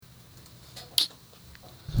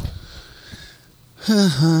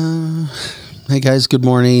Hey guys, good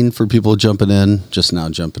morning. For people jumping in, just now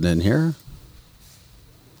jumping in here.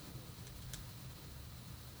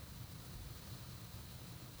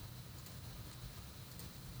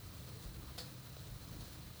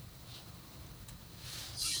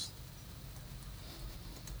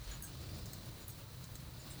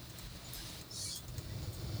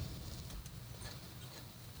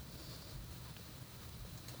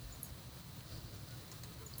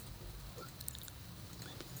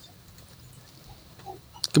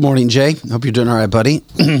 Good morning, Jay. Hope you're doing all right, buddy.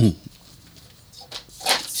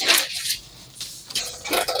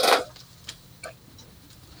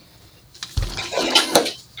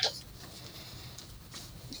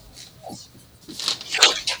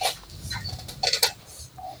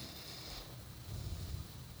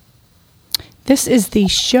 This is the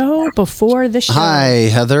show before the show. Hi,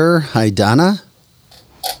 Heather. Hi, Donna.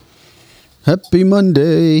 Happy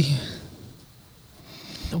Monday.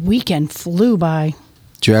 The weekend flew by.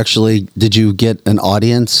 Did you get an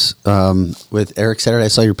audience with Eric Saturday? I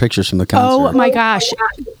saw your pictures from the concert. Oh my gosh.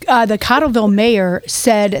 The Cottleville mayor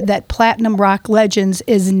said that Platinum Rock Legends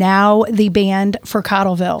is now the band for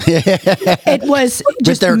Cottleville. It was just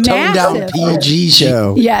with their massive. toned down PG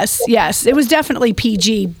show. Yes. It was definitely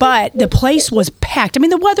PG, but the place was packed. I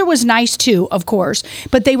mean, the weather was nice too, of course,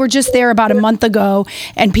 but they were just there about a month ago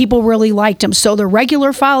and people really liked them. So the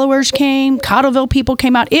regular followers came, Cottleville people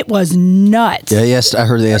came out. It was nuts. Yeah, yes, I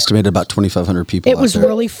heard they estimated about 2,500 people. It was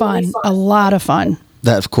really fun. A lot of fun.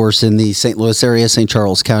 That, of course, in the St. Louis area, St.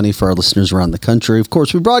 Charles County, for our listeners around the country. Of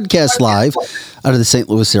course, we broadcast live out of the St.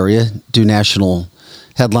 Louis area, do national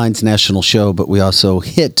headlines, national show, but we also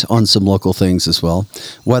hit on some local things as well.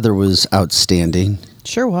 Weather was outstanding.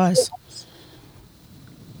 Sure was.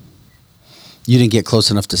 You didn't get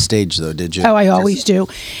close enough to stage, though, did you? Oh, I always do.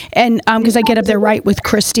 And because I get up there right with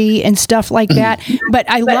Christy and stuff like that. But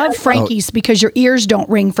I love Frankie's because your ears don't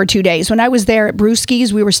ring for 2 days. When I was there at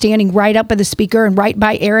Brewski's, we were standing right up by the speaker and right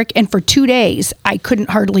by Eric. And for 2 days, I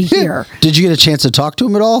couldn't hardly hear. Did you get a chance to talk to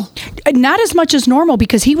him at all? Not as much as normal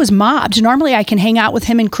because he was mobbed. Normally, I can hang out with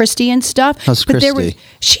him and Christy and stuff. How's Christy?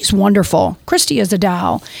 She's wonderful. Christy is a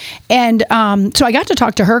doll. And so I got to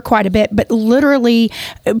talk to her quite a bit. But literally,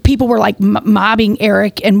 people were like mobbing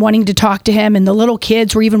Eric and wanting to talk to him, and the little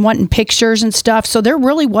kids were even wanting pictures and stuff. So there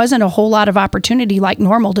really wasn't a whole lot of opportunity like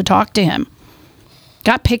normal to talk to him.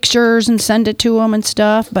 Got pictures and send it to him and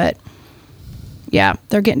stuff, but yeah,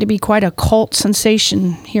 they're getting to be quite a cult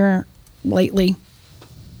sensation here lately.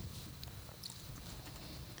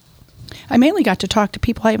 I mainly got to talk to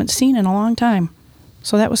people I haven't seen in a long time,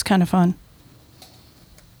 so that was kind of fun.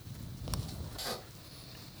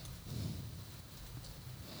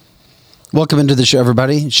 Welcome into the show,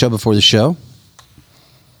 everybody. Show before the show.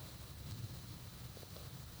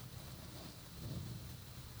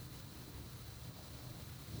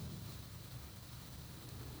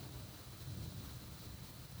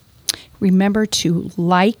 Remember to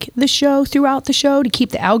like the show throughout the show to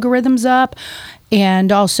keep the algorithms up.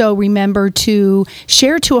 And also remember to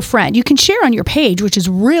share to a friend. You can share on your page, which is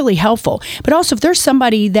really helpful. But also if there's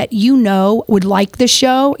somebody that you know would like the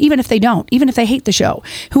show, even if they don't, even if they hate the show,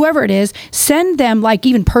 whoever it is, send them, like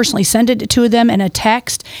even personally, send it to them in a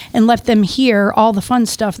text and let them hear all the fun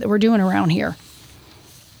stuff that we're doing around here.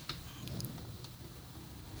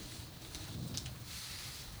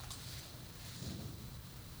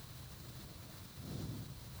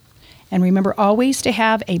 And remember always to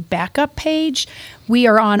have a backup page. We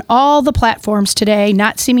are on all the platforms today,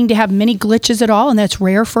 not seeming to have many glitches at all, and that's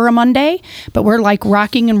rare for a Monday. But we're like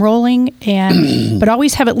rocking and rolling, but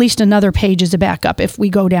always have at least another page as a backup if we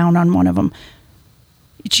go down on one of them.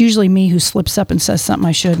 It's usually me who slips up and says something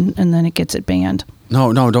I shouldn't, and then it gets it banned.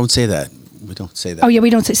 No, don't say that. We don't say that. Oh, yeah, we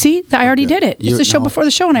don't say. See, I already did it. It's the show before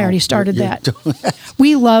the show, and I already started that.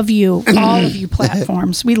 We love you, all of you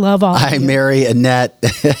platforms. We love all of you. Hi, Mary, Annette,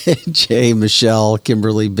 Jay, Michelle,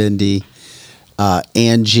 Kimberly, Bindi,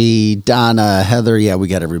 Angie, Donna, Heather. Yeah, we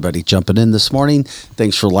got everybody jumping in this morning.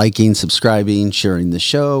 Thanks for liking, subscribing, sharing the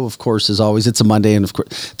show. Of course, as always, it's a Monday, and of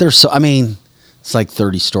course, it's like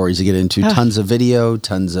 30 stories to get into. Tons of video,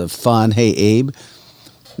 tons of fun. Hey, Abe.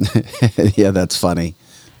 Yeah, that's funny.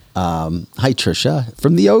 Hi, Trisha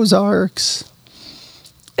from the Ozarks.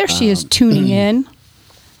 There she is tuning in,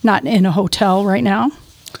 not in a hotel right now.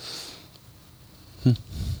 Let's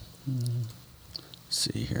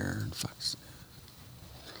see here. Fox.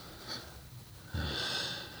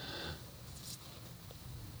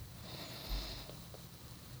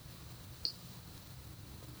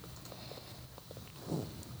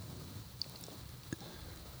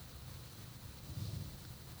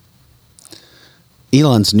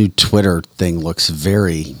 Elon's new Twitter thing looks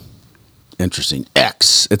very interesting.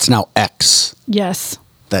 X. It's now X. Yes.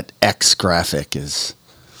 That X graphic is,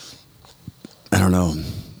 I don't know.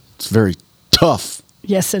 It's very tough.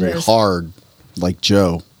 Yes, it is. Very hard. Like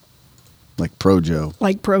Joe. Like Pro Joe.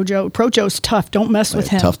 Like Pro Joe. Pro Joe's tough. Don't mess with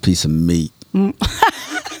him. Tough piece of meat.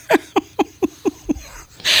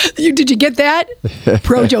 Did you get that?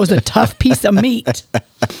 Pro Joe's a tough piece of meat.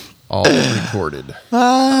 All recorded.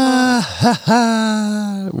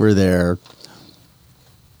 We're there.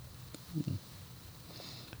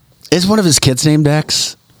 Is one of his kids named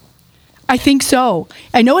X? I think so.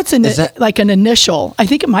 I know it's like an initial. I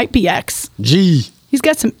think it might be X. G. He's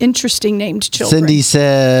got some interesting named children. Cindy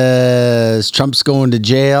says Trump's going to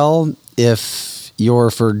jail. If you're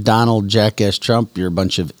for Donald Jackass Trump, you're a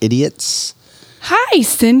bunch of idiots. Hi,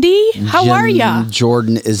 Cindy. How are ya?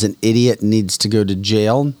 Jordan is an idiot and needs to go to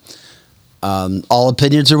jail. All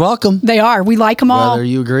opinions are welcome. They are. We like them all. Whether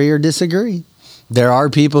you agree or disagree. There are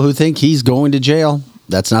people who think he's going to jail.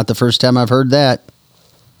 That's not the first time I've heard that.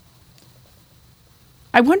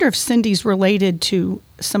 I wonder if Cindy's related to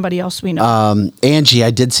somebody else we know. Angie,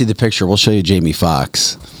 I did see the picture. We'll show you Jamie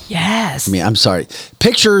Foxx. Yes. I mean, I'm sorry.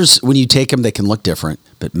 Pictures, when you take them, they can look different.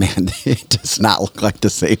 But man, it does not look like the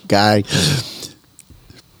same guy.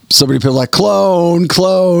 So many people are like,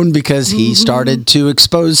 clone, because he started to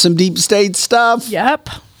expose some deep state stuff. Yep.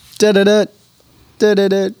 Da-da-da.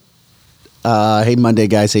 Hey, Monday,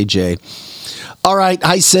 guys. Hey, Jay. All right.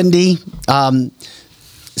 Hi, Cindy.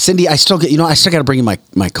 Cindy, I still got to bring in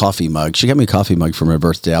my coffee mug. She got me a coffee mug for my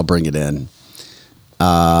birthday. I'll bring it in.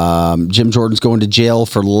 Jim Jordan's going to jail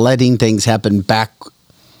for letting things happen back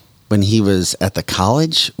when he was at the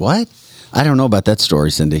college. What? I don't know about that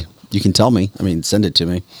story, Cindy. You can tell me. I mean, send it to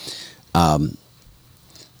me.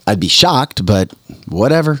 I'd be shocked, but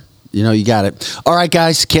whatever. You got it. All right,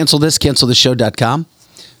 guys. Cancel the show.com.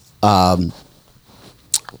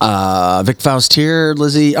 Vic Faust here,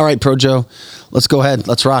 Lizzie. All right, Pro Joe. Let's go ahead.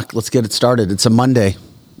 Let's rock. Let's get it started. It's a Monday.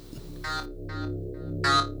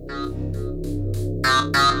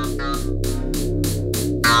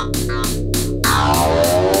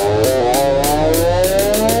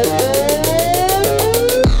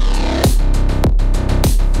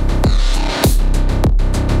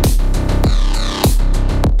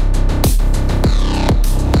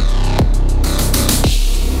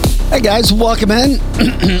 Hey guys, welcome in.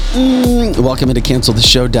 Welcome into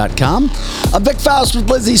canceltheshow.com. I'm Vic Faust with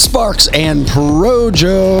Lizzie Sparks and Pro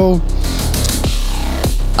Joe.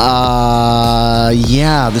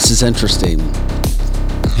 Yeah, this is interesting.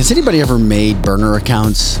 Has anybody ever made burner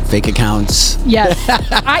accounts, fake accounts? Yes.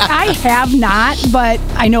 I have not, but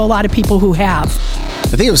I know a lot of people who have.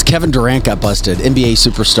 I think it was Kevin Durant got busted, NBA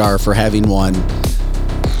superstar, for having one.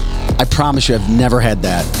 I promise you, I've never had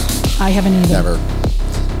that. I haven't either. Never.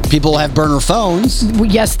 People have burner phones. Well,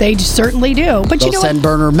 yes, they certainly do. But they'll send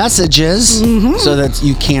burner messages so that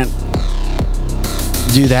you can't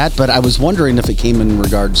do that. But I was wondering if it came in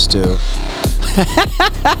regards to.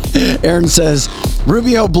 Aaron says,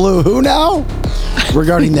 Rubio blew who now?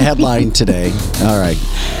 Regarding the headline today. All right.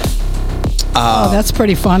 That's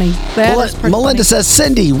pretty funny. Melinda says,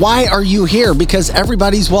 Cindy, why are you here? Because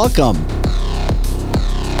everybody's welcome.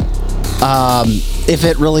 If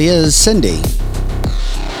it really is Cindy.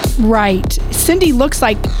 Right. Cindy looks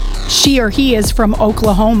like she or he is from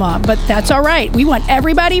Oklahoma, but that's all right. We want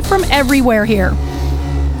everybody from everywhere here.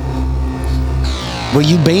 Well,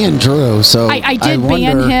 you banned Drew, so I did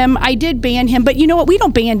ban him. I did ban him, but you know what? We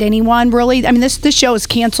don't ban anyone, really. I mean, this show is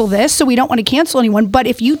cancel this, so we don't want to cancel anyone. But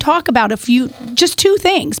if you talk about just two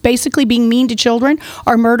things, basically being mean to children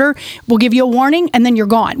or murder, we'll give you a warning, and then you're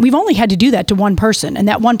gone. We've only had to do that to one person, and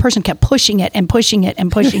that one person kept pushing it and pushing it and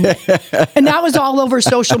pushing it. And that was all over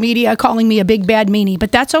social media, calling me a big bad meanie.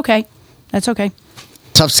 But that's okay. That's okay.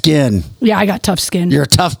 Tough skin. Yeah, I got tough skin. You're a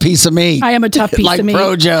tough piece of meat. I am a tough piece of meat. Like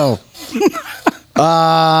Pro Joe.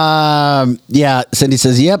 Yeah, Cindy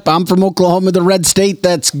says, yep, I'm from Oklahoma, the red state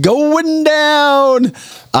that's going down.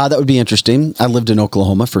 That would be interesting. I lived in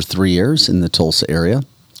Oklahoma for 3 years in the Tulsa area.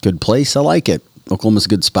 Good place. I like it. Oklahoma's a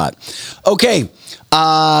good spot. Okay.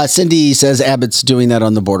 Cindy says Abbott's doing that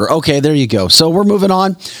on the border. Okay, there you go. So we're moving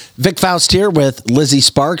on. Vic Faust here with Lizzie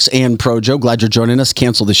Sparks and Pro Joe. Glad you're joining us.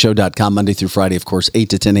 CancelTheShow.com, Monday through Friday, of course, 8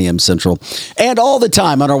 to 10 a.m. Central. And all the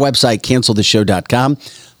time on our website, CancelTheShow.com.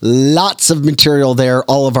 Lots of material there.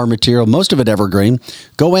 All of our material, most of it evergreen.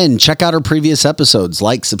 Go in, check out our previous episodes,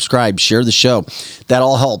 like, subscribe, share the show. That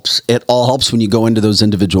all helps. It all helps when you go into those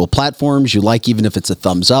individual platforms you like, even if it's a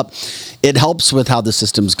thumbs up. It helps with how the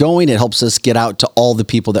system's going. It helps us get out to all the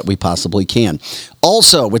people that we possibly can.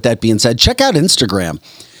 Also, with that being said, check out Instagram.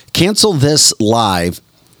 Cancel This Live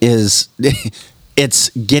is it's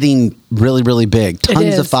getting really, really big.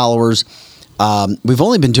 Tons of followers. We've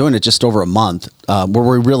only been doing it just over a month, where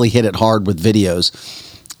we really hit it hard with videos,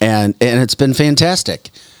 and it's been fantastic.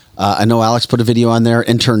 I know Alex put a video on there.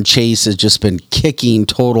 Intern Chase has just been kicking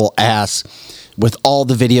total ass with all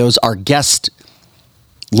the videos. Our guests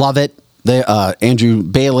love it. Andrew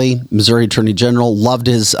Bailey, Missouri Attorney General, loved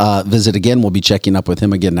his visit again. We'll be checking up with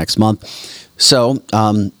him again next month. So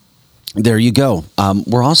there you go.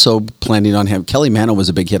 We're also planning on having Kelly Mano was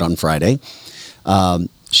a big hit on Friday.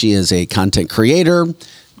 She is a content creator,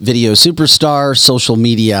 video superstar, social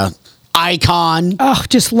media icon. Oh,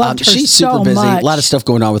 just loved her she's so super busy. much. A lot of stuff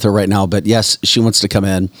going on with her right now. But yes, she wants to come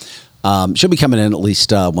in. She'll be coming in at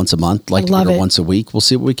least once a month, like to get her once a week. We'll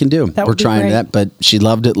see what we can do. We're trying that, but she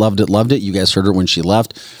loved it. You guys heard her when she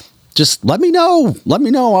left. Just let me know.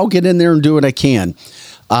 I'll get in there and do what I can.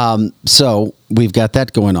 So we've got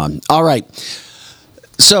that going on. All right.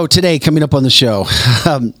 So today, coming up on the show,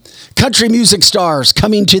 country music stars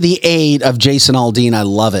coming to the aid of Jason Aldean. I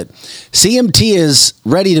love it. CMT is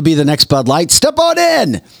ready to be the next Bud Light. Step on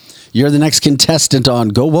in. You're the next contestant on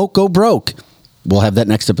Go Woke, Go Broke. We'll have that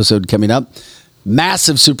next episode coming up.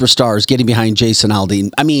 Massive superstars getting behind Jason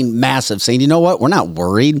Aldean. I mean, massive. Saying, you know what? We're not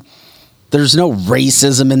worried. There's no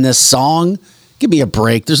racism in this song. Give me a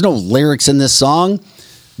break. There's no lyrics in this song.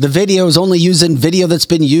 The video is only using video that's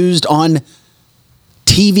been used on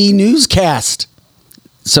TV newscast.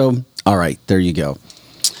 So, all right, there you go.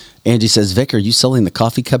 Angie says, Vic, are you selling the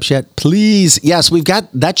coffee cups yet? Please. Yes, we've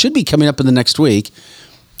got, that should be coming up in the next week.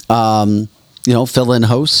 Fill-in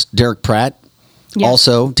host, Derek Pratt. Yes.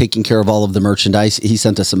 Also taking care of all of the merchandise. He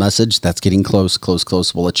sent us a message. That's getting close.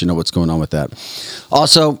 We'll let you know what's going on with that.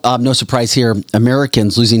 Also, no surprise here.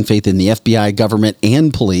 Americans losing faith in the FBI, government,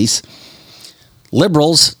 and police.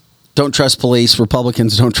 Liberals don't trust police.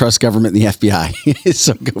 Republicans don't trust government and the FBI.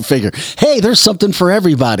 So go figure. Hey, there's something for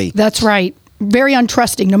everybody. That's right. Very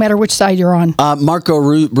untrusting, no matter which side you're on. Marco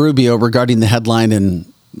Rubio, regarding the headline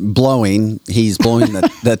and blowing, he's blowing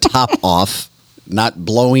the top off. Not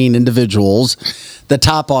blowing individuals, the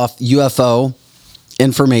top off UFO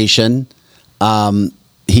information.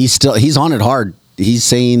 He's on it hard. He's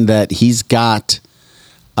saying that he's got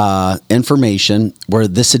information where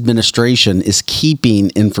this administration is keeping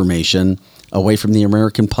information away from the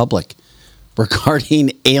American public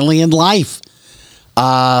regarding alien life.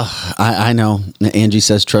 I know. Angie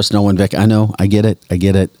says, trust no one, Vic. I know. I get it.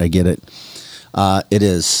 It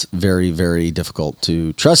is very, very difficult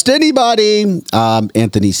to trust anybody.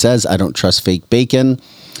 Anthony says, I don't trust fake bacon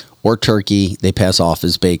or turkey. They pass off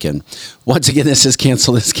as bacon. Once again, this is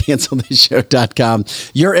cancelthisshow.com.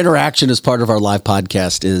 Your interaction as part of our live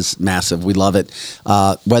podcast is massive. We love it.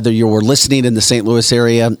 Whether you were listening in the St. Louis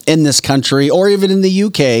area, in this country, or even in the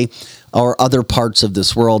UK, or other parts of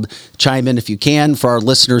this world, chime in if you can. For our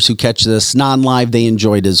listeners who catch this non-live, they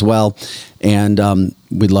enjoyed as well. And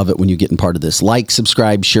we love it when you get in part of this. Like,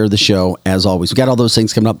 subscribe, share the show, as always. We got all those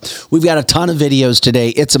things coming up. We've got a ton of videos today.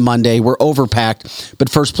 It's a Monday. We're overpacked. But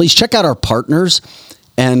first, please check out our partners.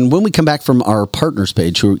 And when we come back from our partners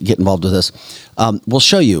page, who get involved with this, we'll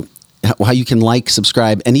show you how you can like,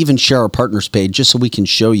 subscribe, and even share our partners page just so we can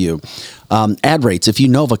show you ad rates. If you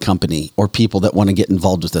know of a company or people that want to get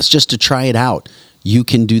involved with us, just to try it out, you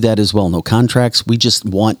can do that as well. No contracts. We just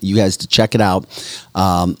want you guys to check it out.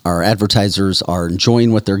 Our advertisers are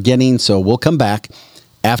enjoying what they're getting. So we'll come back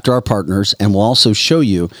after our partners, and we'll also show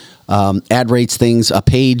you ad rates, things, a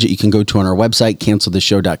page that you can go to on our website,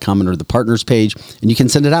 cancelthisshow.com, under the partners page, and you can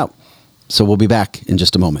send it out. So we'll be back in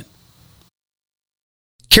just a moment.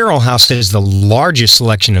 Carroll House has the largest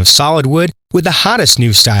selection of solid wood with the hottest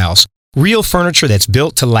new styles. Real furniture that's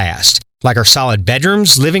built to last, like our solid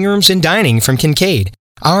bedrooms, living rooms, and dining from Kincaid.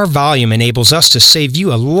 Our volume enables us to save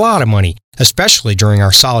you a lot of money, especially during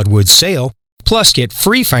our solid wood sale. Plus, get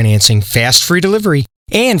free financing, fast free delivery,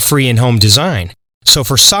 and free in-home design. So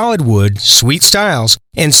for solid wood, sweet styles,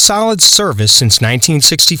 and solid service since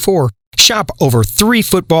 1964, shop over 3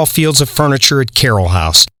 football fields of furniture at Carroll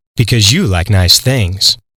House, because you like nice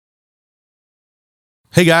things.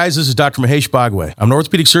 Hey guys, this is Dr. Mahesh Bhagway. I'm an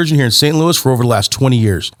orthopedic surgeon here in St. Louis for over the last 20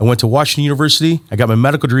 years. I went to Washington University. I got my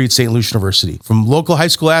medical degree at St. Louis University. From local high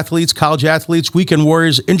school athletes, college athletes, weekend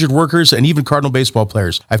warriors, injured workers, and even Cardinal baseball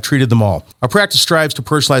players, I've treated them all. Our practice strives to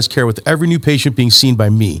personalize care with every new patient being seen by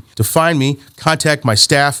me. To find me, contact my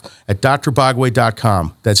staff at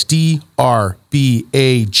drbagwe.com. That's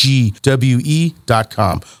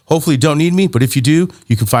DRBAGWE.com. Hopefully you don't need me, but if you do,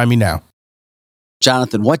 you can find me now.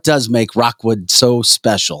 Jonathan, what does make Rockwood so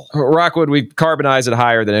special? Rockwood, we carbonize it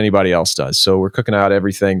higher than anybody else does. So we're cooking out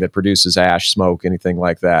everything that produces ash, smoke, anything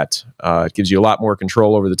like that. It gives you a lot more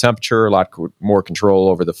control over the temperature, a lot more control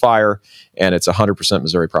over the fire, and it's 100%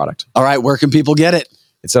 Missouri product. All right, where can people get it?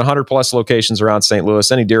 It's at 100-plus locations around St.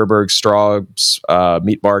 Louis, any Deerberg, Straub's,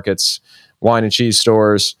 meat markets, wine and cheese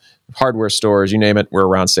stores, hardware stores, you name it, we're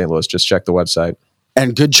around St. Louis. Just check the website.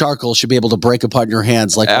 And good charcoal should be able to break apart in your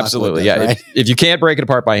hands like absolutely, Rockwood does, yeah. right? If you can't break it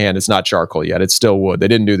apart by hand, it's not charcoal yet. It's still wood. They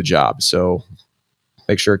didn't do the job, so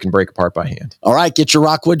make sure it can break apart by hand. All right, get your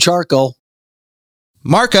Rockwood charcoal.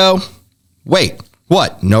 Marco, wait.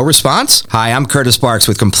 What? No response? Hi, I'm Curtis Barks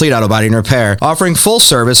with Complete Auto Body and Repair, offering full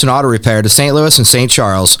service and auto repair to St. Louis and St.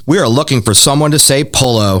 Charles. We are looking for someone to say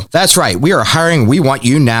polo. That's right, we are hiring. We want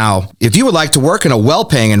you now. If you would like to work in a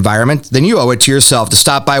well-paying environment, then you owe it to yourself to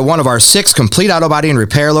stop by one of our 6 Complete Auto Body and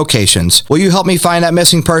Repair locations. Will you help me find that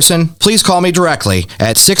missing person? Please call me directly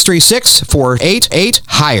at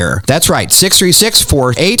 636-488-HIRE. That's right,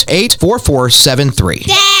 636-488-4473.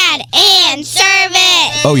 Dad, and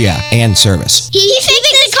service. Oh yeah, and service. He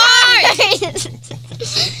fixes cars.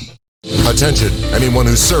 Attention, anyone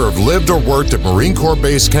who served, lived, or worked at Marine Corps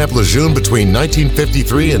Base Camp Lejeune between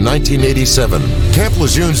 1953 and 1987. Camp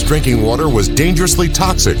Lejeune's drinking water was dangerously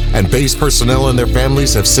toxic, and base personnel and their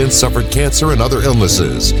families have since suffered cancer and other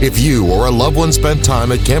illnesses. If you or a loved one spent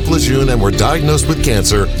time at Camp Lejeune and were diagnosed with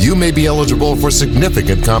cancer, you may be eligible for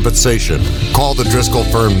significant compensation. Call the Driscoll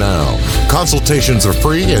firm now. Consultations are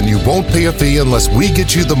free, and you won't pay a fee unless we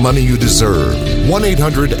get you the money you deserve.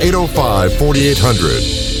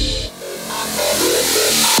 1-800-805-4800.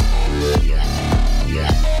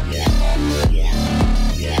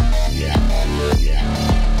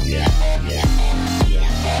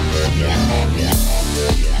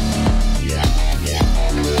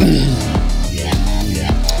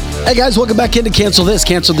 Hey guys, welcome back into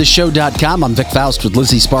CancelThisShow.com. I'm Vic Faust with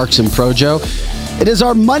Lizzie Sparks and Projo. It is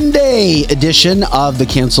our Monday edition of the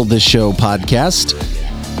Cancel This Show podcast.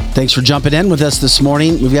 Thanks for jumping in with us this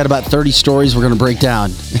morning. We've got about 30 stories we're going to break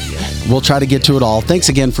down. We'll try to get to it all. Thanks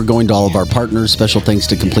again for going to all of our partners. Special thanks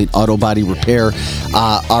to Complete Auto Body Repair,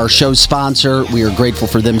 our show's sponsor. We are grateful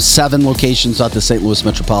for them. 7 locations throughout the St. Louis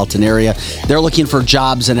metropolitan area. They're looking for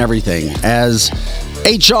jobs and everything. As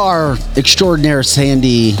HR extraordinaire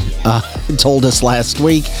Sandy told us last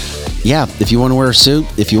week, yeah, if you want to wear a suit,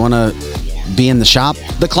 if you want to be in the shop,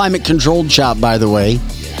 the climate-controlled shop, by the way,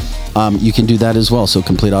 you can do that as well. So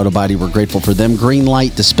Complete Auto Body, we're grateful for them.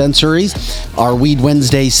 Greenlight Dispensaries, our Weed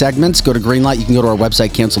Wednesday segments. Go to Greenlight. You can go to our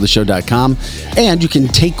website, CancelThisShow.com, and you can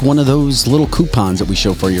take one of those little coupons that we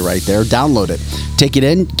show for you right there. Download it. Take it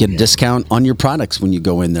in. Get a discount on your products when you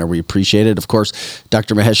go in there. We appreciate it. Of course,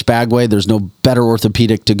 Dr. Mahesh Bagwe, there's no better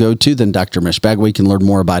orthopedic to go to than Dr. Mahesh Bagwe. You can learn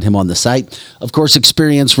more about him on the site. Of course,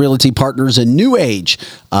 Experience Realty Partners in New Age.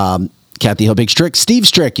 Kathy Hobig Strick, Steve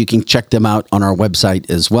Strick. You can check them out on our website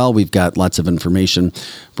as well. We've got lots of information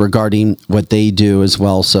regarding what they do as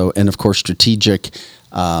well. So, and of course, Strategic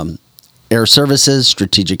Air Services,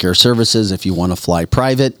 if you want to fly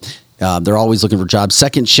private. They're always looking for jobs.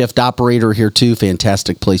 Second shift operator here too.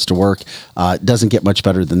 Fantastic place to work. Doesn't get much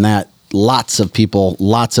better than that. Lots of people,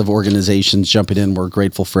 lots of organizations jumping in. We're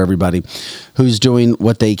grateful for everybody who's doing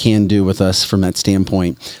what they can do with us from that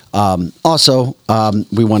standpoint. Also,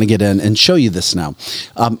 we want to get in and show you this now.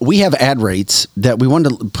 We have ad rates that we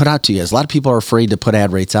wanted to put out to you guys. A lot of people are afraid to put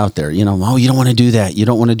ad rates out there. You know, oh, you don't want to do that. You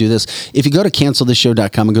don't want to do this. If you go to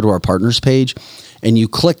CancelThisShow.com and go to our partners page, and you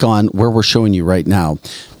click on where we're showing you right now,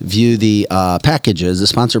 view the packages, the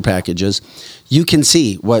sponsor packages, you can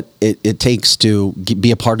see what it takes to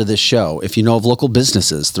be a part of this show. If you know of local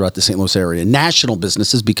businesses throughout the St. Louis area, national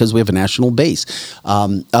businesses, because we have a national base.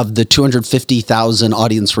 Of the 250,000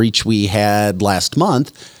 audience reach we had last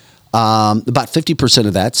month, about 50%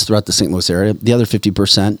 of that's throughout the St. Louis area. The other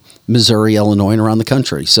 50%, Missouri, Illinois, and around the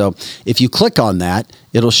country. So if you click on that,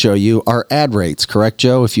 it'll show you our ad rates. Correct,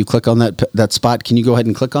 Joe? If you click on that spot, can you go ahead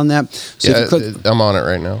and click on that? So yeah, if you click, I'm on it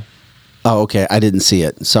right now. Oh, okay. I didn't see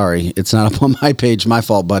it. Sorry. It's not up on my page. My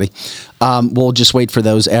fault, buddy. We'll just wait for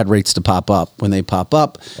those ad rates to pop up. When they pop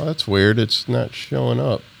up. Oh, that's weird. It's not showing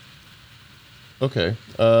up. Okay.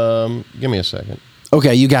 Give me a second.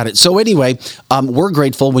 Okay, you got it. So anyway, we're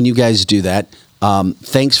grateful when you guys do that.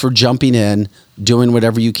 Thanks for jumping in, doing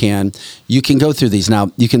whatever you can. You can go through these.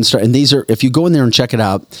 Now, you can start, and these are, if you go in there and check it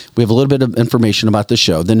out, we have a little bit of information about the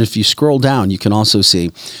show. Then if you scroll down, you can also see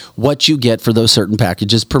what you get for those certain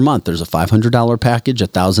packages per month. There's a $500 package, a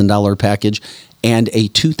 $1,000 package, and a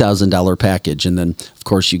 $2,000 package. And then, of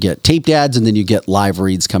course, you get taped ads, and then you get live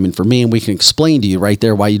reads coming from me. And we can explain to you right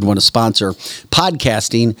there why you'd want to sponsor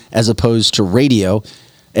podcasting as opposed to radio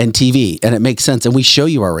and TV. And it makes sense. And we show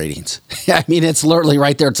you our ratings. I mean, it's literally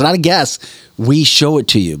right there. It's not a guess. We show it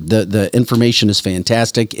to you. The information is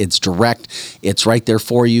fantastic. It's direct. It's right there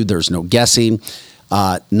for you. There's no guessing.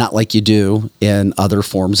 Not like you do in other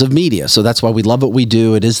forms of media. So that's why we love what we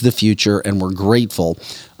do. It is the future, and we're grateful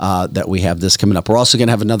that we have this coming up. We're also going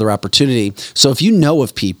to have another opportunity. So if you know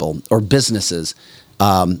of people or businesses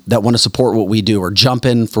that want to support what we do or jump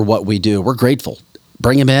in for what we do, we're grateful.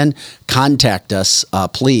 Bring them in. Contact us,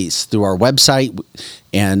 please, through our website,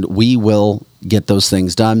 and we will get those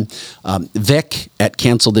things done. Vic at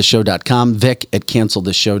cancelthisshow.com, Vic at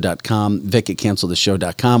cancelthisshow.com, Vic at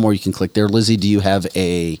cancelthisshow.com, or you can click there. Lizzie, do you have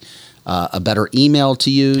a better email to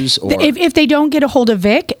use? Or if they don't get a hold of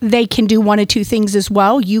Vic, they can do one of two things as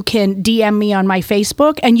well. You can DM me on my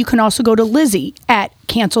Facebook, and you can also go to Lizzie at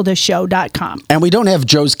cancelthisshow.com. And we don't have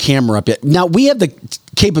Joe's camera up yet. Now, we have the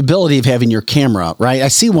capability of having your camera up, right? I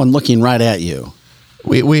see one looking right at you.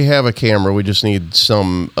 We have a camera. We just need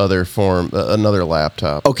some other form, another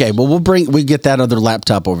laptop. Okay, well, we get that other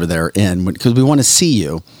laptop over there in because we want to see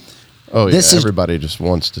you. Oh, everybody just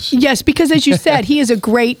wants to see. Yes, because as you said, he is a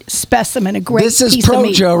great specimen, a great piece of meat. This is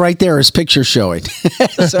Pro Joe right there, his picture showing.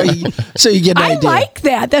 so you get an idea. I like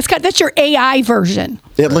that. That's your AI version.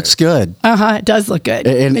 It looks good. It does look good.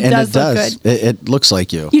 It does look good. It looks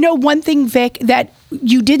like you. You know, one thing, Vic, that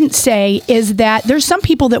you didn't say is that there's some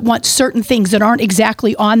people that want certain things that aren't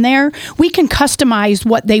exactly on there. We can customize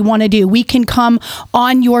what they want to do. We can come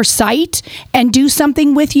on your site and do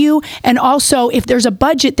something with you. And also, if there's a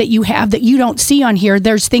budget that you have that you don't see on here,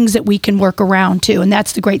 there's things that we can work around too. And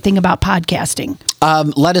that's the great thing about podcasting.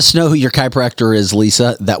 Let us know who your chiropractor is,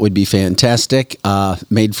 Lisa. That would be fantastic.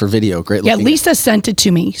 Made for video. Great. Yeah, Lisa sent it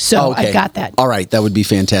to me, so okay. I've got that. All right, that would be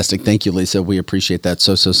fantastic. Thank you, Lisa. We appreciate that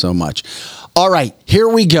so much. All right, here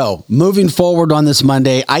we go. Moving forward on this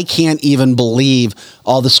Monday, I can't even believe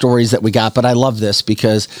all the stories that we got, but I love this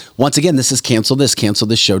because, once again, this is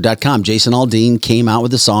cancelthisshow.com. Jason Aldean came out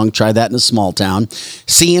with a song, Try That in a Small Town.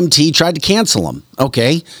 CMT tried to cancel him.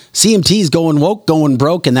 Okay, CMT's going woke, going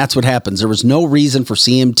broke, and that's what happens. There was no reason for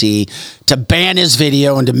CMT to ban his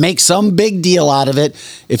video and to make some big deal out of it.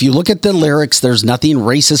 If you look at the lyrics, there's nothing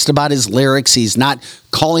racist about his lyrics. He's not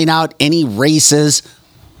calling out any races.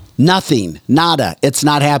 Nothing. Nada. It's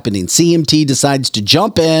not happening. CMT decides to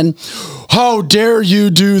jump in. How dare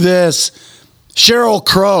you do this? Sheryl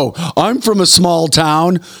Crow, I'm from a small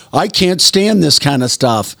town. I can't stand this kind of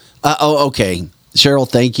stuff. Okay. Cheryl,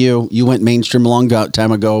 thank you. You went mainstream a long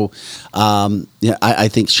time ago. I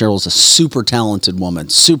think Cheryl's a super talented woman,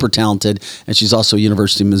 super talented, and she's also a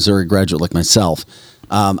University of Missouri graduate like myself.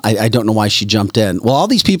 I don't know why she jumped in. Well, all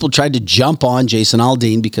these people tried to jump on Jason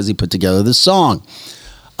Aldean because he put together this song.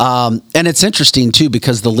 And it's interesting, too,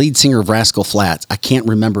 because the lead singer of Rascal Flatts, I can't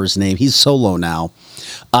remember his name. He's solo now.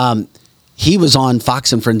 He was on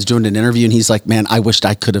Fox and Friends doing an interview, and he's like, man, I wished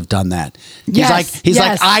I could have done that. He's like,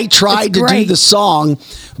 I tried to do the song,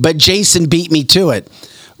 but Jason beat me to it.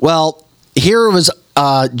 Well, here was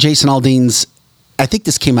Jason Aldean's, I think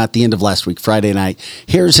this came out the end of last week, Friday night.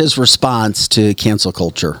 Here's his response to cancel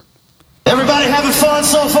culture. Everybody having fun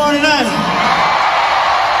so far tonight?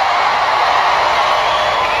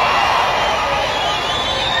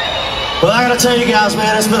 Well, I gotta tell you guys,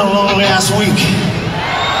 man, it's been a long ass week.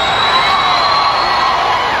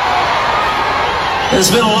 It's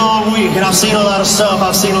been a long week, and I've seen a lot of stuff.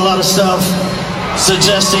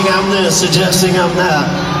 Suggesting I'm this, suggesting I'm that.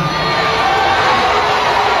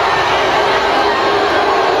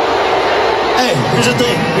 Hey, here's the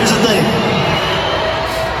thing.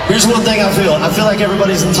 Here's one thing I feel. I feel like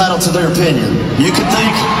everybody's entitled to their opinion. You can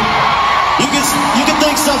think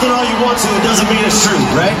something all you want to, it doesn't mean it's true,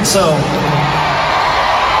 right? So,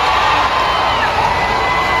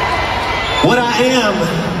 what I am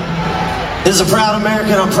is a proud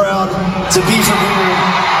American. I'm proud to be from here.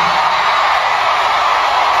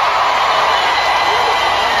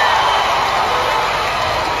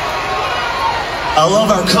 I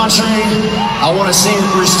love our country. I want to see it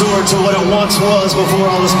restored to what it once was before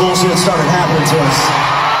all this bullshit started happening to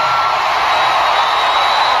us.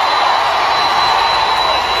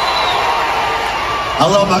 I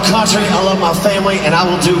love my country, I love my family, and I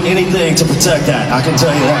will do anything to protect that. I can tell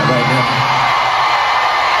you that right now.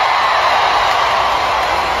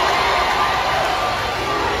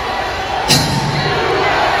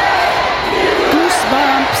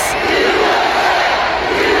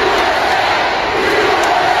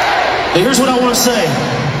 But here's what I want to say.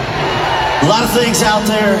 A lot of things out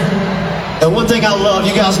there, and one thing I love,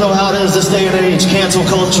 you guys know how it is this day and age, cancel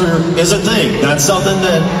culture is a thing. That's something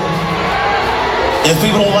that if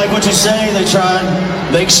people don't like what you say, they try and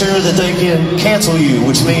make sure that they can cancel you,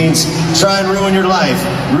 which means try and ruin your life,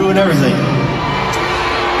 ruin everything.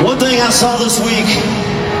 One thing I saw this week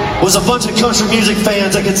was a bunch of country music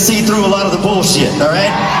fans that could see through a lot of the bullshit, all right?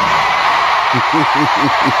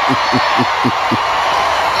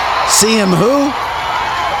 See him who?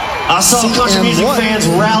 I saw country music fans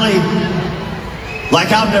rally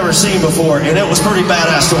like I've never seen before, and it was pretty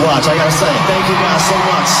badass to watch, I gotta say. Thank you guys so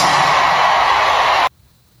much.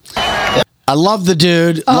 I love the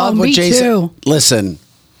dude. Love what me Jason. too. Listen,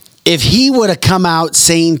 if he would have come out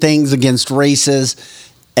saying things against races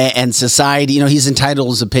and society, he's entitled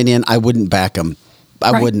to his opinion, I wouldn't back him.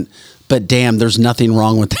 I wouldn't. But damn, there's nothing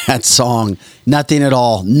wrong with that song. Nothing at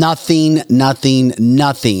all. Nothing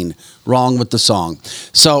wrong with the song.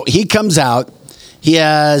 So he comes out. He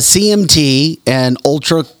has CMT and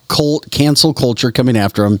ultra cancel culture coming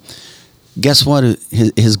after him. Guess what?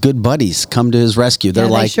 His good buddies come to his rescue. They're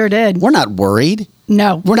like, they sure did. We're not worried.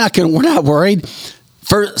 No, We're not worried.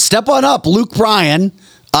 Step on up, Luke Bryan,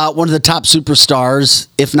 one of the top superstars,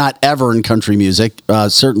 if not ever in country music,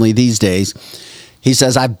 certainly these days. He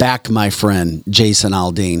says, I back my friend, Jason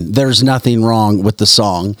Aldean. There's nothing wrong with the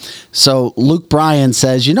song. So Luke Bryan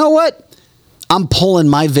says, you know what? I'm pulling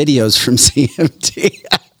my videos from CMT.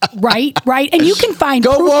 Right. And you can find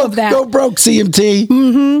proof of that. Go broke, CMT.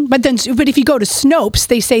 Mm-hmm. But if you go to Snopes,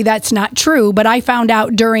 they say that's not true. But I found out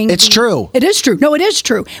It's true. It is true. No, it is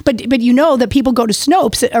true. But you know that people go to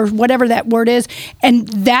Snopes or whatever that word is, and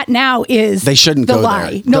that now is They shouldn't the go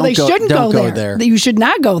lie. there. No, they shouldn't don't go go there. there. You should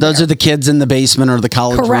not go there. Those are the kids in the basement or the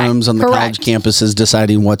college Correct. rooms on the college campuses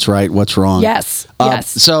deciding what's right, what's wrong. Yes.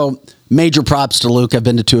 So major props to Luke. I've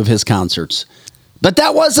been to 2 of his concerts. But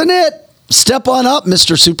that wasn't it. Step on up,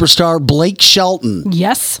 Mr. Superstar Blake Shelton.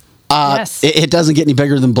 Yes. Yes. It doesn't get any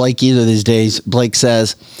bigger than Blake either these days. Blake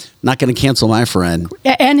says, not going to cancel my friend.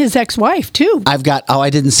 And his ex-wife, too. I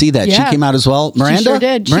didn't see that. Yeah. She came out as well. Miranda? She sure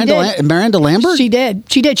did. Miranda Lambert? She did.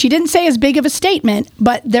 She didn't say as big of a statement,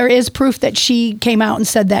 but there is proof that she came out and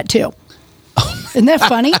said that, too. Isn't that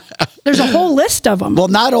funny? There's a whole list of them. Well,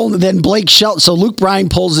 not only then Blake Shelton. So Luke Bryan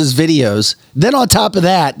pulls his videos. Then on top of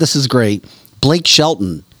that, this is great. Blake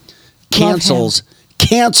Shelton cancels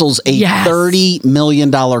a $30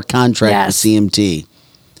 million contract with CMT.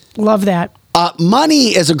 Love that. Money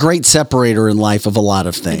is a great separator in life of a lot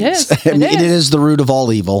of things. It is. It is the root of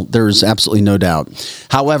all evil. There's absolutely no doubt.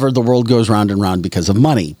 However, the world goes round and round because of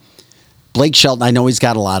money. Blake Shelton, I know he's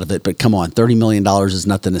got a lot of it, but come on, $30 million is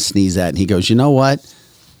nothing to sneeze at. And he goes, you know what?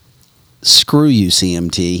 Screw you,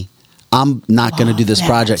 CMT. I'm not going to do this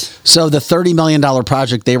project. So the $30 million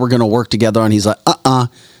project they were going to work together on, he's like,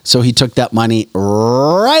 So he took that money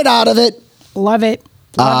right out of it. Love it.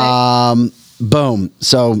 Boom.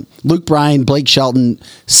 So Luke Bryan, Blake Shelton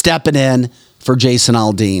stepping in for Jason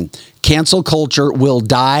Aldean. Cancel culture will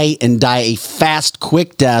die a fast,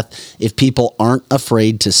 quick death if people aren't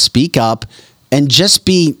afraid to speak up and just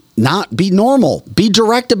be normal. Be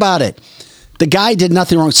direct about it. The guy did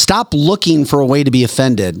nothing wrong. Stop looking for a way to be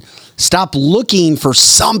offended. Stop looking for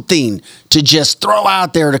something to just throw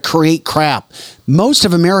out there to create crap. Most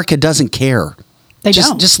of America doesn't care. They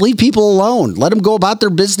don't. Just leave people alone. Let them go about their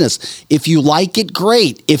business. If you like it,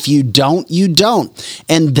 great. If you don't, you don't.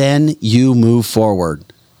 And then you move forward.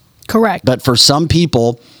 Correct. But for some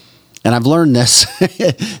people, and I've learned this,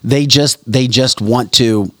 they just want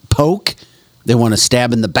to poke. They want to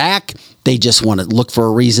stab in the back. They just want to look for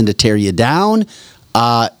a reason to tear you down.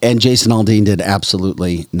 And Jason Aldean did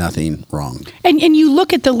absolutely nothing wrong. And you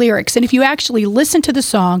look at the lyrics, and if you actually listen to the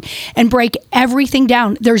song and break everything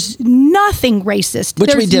down, there's nothing racist.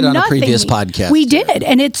 Which we There's did on a nothing- previous podcast. We did,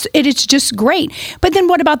 and it's just great. But then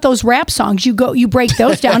what about those rap songs? You break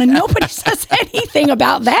those down, and nobody says anything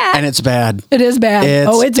about that. And it's bad. It is bad.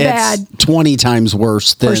 It's bad. 20 times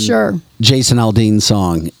worse than For sure. Jason Aldean's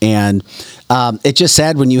song. And it's just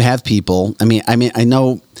sad when you have people. I mean, I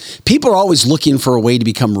know people are always looking for a way to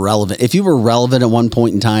become relevant. If you were relevant at one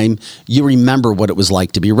point in time, you remember what it was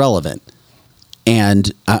like to be relevant.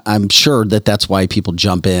 And I'm sure that's why people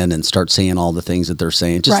jump in and start saying all the things that they're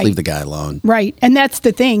saying. Just leave the guy alone. Right. And that's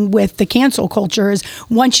the thing with the cancel culture is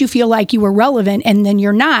once you feel like you were relevant and then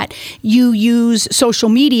you're not, you use social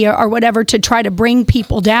media or whatever to try to bring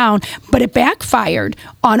people down. But it backfired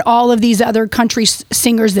on all of these other country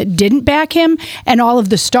singers that didn't back him and all of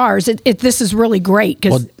the stars. This is really great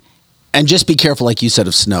because And just be careful, like you said,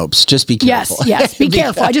 of Snopes. Just be careful. Yes, be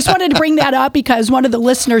careful. I just wanted to bring that up because one of the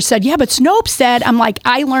listeners said, yeah, but Snopes said, I'm like,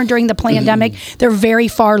 I learned during the pandemic, they're very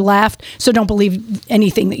far left, so don't believe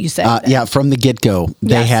anything that you said. Yeah, from the get-go,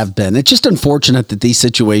 they have been. It's just unfortunate that these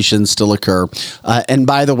situations still occur. And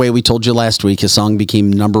by the way, we told you last week, his song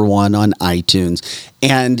became #1 on iTunes.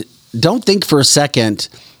 And don't think for a second,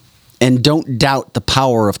 and don't doubt the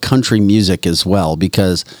power of country music as well,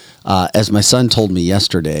 because as my son told me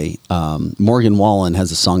yesterday, Morgan Wallen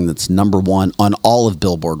has a song that's #1 on all of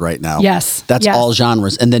Billboard right now. Yes. That's all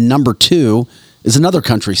genres. And then #2 is another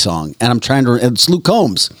country song. And it's Luke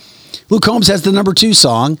Combs. Luke Combs has the #2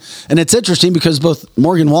 song. And it's interesting because both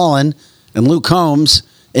Morgan Wallen and Luke Combs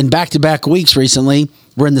in back-to-back weeks recently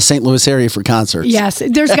were in the St. Louis area for concerts. Yes,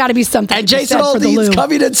 there's got to be something. And Jason Aldean's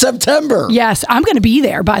coming in September. Yes, I'm going to be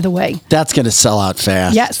there, by the way. That's going to sell out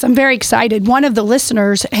fast. Yes, I'm very excited. One of the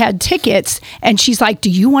listeners had tickets, and she's like, do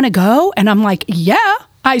you want to go? And I'm like, yeah,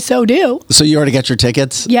 I so do. So you already got your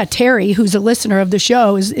tickets? Yeah, Terry, who's a listener of the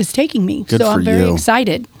show, is taking me. Good so for I'm very you.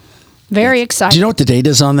 excited. Very excited. Do you know what the date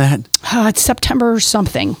is on that? It's September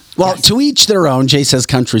something. Well, to each their own. Jay says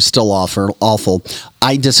country's still awful.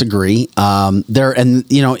 I disagree.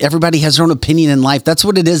 Everybody has their own opinion in life. That's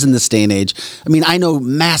what it is in this day and age. I mean, I know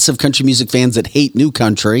massive country music fans that hate new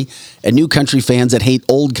country and new country fans that hate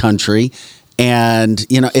old country. And,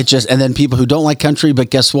 and then people who don't like country, but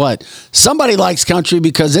guess what? Somebody likes country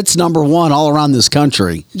because it's #1 all around this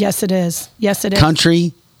country. Yes, it is.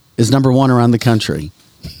 Country is #1 around the country.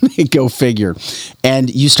 Go figure.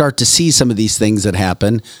 And you start to see some of these things that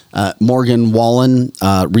happen. Morgan Wallen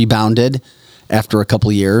rebounded after a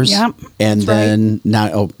couple of years. Yep. And then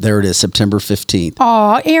now, there it is, September 15th.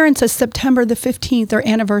 Oh, Aaron says September the 15th, their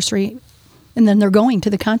anniversary. And then they're going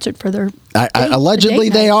to the concert for their allegedly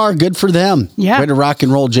they are. Good for them. Yeah. Way to rock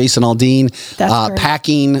and roll, Jason Aldean. That's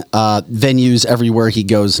packing venues everywhere he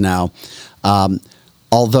goes now.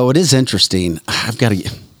 Although it is interesting, I've got to...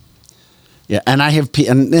 Yeah, and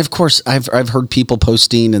and of course I've heard people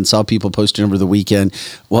posting and saw people posting over the weekend.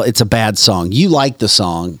 Well, it's a bad song. You like the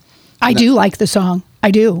song. I do like the song.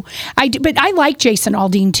 I do. But I like Jason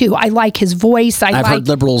Aldean too. I like his voice. I've heard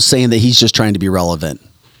liberals saying that he's just trying to be relevant.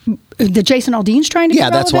 The Jason Aldean's trying to be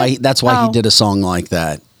relevant? that's why he did a song like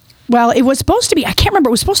that. Well, it was supposed to be, I can't remember,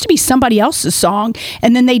 it was supposed to be somebody else's song,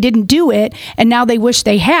 and then they didn't do it, and now they wish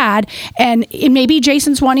they had, and maybe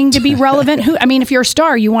Jason's wanting to be relevant. If you're a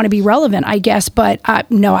star, you want to be relevant, I guess, but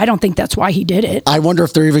no, I don't think that's why he did it. I wonder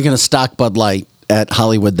if they're even going to stock Bud Light at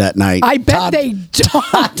Hollywood that night. I bet they don't.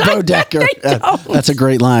 Bodecker. That's a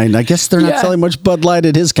great line. I guess they're not selling much Bud Light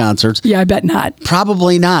at his concerts. Yeah, I bet not.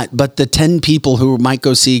 Probably not, but the 10 people who might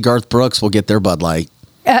go see Garth Brooks will get their Bud Light.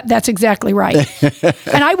 That's exactly right.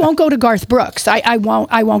 And I won't go to Garth Brooks. I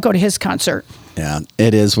won't go to his concert. Yeah,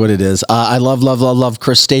 it is what it is. I love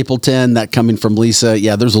Chris Stapleton. That coming from Lisa.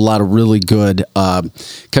 Yeah, there's a lot of really good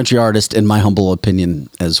country artists, in my humble opinion,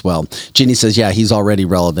 as well. Jeannie says, yeah, he's already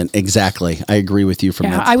relevant. Exactly. I agree with you from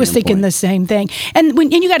that standpoint. I was thinking the same thing. And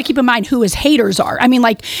you got to keep in mind who his haters are.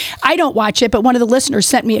 I don't watch it, but one of the listeners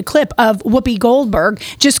sent me a clip of Whoopi Goldberg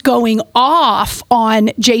just going off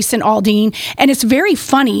on Jason Aldean. And it's very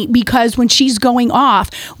funny because when she's going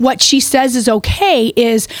off, what she says is okay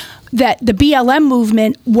is that the BLM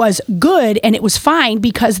movement was good and it was fine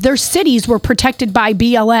because their cities were protected by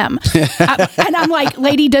BLM. And I'm like,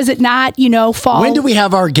 lady, does it not, fall? When do we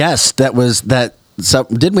have our guest So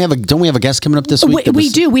don't we have a guest coming up this week? We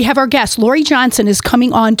do. We have our guest. Lori Johnson is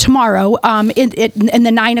coming on tomorrow in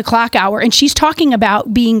the 9:00 hour. And she's talking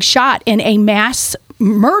about being shot in a mass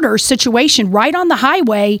murder situation right on the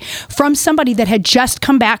highway from somebody that had just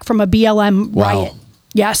come back from a BLM riot.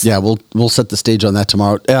 Yes. Yeah, we'll set the stage on that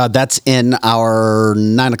tomorrow. That's in our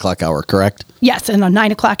 9:00 hour, correct? Yes, in the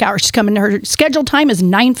 9:00 hour. She's coming. Her scheduled time is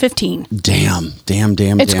 9:15. Damn.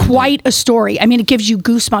 It's quite a story. It gives you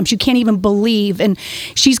goosebumps. You can't even believe. And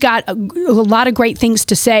she's got a lot of great things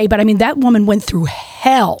to say. But that woman went through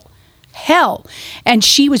hell. And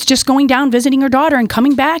she was just going down visiting her daughter and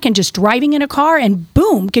coming back and just driving in a car and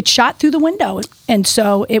boom, gets shot through the window. And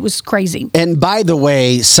so it was crazy. And by the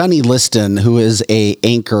way, Sonny Liston, who is a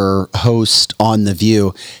anchor host on The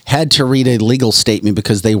View, had to read a legal statement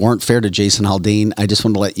because they weren't fair to Jason Aldean. I just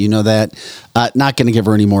want to let you know that. Not going to give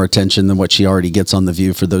her any more attention than what she already gets on The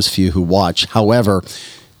View for those few who watch. However,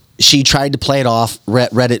 she tried to play it off,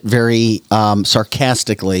 read it very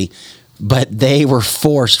sarcastically, but they were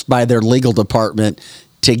forced by their legal department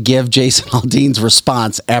to give Jason Aldean's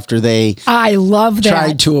response after they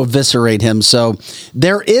tried to eviscerate him. So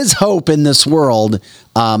there is hope in this world,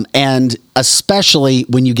 and especially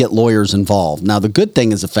when you get lawyers involved. Now, the good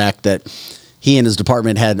thing is the fact that he and his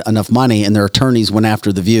department had enough money, and their attorneys went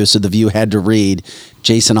after The View, so The View had to read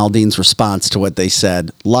Jason Aldean's response to what they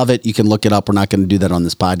said. Love it. You can look it up. We're not going to do that on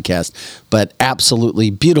this podcast, but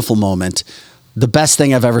absolutely beautiful moment. The best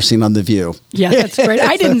thing I've ever seen on The View. Yeah, that's great.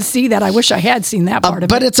 I didn't see that. I wish I had seen that part of it.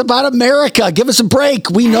 But it's about America. Give us a break.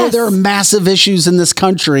 We know there are massive issues in this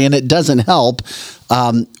country, and it doesn't help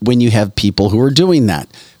when you have people who are doing that,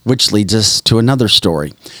 which leads us to another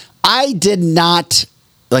story. I did not,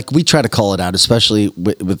 like we try to call it out, especially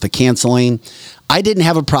with the canceling. I didn't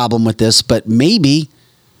have a problem with this, but maybe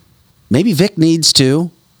Vic needs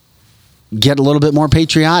to get a little bit more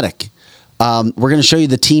patriotic. We're going to show you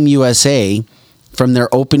the Team USA from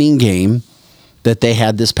their opening game that they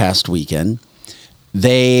had this past weekend.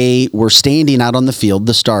 They were standing out on the field,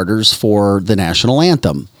 the starters, for the national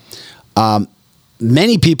anthem.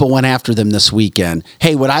 Many people went after them this weekend.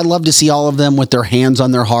 Hey, would I love to see all of them with their hands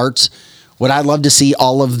on their hearts? Would I love to see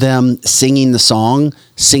all of them singing the song,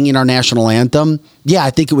 singing our national anthem? Yeah, I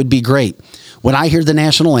think it would be great. When I hear the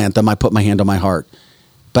national anthem, I put my hand on my heart.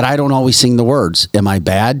 But I don't always sing the words. Am I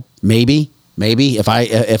bad? Maybe.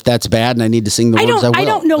 If that's bad and I need to sing the words, I will. I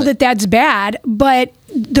don't know that that's bad, but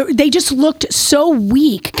they just looked so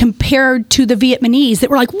weak compared to the Vietnamese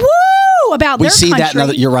that were like, woo, about their country. We see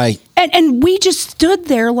that, you're right. And we just stood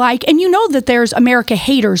there like, and you know that there's America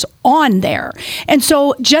haters on there. And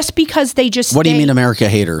so just because they just What do you mean America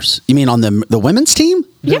haters? You mean on the women's team?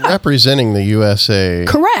 They're representing the USA.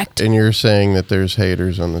 Correct. And you're saying that there's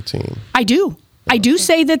haters on the team. I do. I do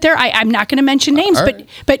say that I'm not going to mention names, right.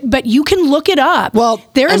 but you can look it up. Well,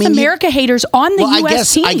 there's America haters on the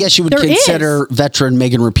U.S. team. I guess you would consider veteran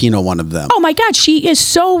Megan Rapinoe one of them. Oh my God, she is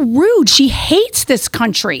so rude. She hates this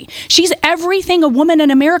country. She's everything a woman in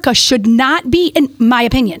America should not be, in my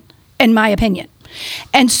opinion.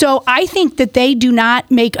 And so I think that they do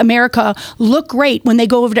not make America look great when they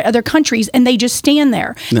go over to other countries and they just stand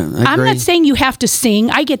there. No, I agree. I'm not saying you have to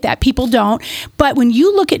sing. I get that. People don't. But when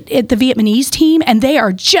you look at the Vietnamese team and they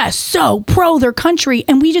are just so pro their country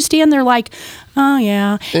and we just stand there like, oh,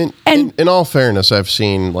 yeah. And in all fairness, I've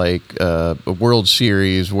seen like a World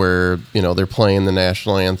Series where, they're playing the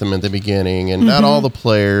national anthem at the beginning and not all the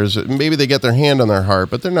players, maybe they get their hand on their heart,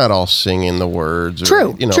 but they're not all singing the words.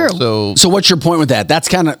 True. So what's your point with that? That's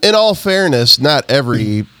kind of... In all fairness, not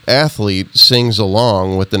every athlete sings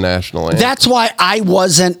along with the national anthem. That's why I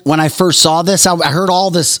wasn't, when I first saw this, I heard all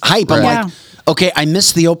this hype. I'm like, okay, I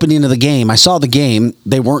missed the opening of the game. I saw the game.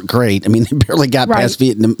 They weren't great. I mean, they barely got past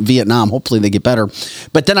Vietnam. Hopefully they get better.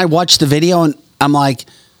 But then I watched the video and I'm like,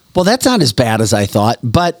 well, that's not as bad as I thought,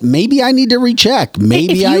 but maybe I need to recheck.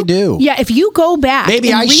 Maybe I do. Yeah, if you go back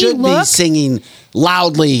maybe I should be singing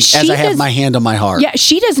loudly as I have my hand on my heart. Yeah,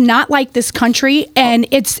 she does not like this country, and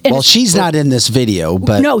she's not in this video,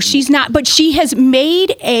 but no, she's not. But she has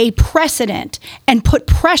made a precedent and put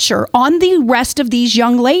pressure on the rest of these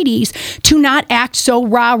young ladies to not act so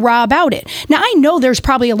rah-rah about it. Now, I know there's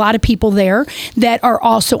probably a lot of people there that are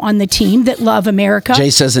also on the team that love America. Jay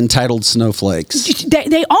says entitled snowflakes.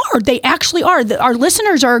 They are. They actually are. Our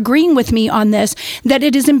listeners are agreeing with me on this, that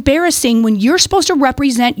it is embarrassing when you're supposed to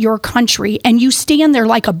represent your country and you stand there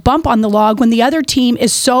like a bump on the log when the other team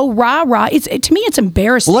is so rah-rah. To me, it's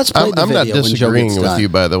embarrassing. Well, let's play the I'm video not disagreeing with you,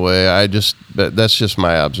 by the way. That's just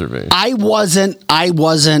my observation. I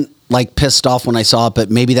wasn't like pissed off when I saw it, but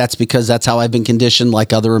maybe that's because that's how I've been conditioned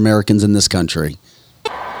like other Americans in this country.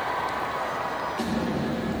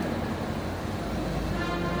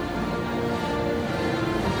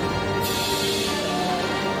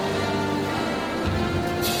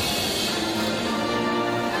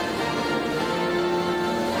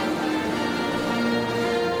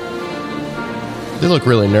 They look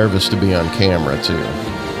really nervous to be on camera, too.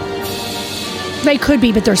 They could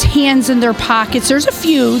be, but there's hands in their pockets. There's a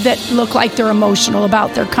few that look like they're emotional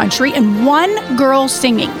about their country, and one girl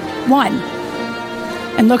singing. One.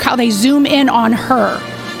 And look how they zoom in on her.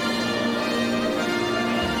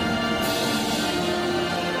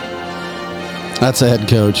 That's a head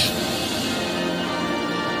coach.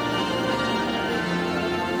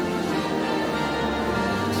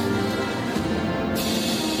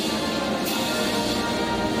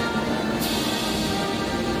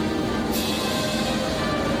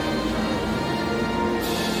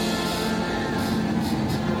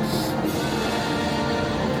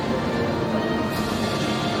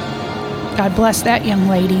 God bless that young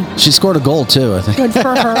lady. She scored a goal, too, I think. Good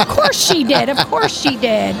for her. Of course she did. Of course she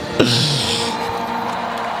did.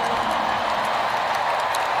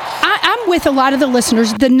 I'm with a lot of the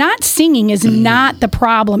listeners. The not singing is not the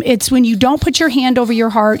problem. It's when you don't put your hand over your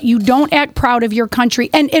heart, you don't act proud of your country,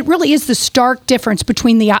 and it really is the stark difference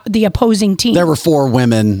between the opposing team. There were 4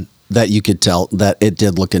 women that you could tell that it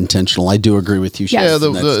did look intentional. I do agree with you. Yeah,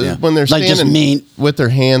 when they're like standing with their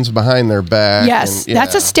hands behind their back. Yes,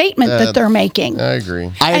 that's a statement that they're making. I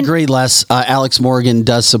agree. I agree, Les. Alex Morgan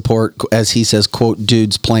does support, as he says, quote,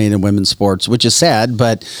 dudes playing in women's sports, which is sad.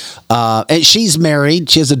 But and she's married.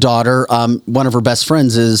 She has a daughter. One of her best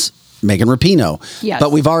friends is Megan Rapinoe. Yes.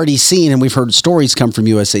 But we've already seen and we've heard stories come from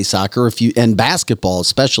USA Soccer, and basketball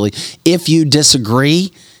especially. If you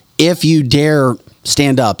disagree, if you dare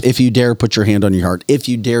stand up, if you dare put your hand on your heart, if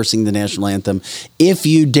you dare sing the national anthem, if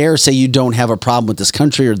you dare say you don't have a problem with this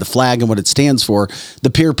country or the flag and what it stands for,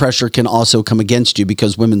 the peer pressure can also come against you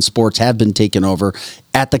because women's sports have been taken over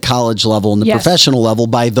at the college level and the professional level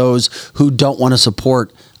by those who don't want to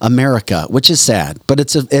support America, which is sad, but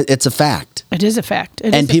it's a fact. It is a fact.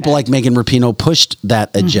 And people like Megan Rapinoe pushed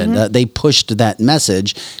that agenda. They pushed that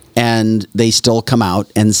message, and they still come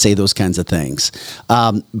out and say those kinds of things.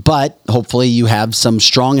 But hopefully you have some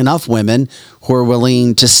strong enough women who are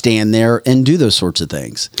willing to stand there and do those sorts of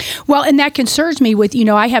things. Well, and that concerns me with,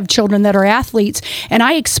 I have children that are athletes, and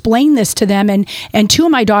I explain this to them, and two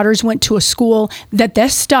of my daughters went to a school that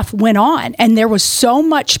this stuff went on, and there was so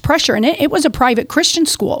much pressure, and it was a private Christian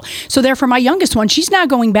school. So therefore, my youngest one, she's not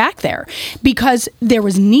going back there because there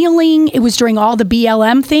was kneeling. It was during all the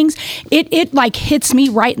BLM things. It like hits me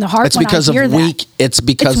right in the heart when I hear that. It's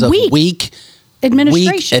because of weak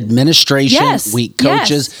administration, weak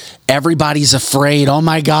coaches. Yes. Everybody's afraid. Oh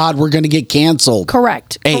my God, we're going to get canceled.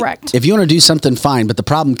 Correct. If you want to do something, fine. But the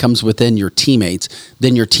problem comes within your teammates.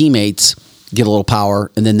 Then your teammates get a little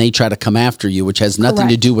power, and then they try to come after you, which has nothing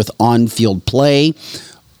to do with on-field play.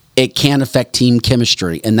 It can affect team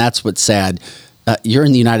chemistry, and that's what's sad. You're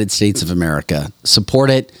in the United States of America. Support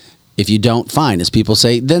it. If you don't, fine. As people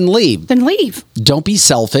say, then leave. Don't be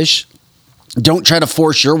selfish. Don't try to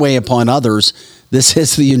force your way upon others. This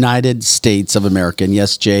is the United States of America. And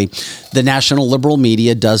yes, Jay, the national liberal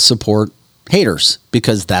media does support haters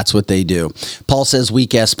because that's what they do. Paul says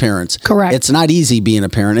weak-ass parents. Correct. It's not easy being a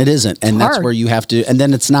parent. It isn't. And that's where you have to. And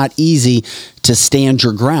then it's not easy to stand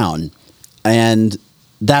your ground. And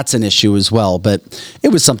that's an issue as well. But it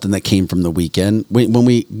was something that came from the weekend. When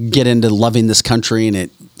we get into loving this country and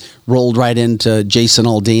it rolled right into Jason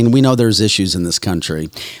Aldean, we know there's issues in this country.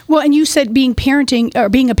 Well, and you said being a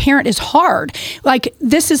parent is hard. Like,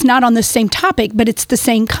 this is not on the same topic, but it's the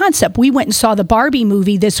same concept. We went and saw the Barbie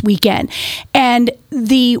movie this weekend, and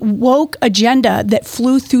the woke agenda that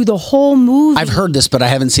flew through the whole movie. I've heard this, but I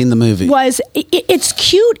haven't seen the movie. It's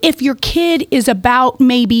cute if your kid is about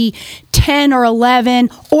maybe 10 or 11,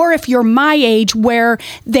 or if you're my age where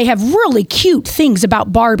they have really cute things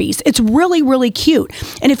about Barbies. It's really, really cute.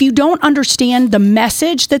 And if you don't understand the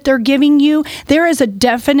message that they're giving you, there is a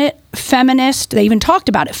definite feminist, they even talked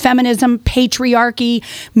about it, feminism, patriarchy,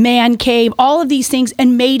 man cave, all of these things,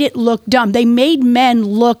 and made it look dumb. They made men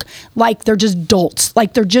look like they're just dolts,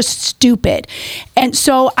 like they're just stupid. And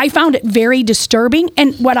so I found it very disturbing.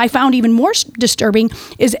 And what I found even more disturbing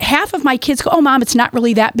is half of my kids go, "Oh, Mom, it's not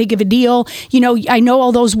really that big of a deal. I know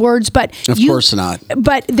all those words, but..." Of course not.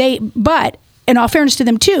 But in all fairness to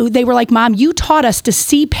them too, they were like, "Mom, you taught us to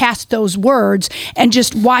see past those words and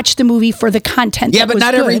just watch the movie for the content." Yeah, but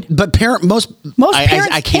not good. But most parents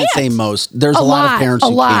I can't say most. There's a lot of parents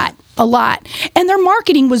who can't. A lot. And their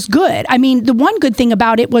marketing was good. I mean, the one good thing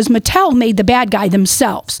about it was Mattel made the bad guy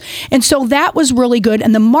themselves. And so that was really good.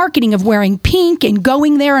 And the marketing of wearing pink and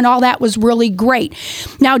going there and all that was really great.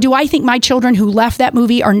 Now, do I think my children who left that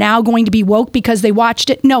movie are now going to be woke because they watched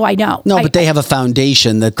it? No, I don't. No, but they have a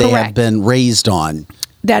foundation that they have been raised on.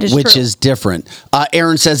 That is which true. is different.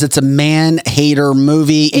 Aaron says it's a man-hater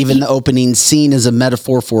movie. Even the opening scene is a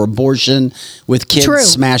metaphor for abortion with kids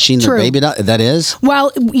smashing their baby. That is?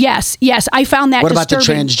 Well, yes. I found that What about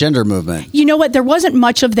disturbing. the transgender movement? You know what? There wasn't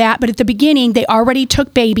much of that, but at the beginning, they already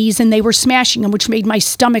took babies and they were smashing them, which made my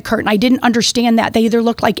stomach hurt. And I didn't understand that. They either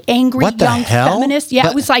looked like angry young feminists. Yeah,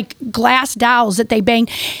 it was like glass dolls that they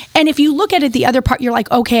banged. And if you look at it, the other part, you're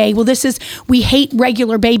like, okay, well, we hate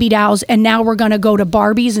regular baby dolls, and now we're going to go to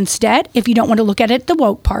Barbies instead, if you don't want to look at it, the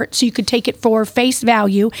woke part. So you could take it for face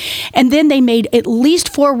value. And then they made at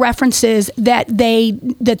least 4 references that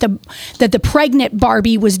the pregnant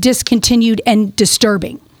Barbie was discontinued and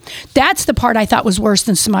disturbing. That's the part I thought was worse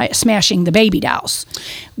than smashing the baby dolls.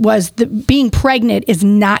 Was being pregnant is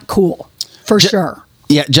not cool, for sure.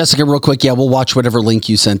 Yeah, Jessica, real quick. Yeah, we'll watch whatever link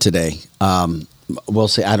you sent today. We'll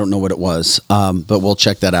say, I don't know what it was, but we'll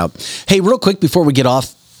check that out. Hey, real quick before we get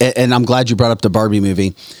off, and I'm glad you brought up the Barbie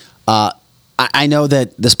movie. I know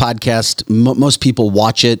that this podcast, most people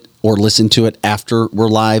watch it or listen to it after we're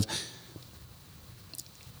live.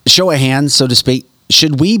 Show of hands, so to speak.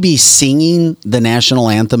 should we be singing the national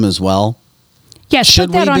anthem as well? Yes,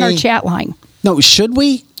 Should put that we on our be? chat line. No, should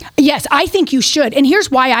we? Yes, I think you should. And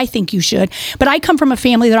here's why I think you should. But I come from a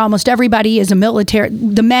family that almost everybody is a military.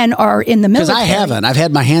 The men are in the Because military. I haven't. I've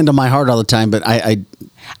had my hand on my heart all the time, but I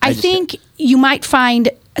think you might find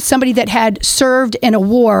somebody that had served in a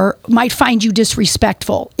war might find you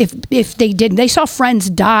disrespectful if they didn't. They saw friends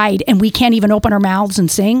died and we can't even open our mouths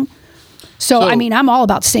and sing. So, I mean, I'm all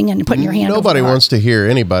about singing and putting your hand over Nobody the heart. wants to hear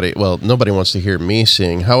anybody. Well, nobody wants to hear me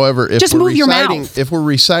sing. However, if Just we're move your reciting, mouth. if we're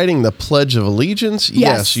reciting the Pledge of Allegiance,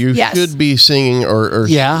 Yes, you yes. should be singing or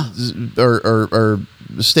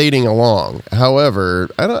stating along. However,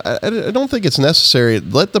 I don't think it's necessary.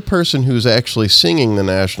 Let the person who's actually singing the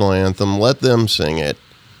national anthem, let them sing it.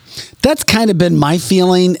 That's kind of been my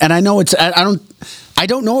feeling, and I know it's. I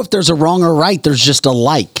don't know if there's a wrong or right. There's just a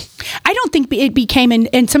like. I don't think it became,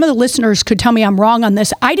 and some of the listeners could tell me I'm wrong on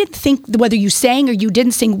this. I didn't think whether you sang or you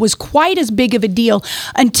didn't sing was quite as big of a deal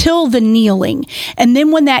until the kneeling. And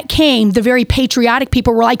then when that came, the very patriotic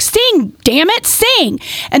people were like, sing, damn it, sing.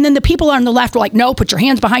 And then the people on the left were like, no, put your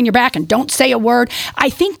hands behind your back and don't say a word. I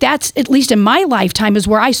think that's, at least in my lifetime, is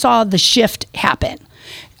where I saw the shift happen.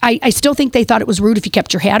 I still think they thought it was rude if you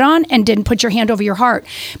kept your hat on and didn't put your hand over your heart.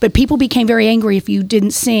 But people became very angry if you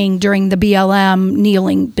didn't sing during the BLM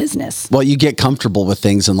kneeling business. Well, you get comfortable with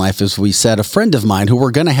things in life. As we said, a friend of mine who we're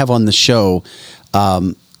going to have on the show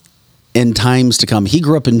in times to come, he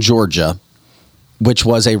grew up in Georgia, which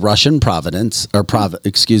was a Russian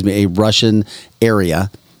a Russian area.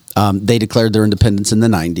 They declared their independence in the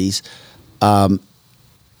 90s.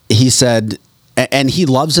 He said, and he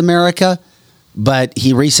loves America, but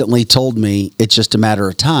he recently told me it's just a matter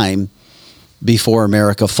of time before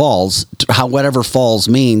America falls, whatever falls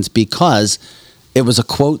means, because it was a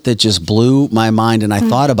quote that just blew my mind. And I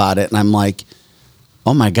thought about it and I'm like,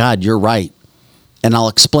 oh my God, you're right. And I'll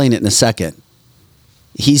explain it in a second.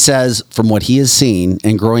 He says from what he has seen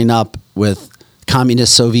and growing up with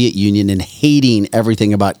communist Soviet Union and hating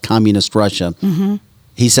everything about communist Russia,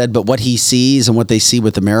 he said, but what he sees and what they see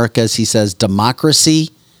with America is, he says,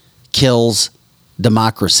 democracy kills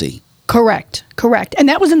democracy. Correct. And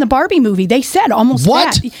that was in the Barbie movie. They said almost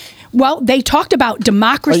What? that. Well, they talked about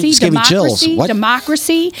democracy,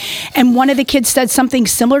 democracy. And one of the kids said something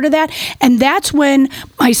similar to that. And that's when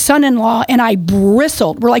my son-in-law and I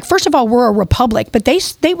bristled. We're like, first of all, we're a republic, but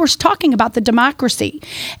they were talking about the democracy.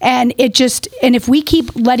 And and if we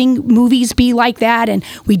keep letting movies be like that and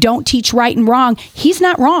we don't teach right and wrong, he's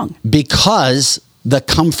not wrong. Because the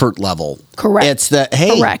comfort level. Correct. It's the,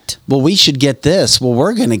 hey, correct. Well, we should get this. Well,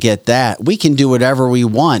 we're going to get that. We can do whatever we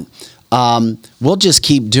want. We'll just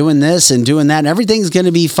keep doing this and doing that. And everything's going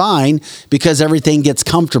to be fine because everything gets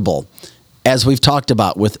comfortable. As we've talked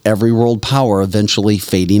about with every world power eventually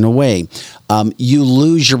fading away. You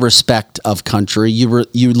lose your respect of country. You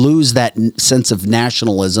lose that sense of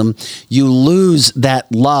nationalism. You lose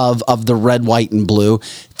that love of the red, white, and blue.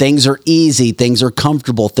 Things are easy. Things are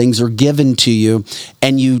comfortable. Things are given to you,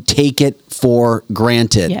 and you take it for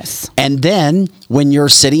granted. Yes. And then when you're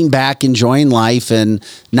sitting back enjoying life and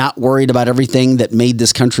not worried about everything that made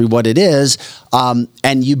this country what it is,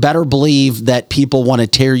 and you better believe that people want to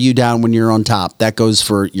tear you down when you're on top. That goes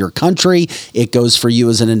for your country. It goes for you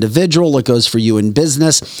as an individual. It goes for you in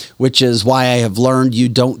business, which is why I have learned you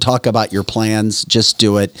don't talk about your plans. Just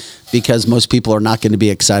do it, because most people are not going to be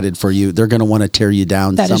excited for you. They're going to want to tear you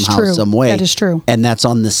down somehow, some way. That is true. And that's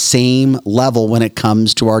on the same level when it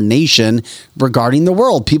comes to our nation regarding the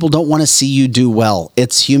world. People don't want to see you do well.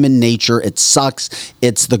 It's human nature. It sucks.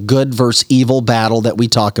 It's the good versus evil battle that we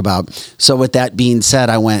talk about. So with that being said,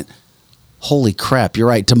 I went, holy crap, you're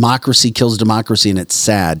right. Democracy kills democracy, and it's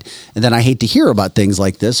sad. And then I hate to hear about things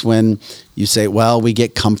like this when you say, well, we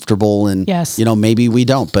get comfortable and, yes, maybe we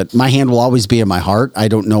don't. But my hand will always be in my heart. I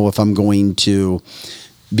don't know if I'm going to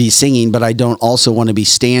be singing, but I don't also want to be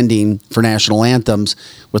standing for national anthems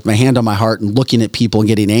with my hand on my heart and looking at people and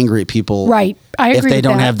getting angry at people. Right. I agree if they with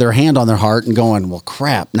don't that. have their hand on their heart and going, well,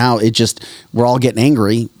 crap. Now we're all getting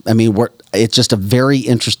angry. I mean, it's just a very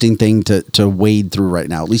interesting thing to wade through right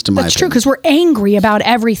now, at least in my opinion. That's true, because we're angry about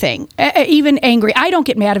everything, even angry. I don't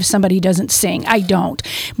get mad if somebody doesn't sing. I don't.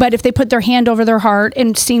 But if they put their hand over their heart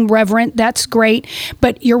and seem reverent, that's great.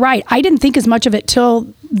 But you're right. I didn't think as much of it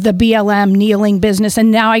till the BLM kneeling business, and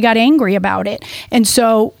now I got angry about it. And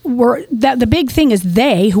so the big thing is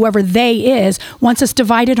whoever they is, wants us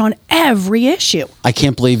divided on every issue. I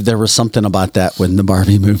can't believe there was something about that in the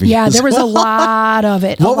Barbie movie. Yeah, there was a lot of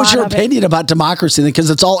it. What was your opinion about democracy? Because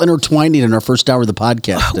it's all intertwining in our first hour of the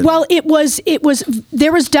podcast. Well,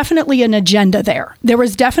 there was definitely an agenda there. There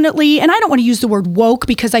was definitely, and I don't want to use the word woke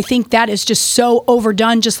because I think that is just so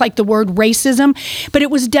overdone, just like the word racism. But it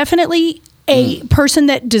was definitely a person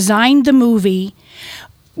that designed the movie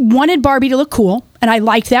wanted Barbie to look cool, and I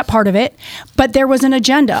liked that part of it, but there was an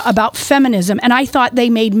agenda about feminism, and I thought they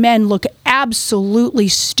made men look absolutely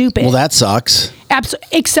stupid. Well, that sucks.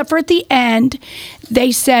 Except for at the end,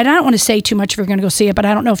 they said, I don't want to say too much if you're going to go see it, but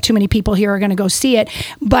I don't know if too many people here are going to go see it,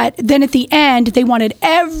 but then at the end, they wanted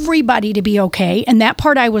everybody to be okay, and that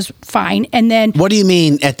part I was fine, and then... What do you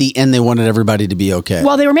mean at the end they wanted everybody to be okay?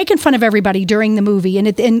 Well, they were making fun of everybody during the movie,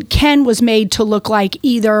 and Ken was made to look like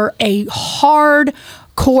either a hardcore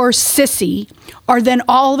sissy, or then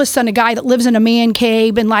all of a sudden a guy that lives in a man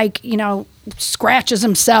cave and scratches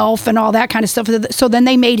himself and all that kind of stuff. So then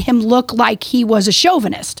they made him look like he was a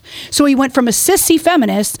chauvinist. So he went from a sissy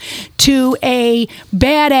feminist to a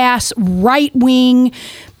badass right-wing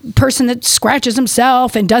person that scratches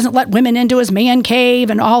himself and doesn't let women into his man cave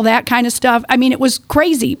and all that kind of stuff. I mean, it was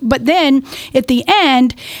crazy. But then at the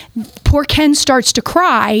end, poor Ken starts to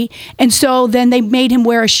cry. And so then they made him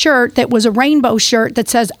wear a shirt that was a rainbow shirt that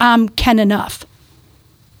says, I'm Ken enough.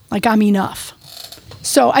 Like, I'm enough.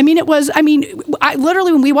 So, I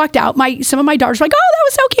literally, when we walked out, some of my daughters were like, oh, that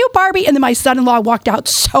was so cute, Barbie. And then my son-in-law walked out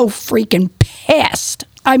so freaking pissed.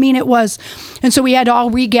 It was, and so we had to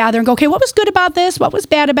all regather and go, okay, what was good about this? What was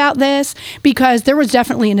bad about this? Because there was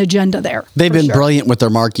definitely an agenda there. They've been brilliant with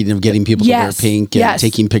their marketing of getting people to wear pink and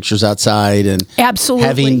taking pictures outside and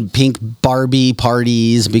having pink Barbie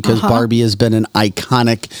parties because Barbie has been an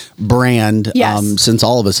iconic brand since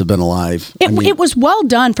all of us have been alive. It was well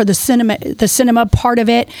done for the cinema part of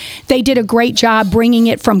it. They did a great job bringing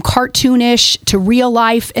it from cartoonish to real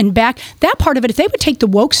life and back. That part of it, if they would take the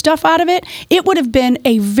woke stuff out of it, it would have been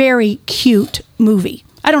a very cute movie.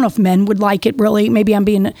 I don't know if men would like it, really. Maybe I'm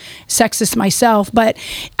being sexist myself, but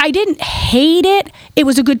I didn't hate it. It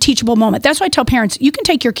was a good teachable moment. That's why I tell parents, you can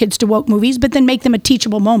take your kids to woke movies, but then make them a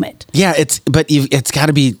teachable moment. Yeah, it's got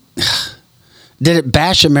to be... Did it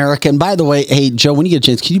bash America? And by the way, hey, Joe, when you get a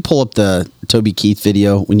chance, can you pull up the Toby Keith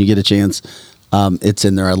video when you get a chance? It's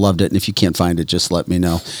in there. I loved it. And if you can't find it, just let me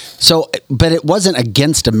know. So, but it wasn't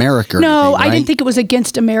against America. No, right? I didn't think it was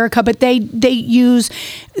against America, but they use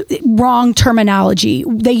wrong terminology.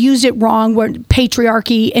 They use it wrong,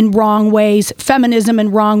 patriarchy in wrong ways, feminism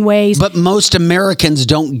in wrong ways. But most Americans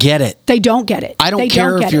don't get it. They don't get it. I don't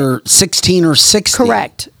care if you're 16 or 60.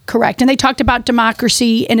 Correct. And they talked about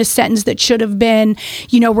democracy in a sentence that should have been,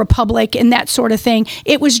 republic and that sort of thing.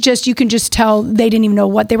 It was just, you can just tell they didn't even know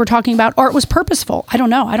what they were talking about, or it was purposeful. I don't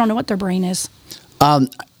know. I don't know what their brain is.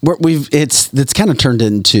 It's kind of turned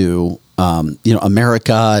into,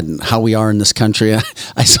 America and how we are in this country.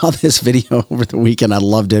 I saw this video over the weekend. I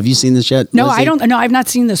loved it. Have you seen this yet? No, Lizzie? I don't. No, I've not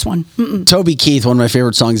seen this one. Mm-mm. Toby Keith, one of my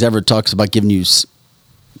favorite songs ever, talks about giving you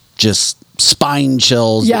just spine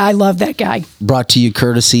chills. Yeah, I love that guy. Brought to you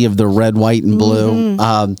courtesy of the red, white, and blue.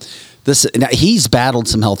 Mm-hmm. He's battled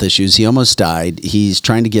some health issues. He almost died. He's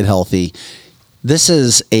trying to get healthy. This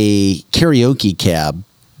is a karaoke cab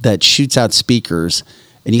that shoots out speakers,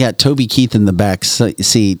 and you got Toby Keith in the back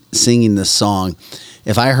seat singing this song.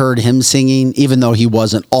 If I heard him singing, even though he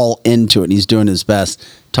wasn't all into it and he's doing his best,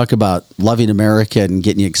 talk about loving America and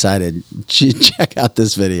getting you excited. Check out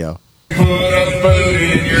this video. Put a foot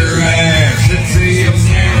in your ass. It's the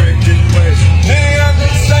American way. Hang up the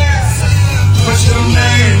sass. Put your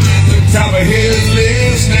name to the top of his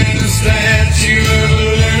list and the Statue of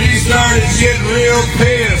Liberty started getting real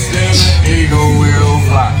pissed. And the eagle will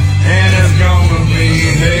fly. And it's gonna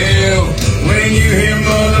be hell when you hear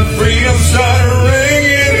Mother Freedom start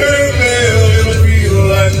ringing her bell. It'll feel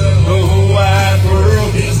like the whole wide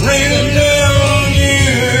world is raining down on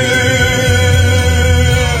you.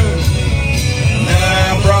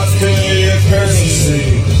 Now brought to you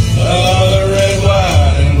courtesy of the red,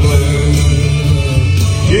 white, and blue.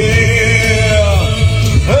 Yeah.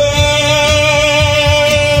 Oh,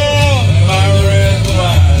 my red,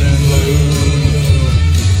 white.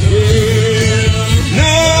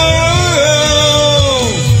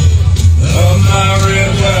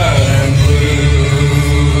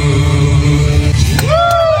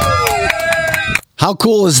 How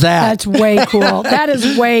cool is that? That's way cool. That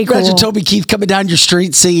is way cool. Imagine Toby Keith coming down your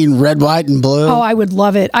street singing Red, White, and Blue. Oh, I would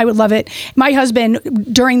love it. I would love it. My husband,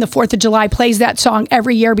 during the 4th of July, plays that song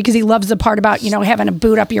every year because he loves the part about, having a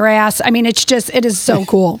boot up your ass. I mean, it is so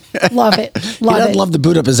cool. Love it. He doesn't love the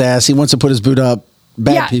boot up his ass. He wants to put his boot up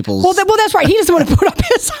people's. Well, that's right. He doesn't want to put up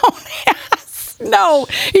his own ass. No,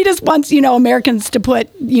 he just wants, Americans to put,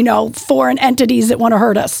 foreign entities that want to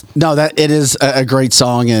hurt us. No, that it is a great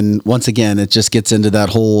song. And once again, it just gets into that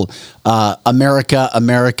whole America,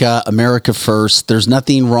 America, America first. There's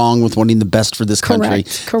nothing wrong with wanting the best for this country.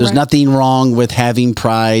 Correct. There's nothing wrong with having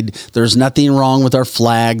pride. There's nothing wrong with our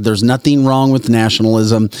flag. There's nothing wrong with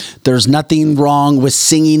nationalism. There's nothing wrong with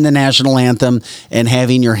singing the national anthem and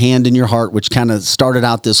having your hand in your heart, which kind of started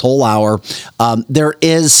out this whole hour. There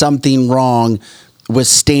is something wrong with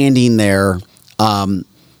standing there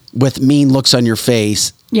with mean looks on your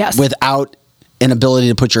face, yes, without an ability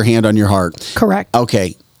to put your hand on your heart. Correct.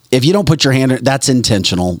 Okay. If you don't put your hand, that's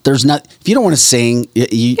intentional. There's not. If you don't want to sing,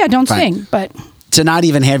 don't sing. But to not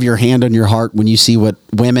even have your hand on your heart when you see what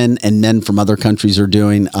women and men from other countries are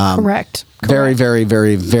doing. Correct. Very, very,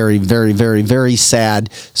 very, very, very, very, very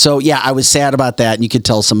sad. So, yeah, I was sad about that. And you could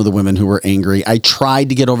tell some of the women who were angry. I tried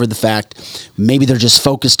to get over the fact maybe they're just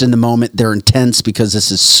focused in the moment. They're intense because this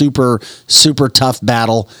is super, super tough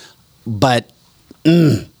battle. But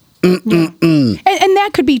And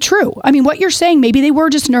that could be true. I mean, what you're saying, maybe they were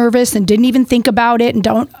just nervous and didn't even think about it and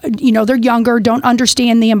don't, they're younger, don't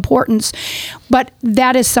understand the importance. But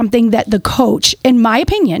that is something that the coach, in my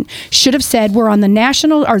opinion, should have said, we're on the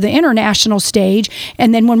national or the international stage.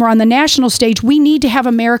 And then when we're on the national stage, we need to have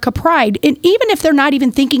America pride. And even if they're not even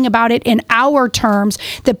thinking about it in our terms,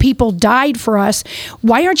 that people died for us,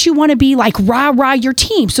 why aren't you want to be like, rah, rah, your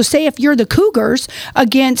team? So say if you're the Cougars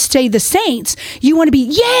against, say, the Saints, you want to be,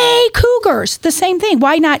 yay, Cougars. The same thing.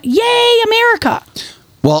 Why not, yay, America?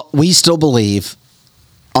 Well, we still believe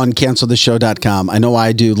on canceltheshow.com. I know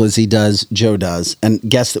I do, Lizzie does, Joe does, and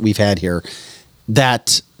guests that we've had here,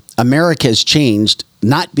 that America has changed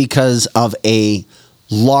not because of a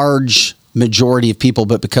large majority of people,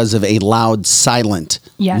 but because of a loud, silent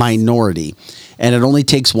minority. And it only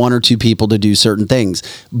takes one or two people to do certain things.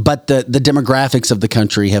 But the demographics of the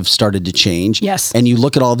country have started to change. Yes. And you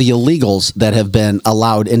look at all the illegals that have been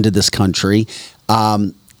allowed into this country,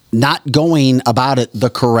 not going about it the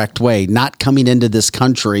correct way, not coming into this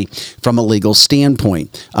country from a legal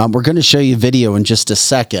standpoint. We're going to show you a video in just a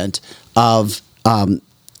second of,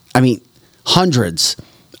 hundreds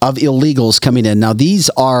of illegals coming in. Now, these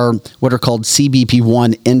are what are called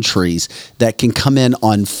CBP1 entries that can come in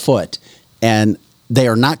on foot, and they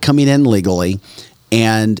are not coming in legally.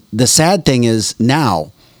 And the sad thing is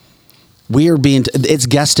now, it's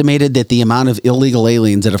guesstimated that the amount of illegal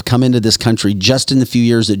aliens that have come into this country just in the few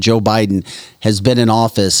years that Joe Biden has been in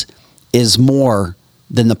office is more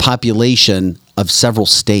than the population of several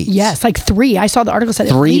states. Yes, like 3. I saw the article said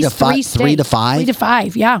three at least to five, 3 states. 3 to 5. 3 to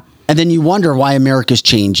 5, yeah. And then you wonder why America's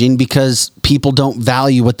changing, because people don't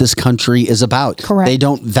value what this country is about. Correct. They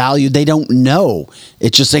don't know.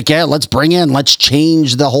 It's just like, let's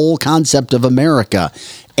change the whole concept of America.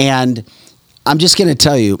 And I'm just going to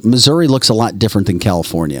tell you, Missouri looks a lot different than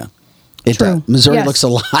California. True. Missouri looks a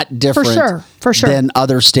lot different For sure. than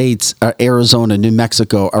other states, Arizona, New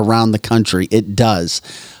Mexico, around the country. It does.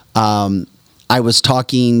 I was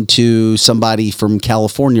talking to somebody from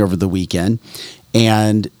California over the weekend,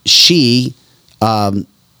 and she lives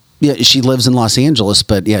in Los Angeles,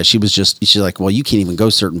 but she's like, well, you can't even go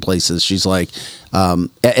certain places. She's like,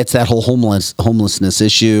 it's that whole homelessness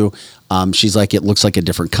issue. She's like, it looks like a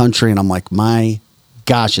different country. And I'm like, my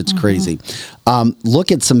gosh, it's crazy.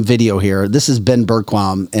 Look at some video here. This is Ben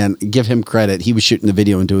Bergquam, and give him credit. He was shooting the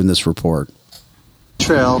video and doing this report.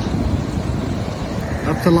 Trail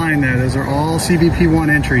up the line there. Those are all CBP1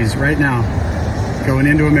 entries right now going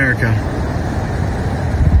into America.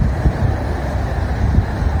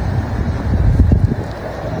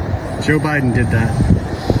 Joe Biden did that.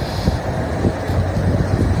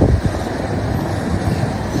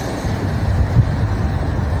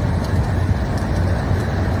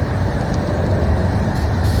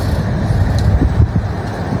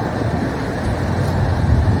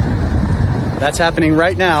 That's happening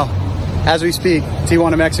right now as we speak.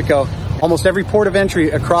 Tijuana, Mexico. Almost every port of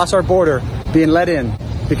entry across our border being let in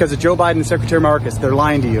because of Joe Biden and Secretary Marcus. They're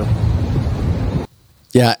lying to you.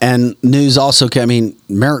 Yeah, and news also,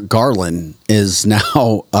 Merrick Garland is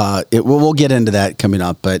now, we'll get into that coming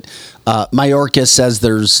up, but Mayorkas says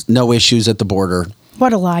there's no issues at the border.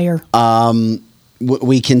 What a liar.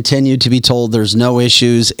 we continue to be told there's no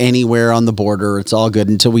issues anywhere on the border. It's all good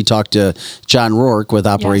until we talk to John Rourke with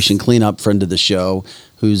Operation Cleanup, friend of the show,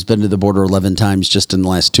 who's been to the border 11 times just in the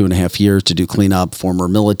last 2.5 years to do cleanup, former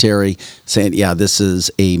military, saying, yeah, this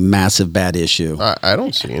is a massive bad issue. I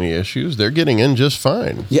don't see any issues. They're getting in just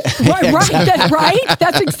fine. Yeah. Right.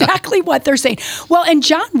 That's exactly what they're saying. Well, and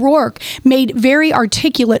John Rourke made very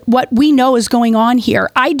articulate what we know is going on here.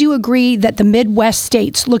 I do agree that the Midwest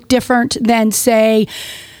states look different than, say,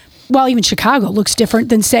 well, even Chicago looks different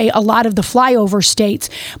than, say, a lot of the flyover states.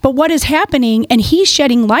 But what is happening, and he's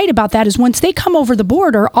shedding light about that, is once they come over the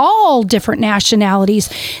border, all different nationalities,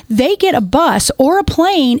 they get a bus or a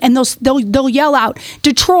plane, and they'll yell out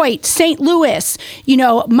Detroit, St. Louis,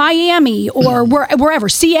 Miami, or wherever,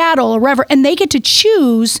 Seattle, or wherever, and they get to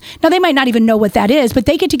choose. Now, they might not even know what that is, but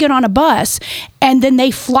they get to get on a bus, and then they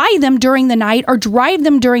fly them during the night or drive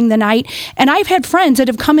them during the night. And I've had friends that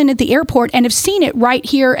have come in at the airport and have seen it right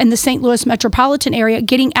here in the St. Louis metropolitan area,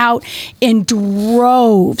 getting out in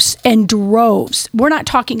droves and droves. We're not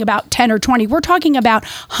talking about 10 or 20. We're talking about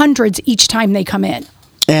hundreds each time they come in.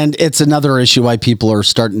 And it's another issue why people are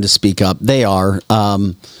starting to speak up. They are.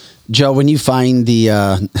 Joe, when you find the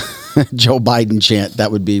Joe Biden chant,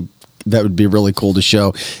 that would be really cool to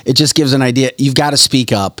show. It just gives an idea. You've got to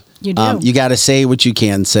speak up. You do. You got to say what you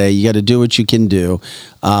can say. You got to do what you can do.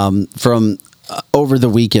 From over the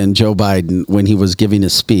weekend, Joe Biden, when he was giving a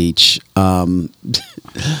speech,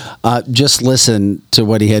 just listen to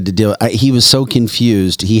what he had to do. He was so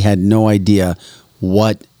confused. He had no idea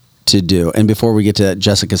what to do. And before we get to that,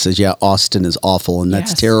 Jessica says, yeah, Austin is awful. And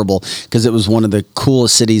that's terrible because it was one of the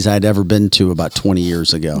coolest cities I'd ever been to about 20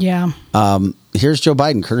 years ago. Yeah. Here's Joe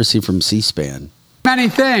Biden, courtesy from C-SPAN. Many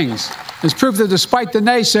things is proof that despite the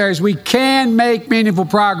naysayers, we can make meaningful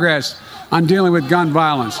progress on dealing with gun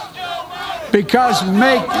violence. Because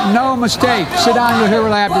make no mistake, sit down, you'll hear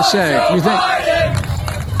what I have to say. You think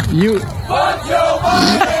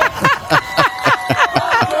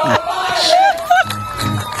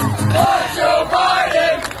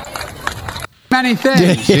many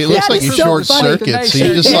things. It looks like he short circuits. He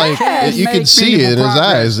just you can see it in his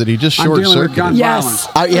eyes that he just short circuited. Yes.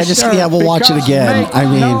 We'll watch it again. Make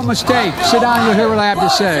no mistake, sit down, you'll hear what I have to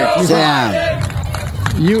say. Sit down.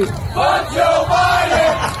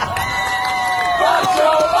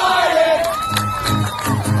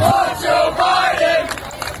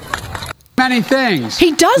 Many things.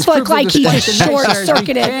 He does look like he just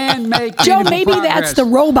short-circuited. Joe, maybe that's the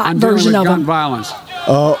robot version of him. Violence.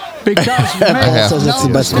 Oh. Because says it's the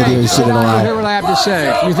best video he's seen in a while. Hear what I have to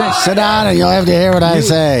say. Sit down and you'll have to hear what I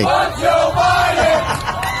say.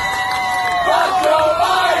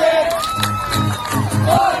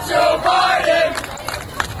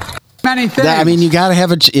 Many things. You got to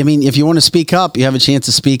have if you want to speak up, you have a chance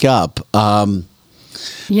to speak up.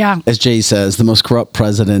 Yeah. As Jay says, the most corrupt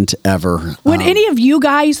president ever. Would any of you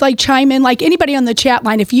guys chime in? Like anybody on the chat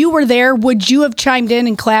line, if you were there, would you have chimed in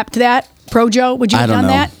and clapped that? Pro Joe, would you have done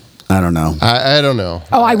that? I don't know. I don't know.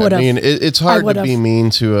 Oh, I would have. It's hard to be mean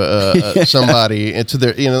to somebody, to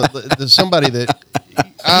their, somebody that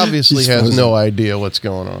obviously has no idea what's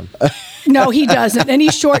going on. No, he doesn't. And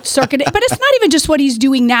he's short-circuited. But it's not even just what he's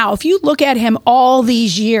doing now. If you look at him all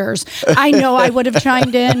these years, I know I would have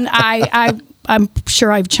chimed in. I'm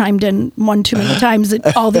sure I've chimed in one too many times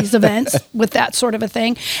at all these events with that sort of a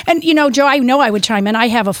thing. And, Joe, I know I would chime in. I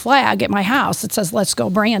have a flag at my house that says, "Let's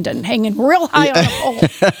go, Brandon," hanging real high on the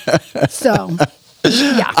pole. So,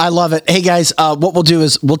 yeah. I love it. Hey, guys, what we'll do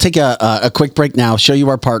is we'll take a quick break now, show you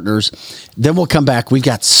our partners. Then we'll come back. We've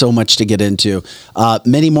got so much to get into.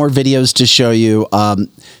 Many more videos to show you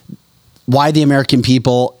why the American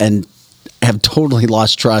people have totally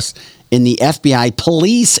lost trust in the FBI,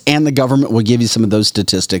 police, and the government. Will give you some of those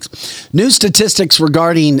statistics. New statistics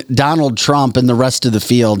regarding Donald Trump and the rest of the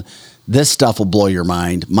field. This stuff will blow your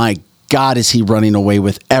mind. My God, is he running away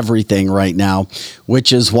with everything right now,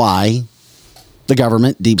 which is why the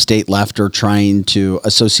government, deep state left, are trying to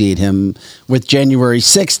associate him with January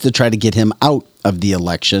 6th to try to get him out of the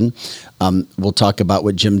election. We'll talk about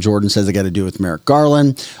what Jim Jordan says they got to do with Merrick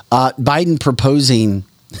Garland. Biden proposing...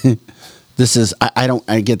 This is,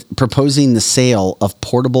 I get proposing the sale of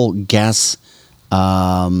portable gas.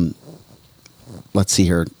 Let's see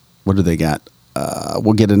here. What do they got?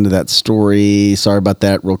 We'll get into that story. Sorry about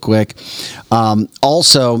that real quick.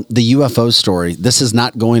 Also, the UFO story. This is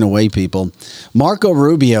not going away, people. Marco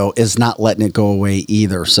Rubio is not letting it go away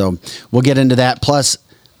either. So we'll get into that. Plus,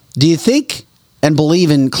 do you think and believe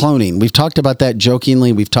in cloning? We've talked about that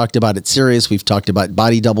jokingly. We've talked about it serious. We've talked about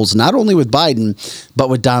body doubles, not only with Biden, but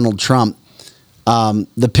with Donald Trump.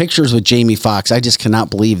 The pictures with Jamie Foxx, I just cannot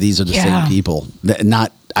believe these are the same people.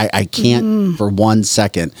 I can't for 1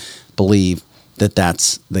 second believe that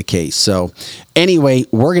that's the case. So anyway,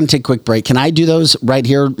 we're going to take a quick break. Can I do those right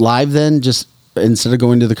here live then, just instead of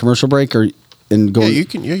going to the commercial break and going? Yeah, you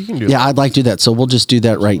can do Yeah, that. I'd like to do that. So we'll just do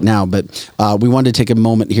that right now. But we wanted to take a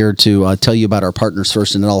moment here to tell you about our partners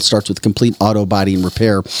first, and it all starts with Complete Auto Body and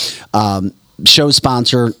Repair. Show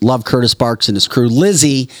sponsor, love Curtis Sparks and his crew.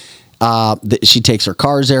 Lizzie, she takes her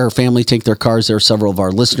cars there. Her family take their cars there. Several of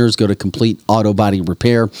our listeners go to Complete Auto Body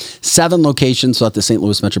Repair. 7 locations throughout the St.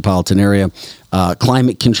 Louis metropolitan area.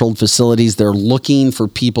 Climate-controlled facilities. They're looking for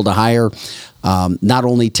people to hire, not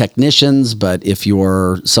only technicians, but if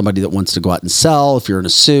you're somebody that wants to go out and sell, if you're in a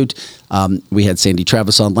suit. We had Sandy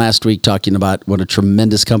Travis on last week talking about what a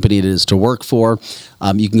tremendous company it is to work for.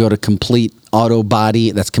 You can go to Complete Auto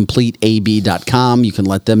Body. That's CompleteAB.com. You can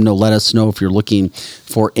let us know if you're looking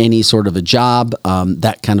for any sort of a job,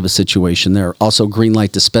 that kind of a situation there. Also,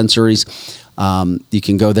 Greenlight Dispensaries. You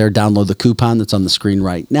can go there, download the coupon that's on the screen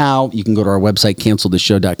right now. You can go to our website,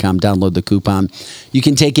 canceltheshow.com, download the coupon. You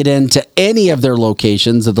can take it into any of their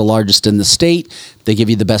locations. They're the largest in the state. They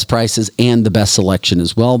give you the best prices and the best selection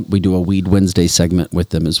as well. We do a Weed Wednesday segment with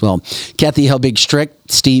them as well. Kathy Helbig-Strick,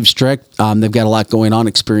 Steve Strick, they've got a lot going on.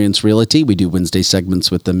 Experience Realty. We do Wednesday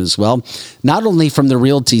segments with them as well. Not only from the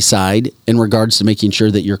realty side in regards to making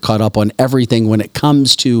sure that you're caught up on everything when it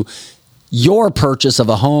comes to your purchase of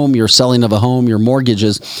a home, your selling of a home, your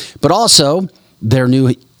mortgages, but also their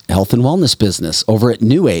new health and wellness business over at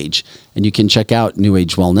New Age. And you can check out New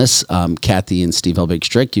Age Wellness. Kathy and Steve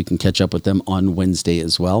Helbig-Strick, you can catch up with them on Wednesday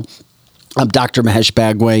as well. I'm Dr. Mahesh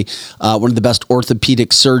Bagwe, one of the best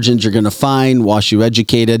orthopedic surgeons you're going to find, WashU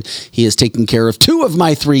educated. He is taking care of 2 of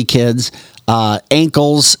my 3 kids.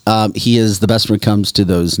 Ankles, he is the best when it comes to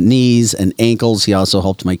those knees and ankles. He also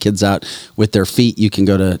helped my kids out with their feet. You can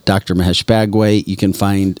go to Dr. Mahesh Bagwe. You can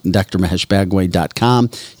find drmaheshbagwe.com.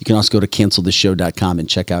 You can also go to canceltheshow.com and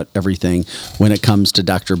check out everything when it comes to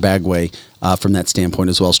Dr. Bagwe from that standpoint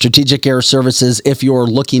as well. Strategic Air Services, if you're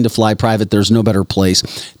looking to fly private, there's no better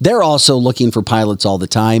place. They're also looking for pilots all the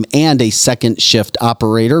time and a second shift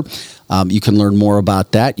operator. You can learn more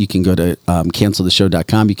about that. You can go to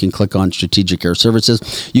canceltheshow.com. You can click on Strategic Air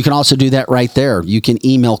Services. You can also do that right there. You can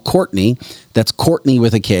email Courtney. That's Courtney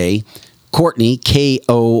with a K. Courtney,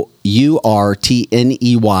 Kourtney,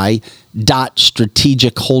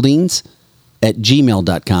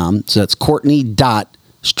 .strategicholdings@gmail.com. So that's Courtney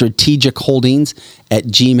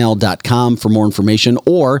strategicholdings@gmail.com for more information,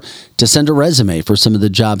 or to send a resume for some of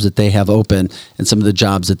the jobs that they have open and some of the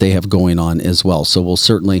jobs that they have going on as well. So we'll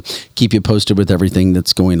certainly keep you posted with everything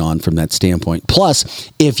that's going on from that standpoint.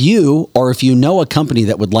 Plus, if you know a company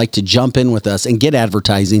that would like to jump in with us and get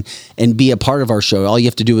advertising and be a part of our show, all you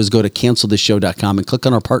have to do is go to canceltheshow.com and click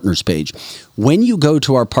on our partners page. When you go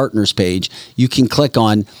to our partners page, you can click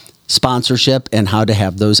on sponsorship and how to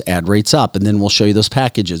have those ad rates up. And then we'll show you those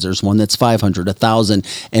packages. There's one that's $500, $1,000,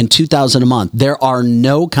 and $2,000 a month. There are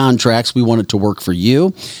no contracts. We want it to work for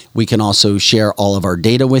you. We can also share all of our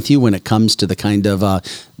data with you when it comes to the kind of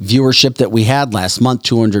viewership that we had last month,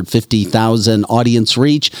 250,000 audience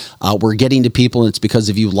reach. We're getting to people, and it's because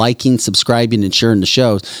of you liking, subscribing, and sharing the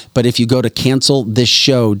shows. But if you go to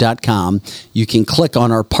cancelthisshow.com, you can click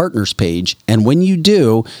on our partners page. And when you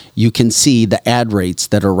do, you can see the ad rates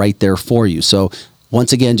that are right there for you. So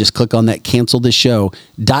once again, just click on that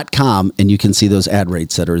cancelthisshow.com and you can see those ad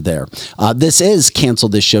rates that are there. This is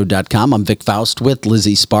cancelthisshow.com. I'm Vic Faust with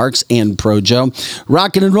Lizzie Sparks and Pro Joe.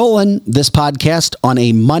 Rocking and rolling this podcast on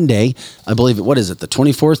a Monday. I believe, what is it, the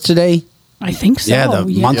 24th today? I think so. Yeah, the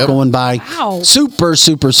month going by. Wow. Super,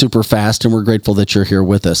 super, super fast. And we're grateful that you're here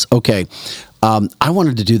with us. Okay. I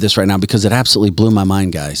wanted to do this right now because it absolutely blew my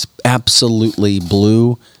mind, guys. Absolutely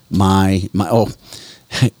blew my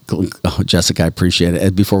Jessica, I appreciate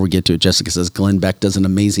it. Before we get to it, Jessica says Glenn Beck does an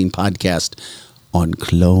amazing podcast on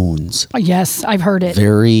clones. Yes, I've heard it.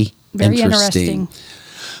 Very interesting.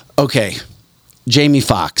 Okay, Jamie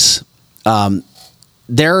Foxx.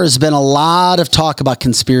 There has been a lot of talk about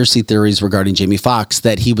conspiracy theories regarding Jamie Foxx,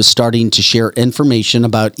 that he was starting to share information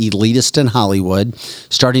about elitists in Hollywood,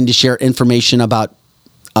 starting to share information about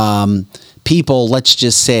people, let's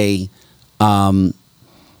just say,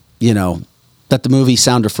 that the movie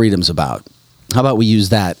Sound of Freedom's about. How about we use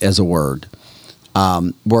that as a word?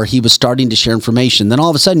 Where he was starting to share information. Then all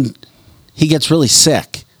of a sudden, he gets really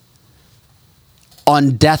sick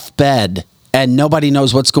on deathbed, and nobody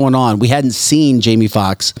knows what's going on. We hadn't seen Jamie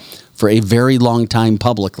Foxx for a very long time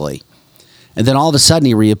publicly. And then all of a sudden,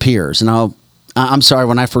 he reappears. And I'm sorry,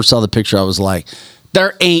 when I first saw the picture, I was like,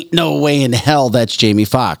 There ain't no way in hell that's Jamie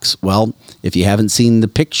Foxx. Well, if you haven't seen the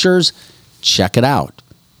pictures, check it out.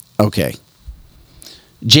 Okay.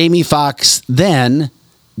 Jamie Foxx now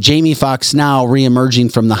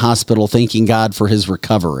reemerging from the hospital, thanking God for his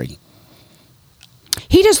recovery.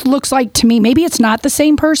 He just looks like, to me, maybe it's not the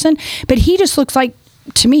same person, but he just looks like,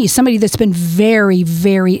 to me, somebody that's been very,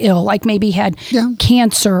 very ill, like maybe had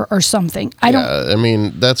cancer or something. I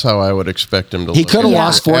mean, that's how I would expect him to look. He could have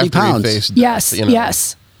lost 40 pounds. Yes,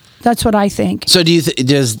 yes. That's what I think. So do you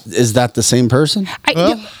is that the same person?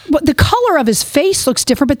 The color of his face looks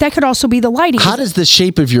different, but that could also be the lighting. How does the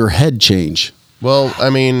shape of your head change? Well, I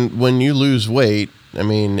mean, when you lose weight, I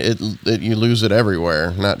mean, you lose it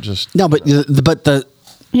everywhere, not just... No, but the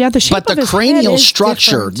shape but of the his cranial head is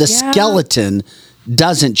structure, different. the skeleton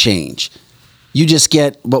doesn't change. You just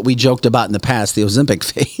get what we joked about in the past, the Ozempic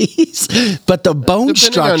face. But the bone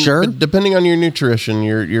structure, depending on your nutrition,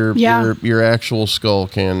 your actual skull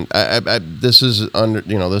can. This is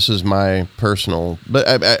this is my personal, but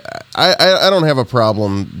I don't have a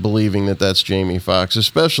problem believing that that's Jamie Foxx,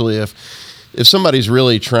 especially if somebody's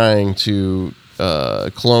really trying to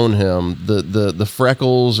clone him. The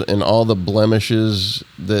freckles and all the blemishes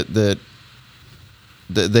that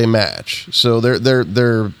they match. So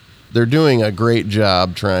they're doing a great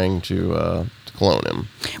job trying to clone him.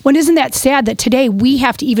 Well, isn't that sad that today we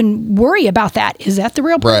have to even worry about that? Is that the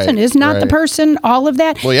real person? Right, Is not the person? All of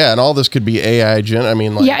that? Well, yeah, and all this could be AI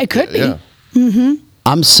it could be. Yeah. Mm-hmm.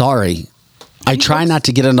 I'm sorry. I try not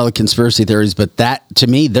to get into the conspiracy theories, but that, to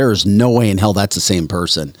me, there is no way in hell that's the same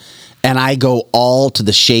person. And I go all to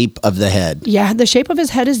the shape of the head. Yeah, the shape of his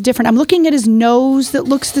head is different. I'm looking at his nose that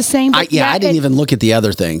looks the same. I didn't even look at the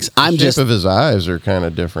other things. The shape of his eyes are kind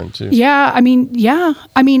of different too. Yeah, I mean,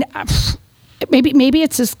 maybe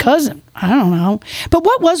it's his cousin. I don't know. But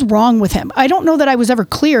what was wrong with him? I don't know that I was ever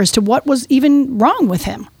clear as to what was even wrong with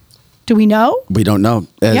him. Do we know? We don't know.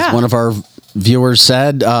 As one of our viewers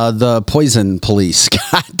said, the poison police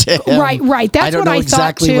got him. Right. That's I don't what know I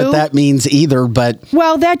exactly thought too. what that means either, but...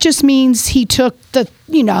 Well, that just means he took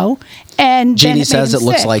and Jeannie says it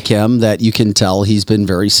looks like him, that you can tell he's been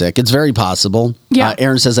very sick. It's very possible. Yeah.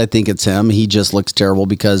 Aaron says, I think it's him. He just looks terrible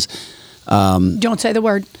because... don't say the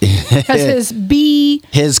word. Because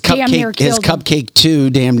his cupcake 2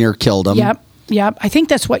 damn near killed him. Yep. I think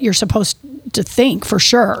that's what you're supposed to think for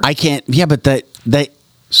sure. I can't... Yeah, but the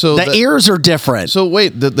ears are different. So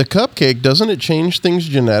wait, the cupcake, doesn't it change things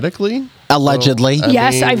genetically? Allegedly. So,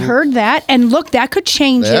 yes, I've heard that. And look, that could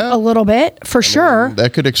change it a little bit for sure.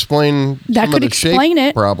 That could explain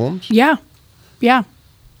shape problems. Yeah.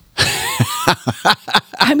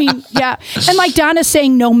 I mean, yeah. And like Donna's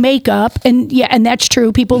saying, no makeup. And and that's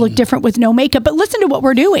true. People look different with no makeup. But listen to what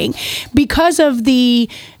we're doing. Because of the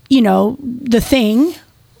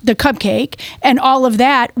cupcake and all of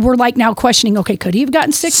that, we're like now questioning, okay, could he have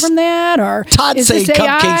gotten sick from that? Or Todd's saying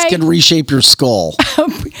cupcakes can reshape your skull.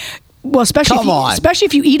 Well, especially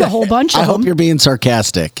if you eat a whole bunch of them. I hope you're being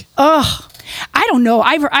sarcastic. Ugh. I don't know.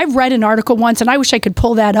 I've read an article once, and I wish I could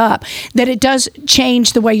pull that up, that it does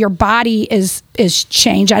change the way your body is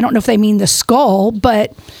changed. I don't know if they mean the skull,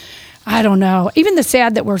 but I don't know. Even the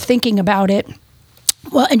sad that we're thinking about it.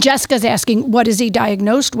 Well, and Jessica's asking, what is he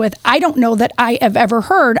diagnosed with? I don't know that I have ever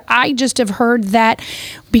heard. I just have heard that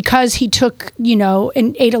because he took,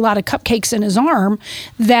 and ate a lot of cupcakes in his arm,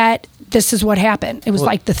 that this is what happened. It was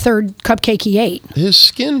like the third cupcake he ate. His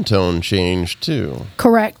skin tone changed too.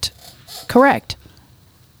 Correct.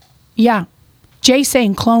 Yeah. Jay's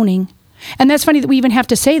saying cloning. And that's funny that we even have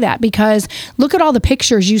to say that, because look at all the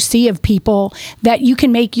pictures you see of people that you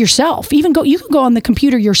can make yourself. You can go on the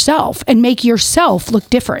computer yourself and make yourself look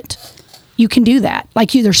different. You can do that.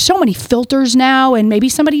 There's so many filters now, and maybe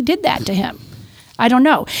somebody did that to him. I don't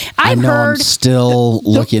know. I'm still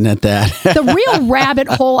looking at that. The real rabbit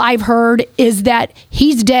hole I've heard is that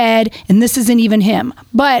he's dead and this isn't even him.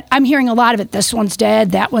 But I'm hearing a lot of it. This one's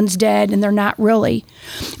dead, that one's dead, and they're not really.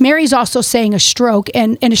 Mary's also saying a stroke,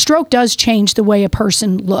 and a stroke does change the way a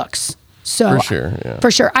person looks. So for sure, yeah.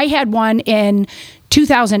 For sure. I had one in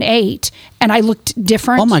 2008, and I looked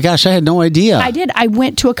different. Oh my gosh, I had no idea. I did. I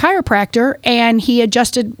went to a chiropractor, and he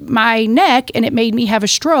adjusted my neck, and it made me have a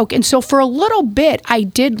stroke. And so for a little bit, I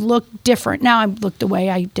did look different. Now I look the way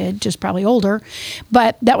I did, just probably older.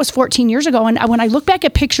 But that was 14 years ago. And when I look back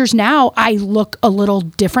at pictures now, I look a little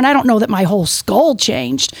different. I don't know that my whole skull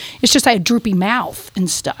changed. It's just I had droopy mouth and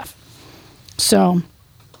stuff. So,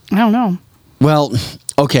 I don't know. Well,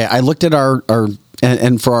 okay, I looked at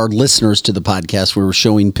and for our listeners to the podcast, we were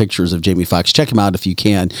showing pictures of Jamie Foxx. Check him out if you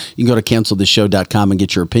can. You can go to canceltheshow.com and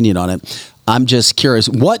get your opinion on it. I'm just curious,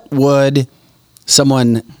 what would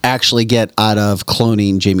someone actually get out of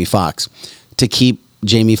cloning Jamie Foxx? To keep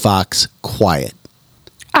Jamie Foxx quiet.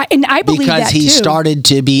 And I believe because that he too. started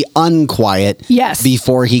to be unquiet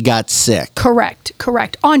before he got sick. Correct.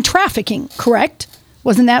 On trafficking, correct?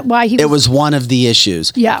 Wasn't that why he was? It was one of the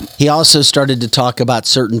issues. Yeah. He also started to talk about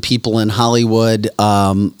certain people in Hollywood,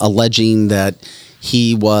 alleging that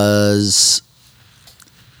he was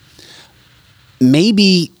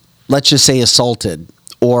maybe, let's just say, assaulted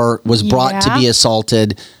or was brought to be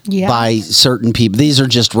assaulted by certain people. These are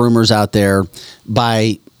just rumors out there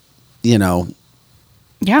by,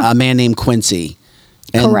 a man named Quincy.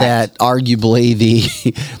 And that arguably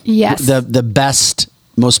the best,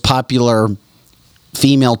 most popular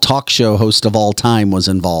female talk show host of all time was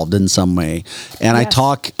involved in some way. And I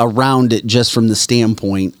talk around it just from the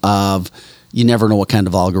standpoint of you never know what kind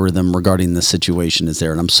of algorithm regarding the situation is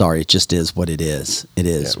there. And I'm sorry, it just is what it is. It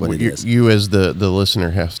is what it is. You as the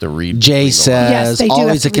listener have to read. Jay says,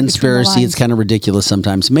 always a conspiracy. It's kind of ridiculous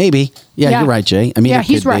sometimes. Maybe. Yeah, you're right, Jay. I mean,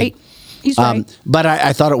 he's right. He's right. But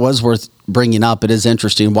I thought it was worth bringing up. It is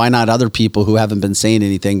interesting. Why not other people who haven't been saying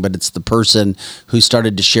anything, but it's the person who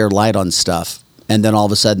started to share light on stuff. And then all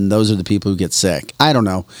of a sudden, those are the people who get sick. I don't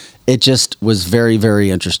know. It just was very, very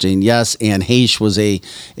interesting. Yes, Anne Heche was a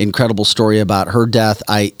incredible story about her death.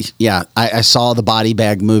 I saw the body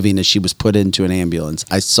bag moving as she was put into an ambulance.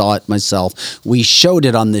 I saw it myself. We showed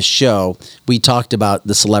it on this show. We talked about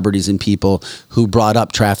the celebrities and people who brought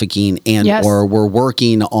up trafficking and or were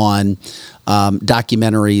working on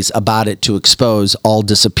documentaries about it to expose all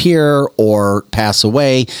disappear or pass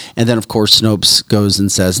away. And then, of course, Snopes goes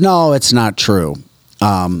and says, no, it's not true.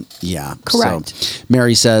 Correct. So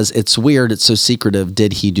Mary says, it's weird. It's so secretive.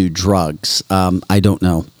 Did he do drugs? I don't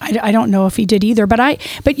know. I don't know if he did either,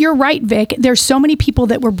 but you're right, Vic. There's so many people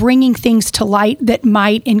that were bringing things to light that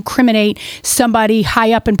might incriminate somebody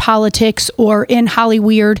high up in politics or in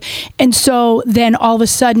Hollywood. And so then all of a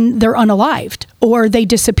sudden they're unalived or they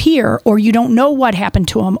disappear or you don't know what happened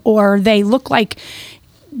to them or they look like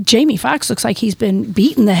Jamie Foxx looks like he's been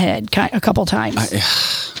beaten the head a couple times.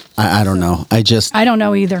 I don't know. I don't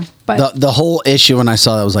know either. But the whole issue when I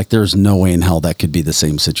saw that, I was like, there's no way in hell that could be the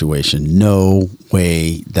same situation. No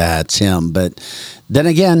way that's him. But then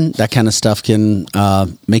again, that kind of stuff can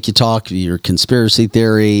make you talk. Your conspiracy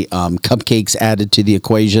theory, cupcakes added to the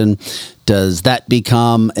equation. Does that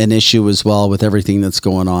become an issue as well with everything that's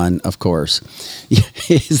going on? Of course.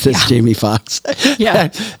 Is this Jamie Foxx? Yeah.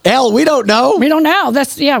 Hell, we don't know. We don't know.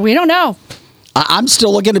 We don't know. I'm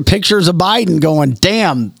still looking at pictures of Biden going,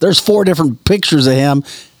 damn, there's 4 different pictures of him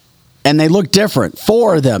and they look different,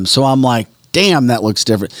 4 of them. So I'm like, damn, that looks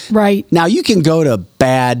different. Right. Now you can go to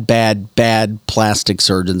bad plastic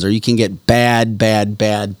surgeons or you can get bad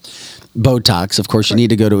Botox. Of course, you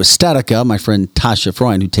need to go to Estetica. My friend Tasha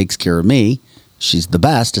Freund, who takes care of me, she's the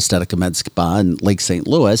best, Estetica Med Spa in Lake St.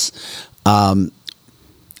 Louis. And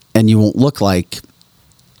you won't look like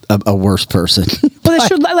a worse person. Well, that's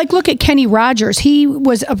true. Like, look at Kenny Rogers. He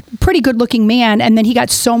was a pretty good-looking man, and then he got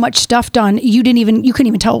so much stuff done, you couldn't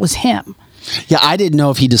even tell it was him. Yeah, I didn't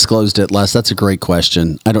know if he disclosed it, Les. That's a great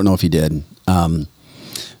question. I don't know if he did.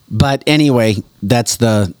 But anyway, that's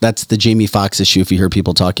the Jamie Foxx issue. If you hear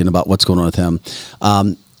people talking about what's going on with him,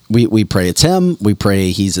 we pray it's him. We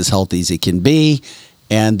pray he's as healthy as he can be.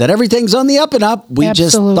 And that everything's on the up and up. We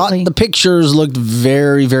just thought the pictures looked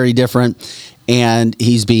very, very different. And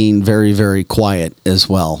he's being very, very quiet as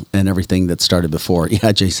well. And everything that started before.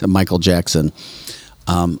 Yeah, Jason, Michael Jackson.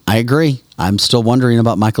 I agree. I'm still wondering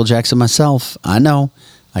about Michael Jackson myself. I know.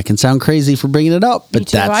 I can sound crazy for bringing it up,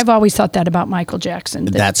 but I've always thought that about Michael Jackson.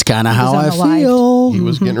 That's kind of how I feel. He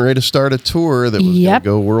was getting ready to start a tour that was going to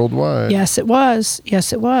go worldwide. Yes, it was.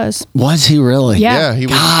 Was he really? Yeah. He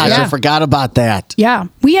was. Gosh, I forgot about that. Yeah.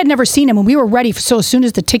 We had never seen him and we were ready. So as soon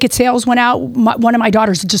as the ticket sales went out, one of my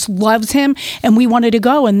daughters just loves him and we wanted to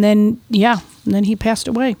go. And then he passed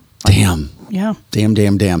away. Damn. Yeah. Damn.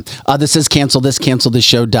 This is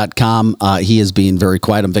cancelthisshow.com. He is being very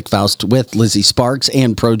quiet. I'm Vic Faust with Lizzie Sparks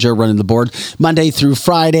and Projo running the board Monday through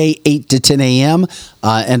Friday, 8 to 10 a.m.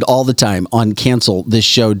 And all the time on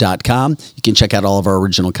cancelthisshow.com. You can check out all of our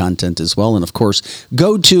original content as well. And of course,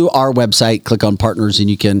 go to our website, click on partners, and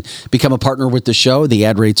you can become a partner with the show. The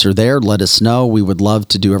ad rates are there. Let us know. We would love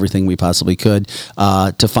to do everything we possibly could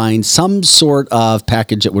to find some sort of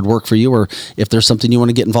package that would work for you, or if there's something you want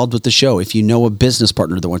to get involved with the show. If you know a business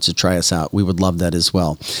partner that wants to try us out, we would love that as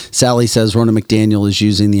well. Sally says Rona McDaniel is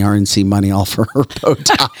using the RNC money all for her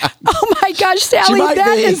Botox. Oh my my gosh, Sally, might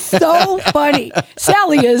that be. is so funny.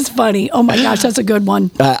 Sally is funny. Oh my gosh, that's a good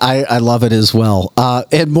one. I love it as well.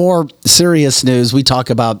 And more serious news, we talk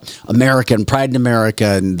about American Pride in America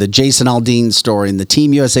and the Jason Aldean story and the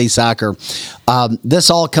Team USA Soccer. This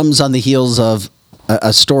all comes on the heels of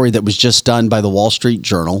a story that was just done by the Wall Street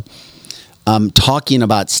Journal, talking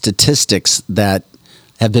about statistics that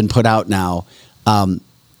have been put out now.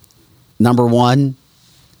 Number one,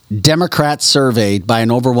 Democrats surveyed by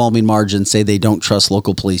an overwhelming margin say they don't trust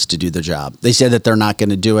local police to do the job. They say that they're not going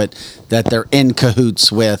to do it, that they're in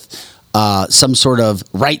cahoots with some sort of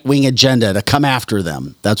right-wing agenda to come after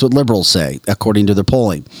them. That's what liberals say, according to their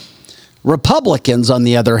polling. Republicans, on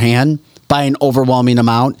the other hand, by an overwhelming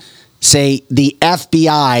amount, say the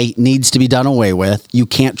FBI needs to be done away with. You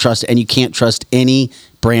can't trust any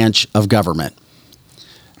branch of government.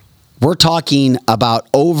 We're talking about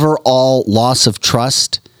overall loss of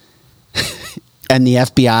trust and the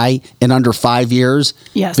FBI in under 5 years,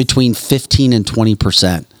 Yes. between 15 and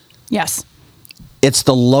 20%. Yes. It's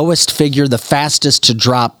the lowest figure, the fastest to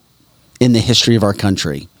drop in the history of our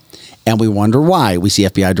country. And we wonder why. We see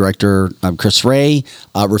FBI Director Chris Wray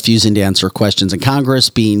refusing to answer questions in Congress,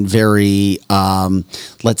 being very,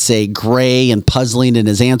 let's say, gray and puzzling in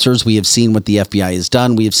his answers. We have seen what the FBI has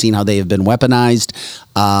done. We have seen how they have been weaponized.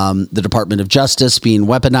 The Department of Justice being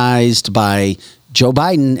weaponized by Joe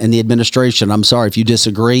Biden and the administration. I'm sorry, if you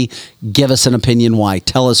disagree, give us an opinion why.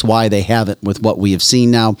 Tell us why they haven't with what we have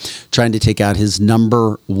seen now, trying to take out his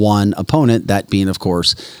number one opponent, that being, of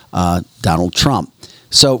course, Donald Trump.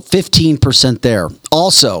 So 15% there.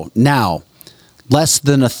 Also, now, less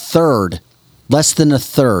than a third,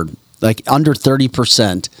 like under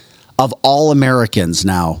 30% of all Americans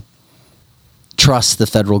now trust the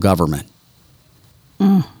federal government.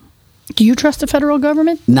 Do you trust the federal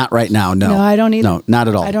government? Not right now, no. No, I don't either. No, not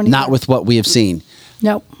at all. I don't Not either. with what we have seen.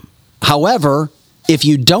 Nope. However, if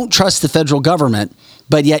you don't trust the federal government,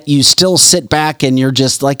 but yet you still sit back and you're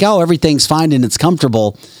just like, oh, everything's fine and it's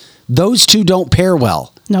comfortable, those two don't pair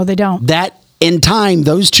well. No, they don't. That, in time,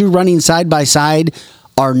 those two running side by side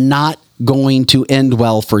are not going to end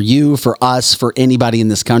well for you, for us, for anybody in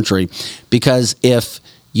this country. Because if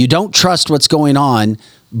you don't trust what's going on,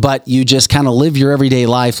 but you just kind of live your everyday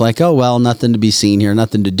life like, oh, well, nothing to be seen here,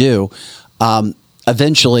 nothing to do,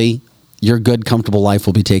 eventually your good, comfortable life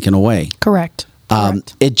will be taken away. Correct.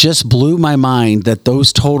 It just blew my mind that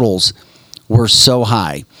those totals were so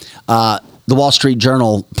high. The Wall Street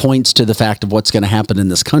Journal points to the fact of what's going to happen in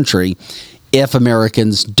this country if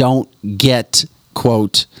Americans don't get,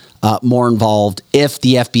 quote, more involved, if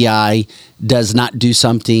the FBI does not do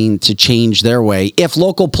something to change their way, if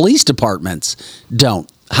local police departments don't.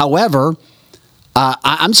 However,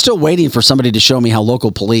 I'm still waiting for somebody to show me how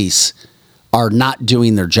local police are not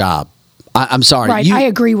doing their job. I'm sorry. Right, I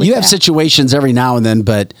agree with you. You have that. situations every now and then,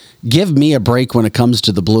 but give me a break when it comes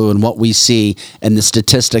to the blue and what we see and the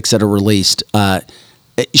statistics that are released.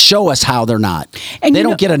 Show us how they're not. And they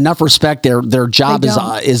don't get enough respect. Their job is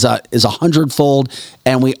a 100-fold,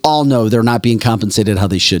 and we all know they're not being compensated how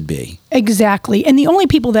they should be. Exactly. And the only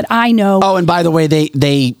people that I know. Oh, and by the way,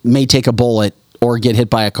 they may take a bullet or get hit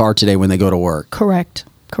by a car today when they go to work. Correct.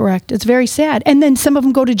 It's very sad. And then some of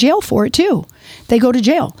them go to jail for it too. They go to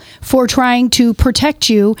jail for trying to protect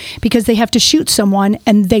you because they have to shoot someone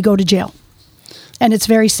and they go to jail. And it's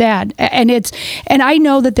very sad. And I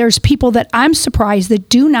know that there's people that I'm surprised that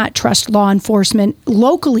do not trust law enforcement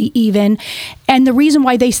locally even. And the reason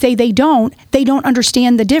why they say they don't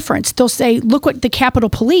understand the difference. They'll say, look what the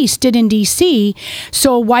Capitol Police did in D.C.,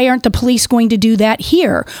 so why aren't the police going to do that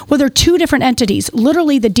here? Well, they're two different entities.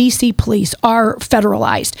 Literally, the D.C. police are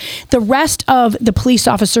federalized. The rest of the police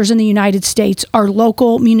officers in the United States are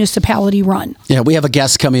local municipality run. Yeah, we have a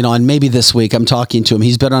guest coming on maybe this week. I'm talking to him.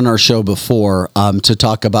 He's been on our show before to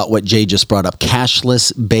talk about what Jay just brought up.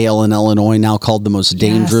 Cashless bail in Illinois, now called the most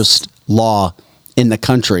dangerous law in the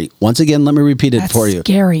country. Once again, let me repeat it for you.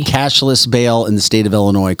 Scary. Cashless bail in the state of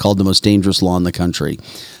Illinois, called the most dangerous law in the country.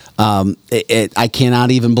 I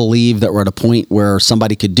cannot even believe that we're at a point where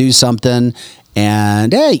somebody could do something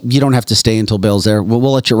and, hey, you don't have to stay until bail's there. We'll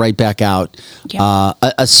let you right back out,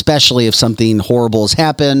 especially if something horrible has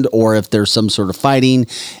happened or if there's some sort of fighting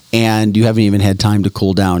and you haven't even had time to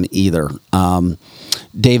cool down either.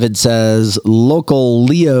 David says local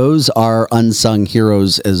Leos are unsung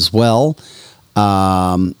heroes as well.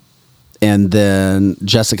 And then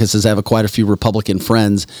Jessica says, I have quite a few Republican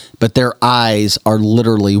friends, but their eyes are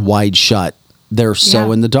literally wide shut. They're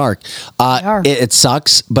so in the dark. It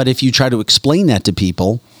sucks, but if you try to explain that to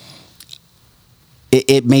people,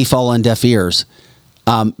 it may fall on deaf ears.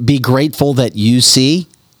 Be grateful that you see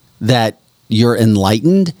that you're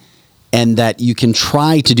enlightened and that you can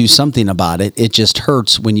try to do something about it. It just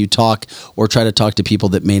hurts when you talk or try to talk to people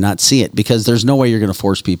that may not see it, because there's no way you're going to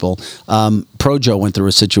force people. Projo went through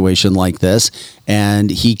a situation like this, and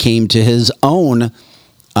he came to his own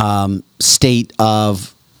state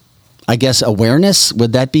of, I guess, awareness.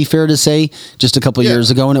 Would that be fair to say? Just a couple of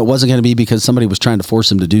years ago, and it wasn't going to be because somebody was trying to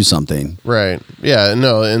force him to do something. Right. Yeah,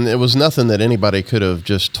 no, and it was nothing that anybody could have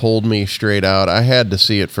just told me straight out. I had to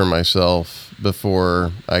see it for myself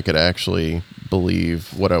before I could actually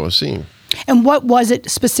believe what I was seeing. And what was it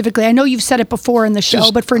specifically? I know you've said it before in the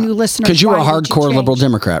show, but for new listeners, because you were a why did you hardcore change? liberal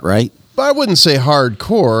Democrat, right? I wouldn't say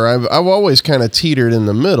hardcore. I've always kind of teetered in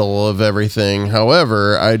the middle of everything.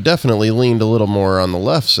 However, I definitely leaned a little more on the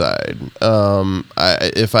left side.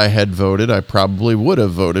 If I had voted, I probably would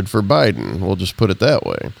have voted for Biden. We'll just put it that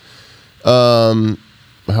way.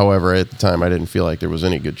 However, at the time, I didn't feel like there was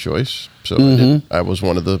any good choice. So I was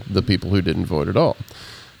one of the people who didn't vote at all.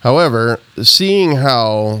 However, seeing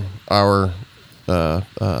how our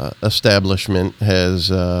establishment has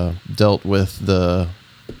dealt with the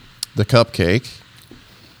cupcake,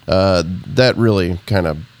 that really kind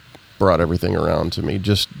of brought everything around to me.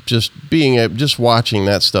 Just watching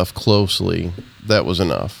that stuff closely, that was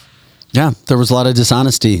enough. Yeah, there was a lot of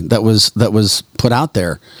dishonesty that was put out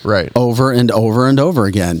there, right, over and over and over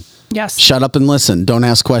again. Yes. Shut up and listen. Don't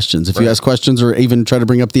ask questions. If you ask questions or even try to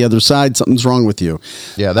bring up the other side, something's wrong with you.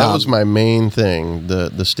 Yeah, that was my main thing,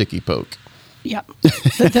 the sticky poke. Yep.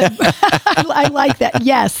 I like that.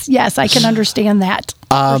 Yes, I can understand that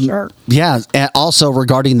for sure. Yeah, and also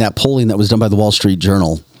regarding that polling that was done by the Wall Street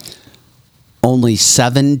Journal, only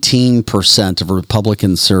 17% of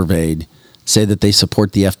Republicans surveyed say that they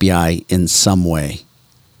support the FBI in some way.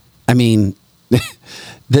 I mean,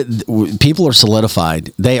 people are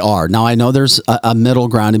solidified. They are. Now, I know there's a middle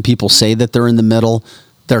ground, and people say that they're in the middle.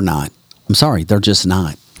 They're not. I'm sorry. They're just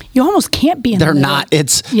not. You almost can't be in the middle. They're not.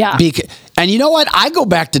 It's yeah. And you know what? I go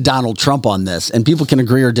back to Donald Trump on this, and people can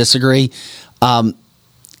agree or disagree.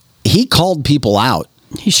 He called people out.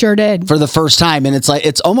 He sure did. For the first time. And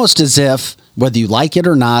it's almost as if, whether you like it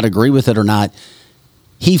or not, agree with it or not,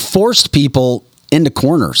 he forced people into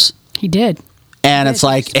corners. He did. And it's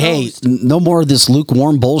like, hey, no more of this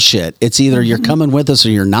lukewarm bullshit. It's either you're coming with us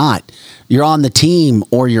or you're not. You're on the team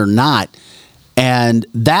or you're not. And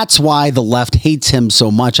that's why the left hates him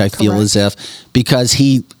so much, I feel as if, because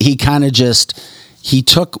he kind of he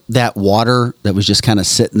took that water that was just kind of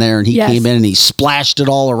sitting there, and he came in and he splashed it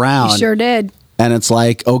all around. He sure did. And it's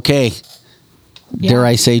like, okay, dare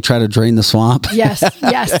I say, try to drain the swamp? Yes. And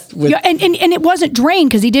it wasn't drained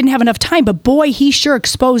because he didn't have enough time. But boy, he sure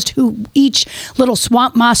exposed who each little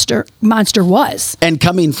swamp monster was. And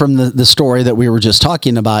coming from the story that we were just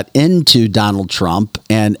talking about into Donald Trump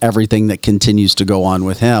and everything that continues to go on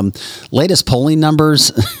with him, latest polling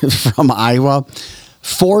numbers from Iowa,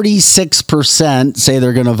 46% say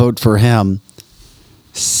they're going to vote for him.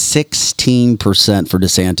 16% for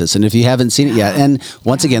DeSantis. And if you haven't seen it yet, and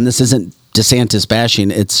once again, this isn't DeSantis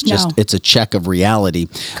bashing, it's just it's a check of reality.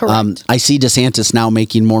 Correct. I see DeSantis now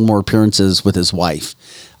making more and more appearances with his wife.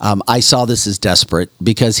 I saw this as desperate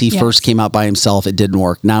because he first came out by himself. It didn't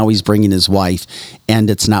work. Now he's bringing his wife, and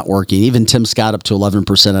it's not working. Even Tim Scott up to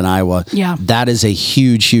 11% in Iowa. Yeah. That is a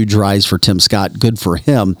huge, huge rise for Tim Scott. Good for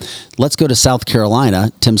him. Let's go to South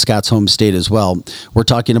Carolina, Tim Scott's home state as well. We're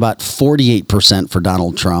talking about 48% for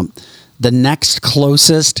Donald Trump. The next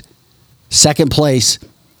closest, second place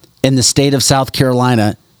in the state of South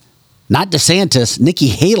Carolina, not DeSantis, Nikki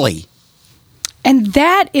Haley. And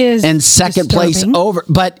that is in second place over.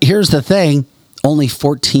 But here's the thing, only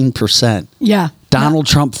 14%. Yeah. Donald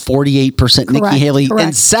Trump, 48%. Nikki Haley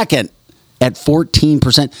in second at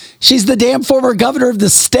 14%. She's the damn former governor of the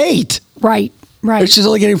state. Right. She's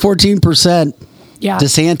only getting 14%. Yeah.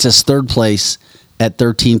 DeSantis, third place at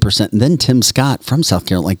 13%. And then Tim Scott from South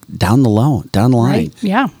Carolina, like down the line. Right.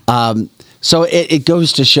 Yeah. So it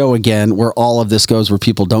goes to show again where all of this goes, where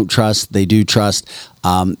people don't trust, they do trust.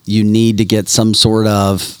 You need to get some sort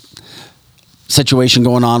of situation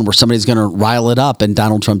going on where somebody's going to rile it up. And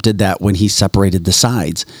Donald Trump did that when he separated the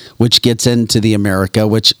sides, which gets into the America,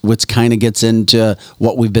 which kind of gets into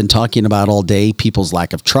what we've been talking about all day, people's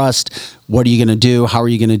lack of trust. What are you going to do? How are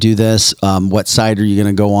you going to do this? What side are you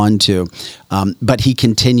going to go on to? But he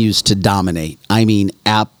continues to dominate. I mean,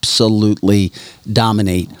 absolutely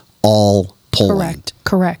dominate all polling.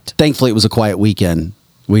 Correct. Thankfully, it was a quiet weekend.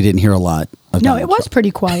 We didn't hear a lot of No, it was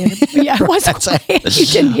pretty quiet. Yeah, it was quiet. You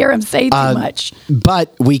didn't hear him say too much.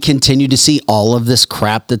 But we continue to see all of this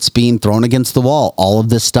crap that's being thrown against the wall, all of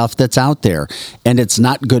this stuff that's out there. And it's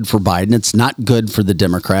not good for Biden. It's not good for the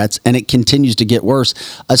Democrats. And it continues to get worse,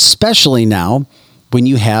 especially now when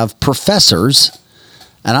you have professors,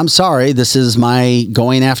 and I'm sorry, this is my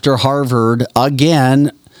going after Harvard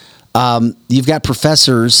again. You've got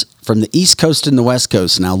professors from the East Coast and the West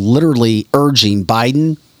Coast now literally urging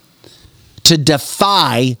Biden to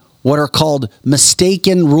defy what are called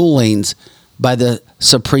mistaken rulings by the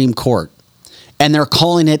Supreme Court. And they're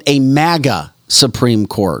calling it a MAGA Supreme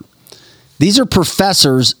Court. These are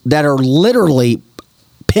professors that are literally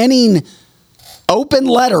penning open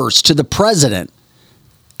letters to the president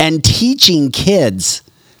and teaching kids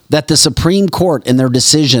that the Supreme Court and their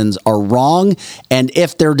decisions are wrong. And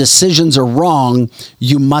if their decisions are wrong,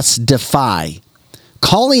 you must defy.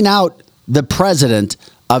 Calling out the president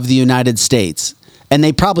of the United States. And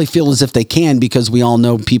they probably feel as if they can because we all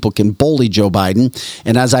know people can bully Joe Biden.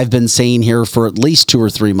 And as I've been saying here for at least 2 or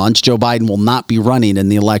 3 months, Joe Biden will not be running in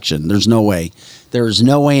the election. There's no way. There's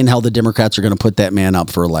no way in hell the Democrats are going to put that man up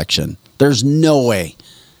for election. There's no way.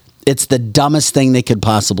 It's the dumbest thing they could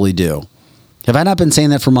possibly do. Have I not been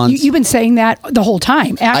saying that for months? You've been saying that the whole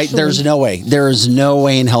time, actually. There's no way. There is no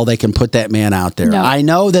way in hell they can put that man out there. No. I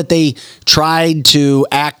know that they tried to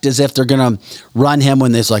act as if they're going to run him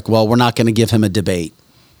when it's like, well, we're not going to give him a debate.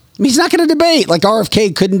 I mean, he's not going to debate. Like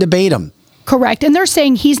RFK couldn't debate him. Correct. And they're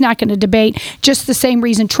saying he's not going to debate just the same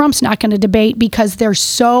reason Trump's not going to debate, because they're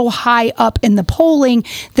so high up in the polling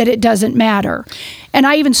that it doesn't matter. And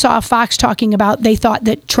I even saw Fox talking about they thought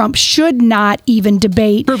that Trump should not even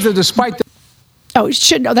debate. Prove that despite the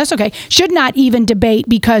that's okay. Should not even debate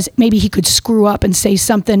because maybe he could screw up and say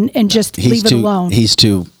something and just leave it alone. He's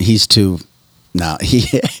too he's too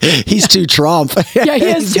Trump. Yeah, he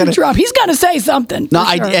is too Trump. He's going to say something. No,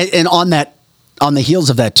 sure. And on the heels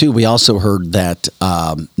of that too, we also heard that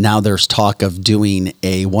now there's talk of doing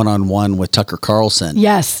a one-on-one with Tucker Carlson.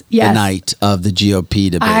 Yes. The night of the GOP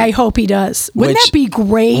debate. I hope he does. Wouldn't that be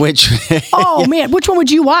great? Oh man, which one would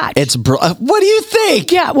you watch? It's what do you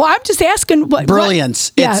think? Yeah, well, I'm just asking.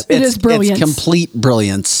 Brilliance. It is brilliance. It's complete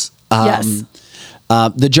brilliance. Yes.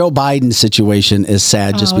 The Joe Biden situation is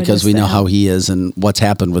sad just because we know how he is and what's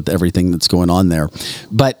happened with everything that's going on there.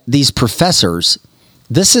 But these professors,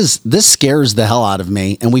 this scares the hell out of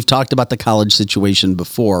me. And we've talked about the college situation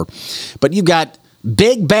before. But you've got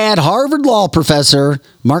big bad Harvard law professor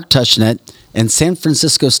Mark Tushnet and San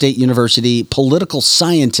Francisco State University political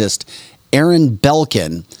scientist Aaron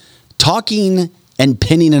Belkin talking and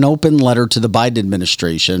penning an open letter to the Biden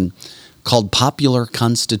administration called Popular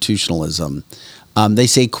Constitutionalism. They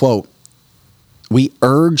say, quote, "We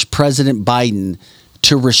urge President Biden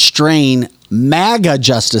to restrain MAGA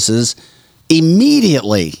justices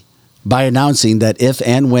immediately by announcing that if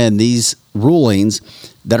and when these rulings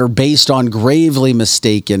that are based on gravely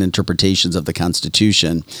mistaken interpretations of the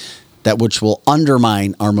Constitution, that which will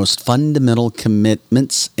undermine our most fundamental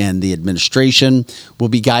commitments, and the administration will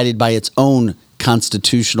be guided by its own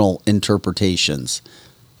constitutional interpretations."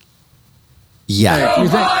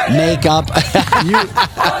 Yeah. Make up.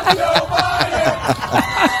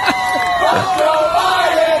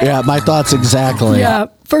 Yeah, my thoughts exactly. Yeah,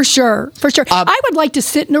 for sure. For sure. I would like to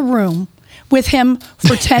sit in a room with him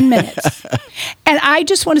for 10 minutes. And I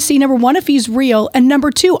just want to see, number one, if he's real. And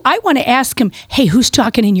number two, I want to ask him, hey, who's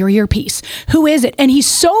talking in your earpiece? Who is it? And he's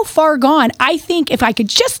so far gone. I think if I could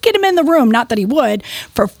just get him in the room, not that he would,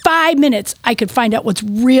 for 5 minutes, I could find out what's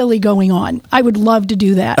really going on. I would love to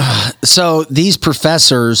do that. So these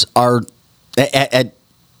professors are at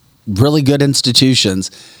really good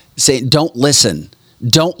institutions saying, don't listen.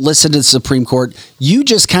 Don't listen to the Supreme Court. You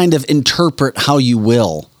just kind of interpret how you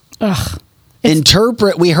will.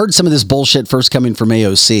 Interpret. We heard some of this bullshit first coming from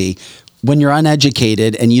AOC. When you're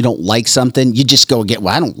uneducated and you don't like something, you just go get,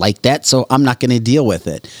 well, I don't like that, so I'm not going to deal with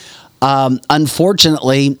it.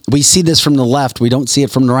 Unfortunately, we see this from the left. We don't see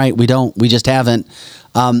it from the right. We don't. We just haven't.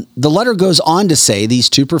 The letter goes on to say, these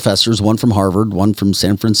two professors, one from Harvard, one from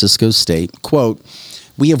San Francisco State, quote,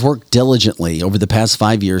 "We have worked diligently over the past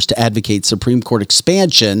 5 years to advocate Supreme Court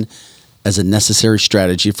expansion as a necessary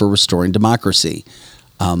strategy for restoring democracy."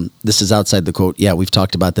 This is outside the quote. Yeah, we've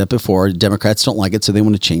talked about that before. Democrats don't like it, so they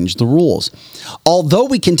want to change the rules. Although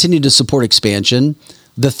we continue to support expansion,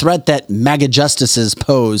 the threat that MAGA justices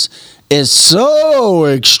pose is so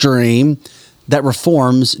extreme that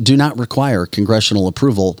reforms do not require congressional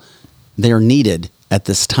approval. They are needed at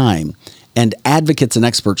this time. And advocates and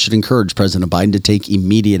experts should encourage President Biden to take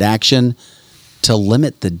immediate action to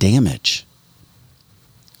limit the damage.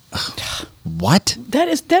 What? That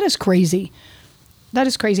is crazy. That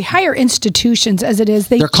is crazy. Higher institutions, as it is,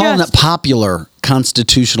 they're calling it popular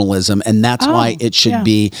constitutionalism, and that's why it should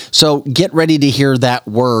be. So get ready to hear that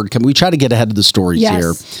word. Can we try to get ahead of the stories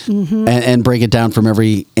here and break it down from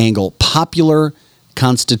every angle? Popular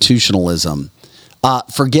constitutionalism.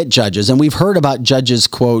 forget judges. And we've heard about judges,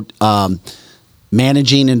 quote,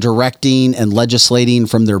 managing and directing and legislating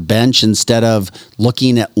from their bench instead of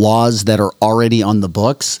looking at laws that are already on the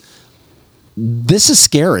books. This is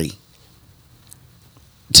scary.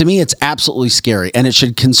 To me, it's absolutely scary, and it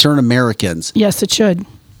should concern Americans. Yes, it should.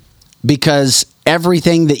 Because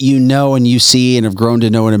everything that you know and you see and have grown to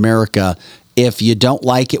know in America, if you don't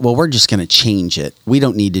like it, well, we're just going to change it. We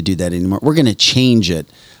don't need to do that anymore. We're going to change it.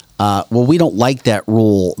 Well, we don't like that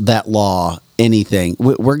rule, that law, anything.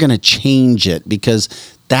 We're going to change it because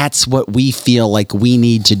that's what we feel like we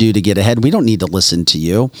need to do to get ahead. We don't need to listen to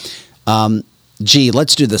you.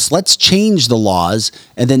 Let's do this. Let's change the laws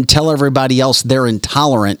and then tell everybody else they're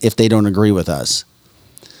intolerant if they don't agree with us.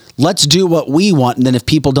 Let's do what we want. And then if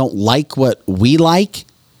people don't like what we like,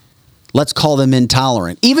 let's call them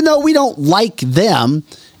intolerant. Even though we don't like them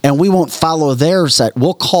and we won't follow their set,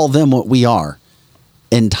 we'll call them what we are,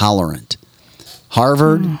 intolerant.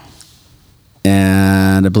 Harvard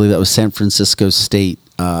and I believe that was San Francisco State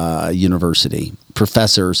University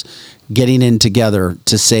professors getting in together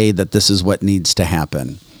to say that this is what needs to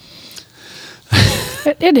happen.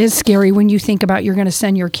 It is scary when you think about you're going to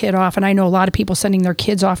send your kid off. And I know a lot of people sending their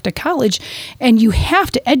kids off to college, and you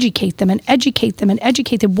have to educate them and educate them and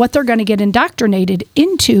educate them what they're going to get indoctrinated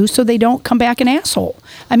into so they don't come back an asshole.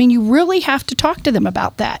 I mean, you really have to talk to them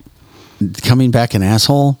about that. Coming back an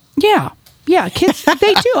asshole? Yeah. Yeah, kids,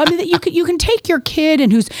 they do. I mean, you can take your kid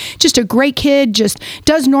and who's just a great kid, just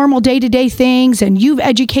does normal day-to-day things, and you've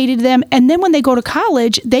educated them. And then when they go to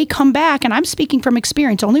college, they come back, and I'm speaking from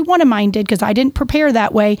experience. Only one of mine did because I didn't prepare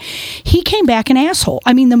that way. He came back an asshole.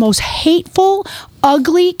 I mean, the most hateful,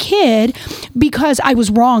 ugly kid because I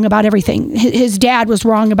was wrong about everything. His dad was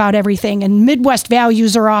wrong about everything, and Midwest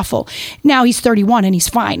values are awful. Now he's 31 and he's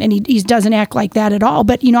fine, and he doesn't act like that at all.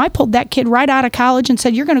 But, I pulled that kid right out of college and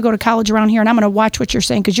said, you're going to go to college around here, and I'm going to watch what you're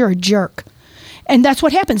saying because you're a jerk. And that's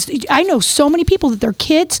what happens. I know so many people that their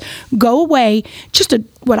kids go away, just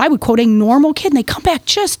what I would quote a normal kid, and they come back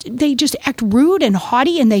they just act rude and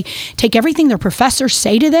haughty, and they take everything their professors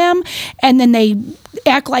say to them, and then they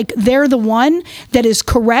act like they're the one that is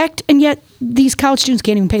correct, and yet these college students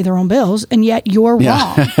can't even pay their own bills, and yet you're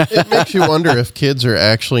wrong. It makes you wonder if kids are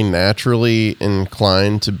actually naturally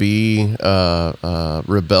inclined to be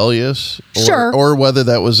rebellious, or whether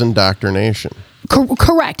that was indoctrination.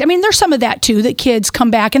 Correct. I mean, there's some of that too, that kids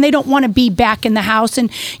come back and they don't want to be back in the house,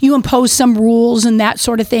 and you impose some rules and that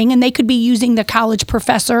sort of thing, and they could be using the college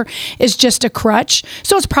professor as just a crutch.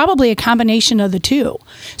 So it's probably a combination of the two.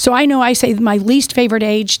 So I say my least favorite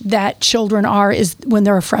age that children are is when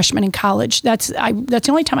they're a freshman in college. That's the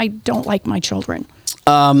only time I don't like my children.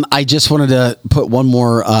 I just wanted to put one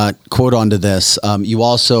more quote onto this. You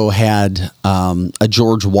also had a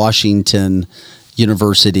George Washington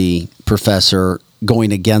University professor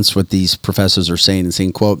going against what these professors are saying and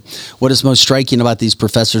saying, quote, what is most striking about these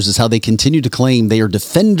professors is how they continue to claim they are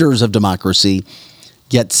defenders of democracy,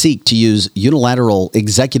 yet seek to use unilateral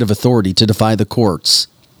executive authority to defy the courts.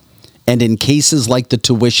 And in cases like the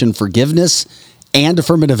tuition forgiveness and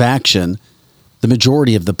affirmative action, the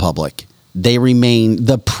majority of the public, they remain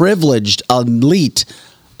the privileged elite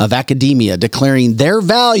of academia, declaring their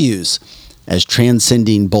values as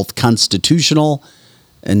transcending both constitutional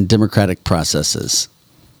and democratic processes.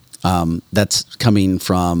 That's coming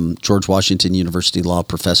from George Washington University law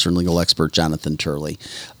professor and legal expert Jonathan Turley.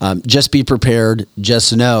 Just be prepared.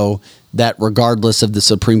 Just know that regardless of the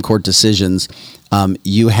Supreme Court decisions,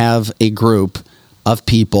 you have a group of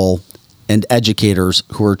people and educators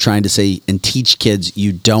who are trying to say and teach kids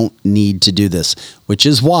you don't need to do this, which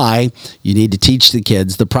is why you need to teach the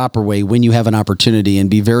kids the proper way when you have an opportunity, and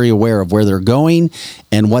be very aware of where they're going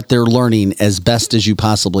and what they're learning as best as you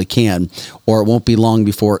possibly can, or it won't be long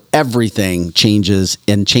before everything changes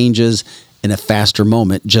in a faster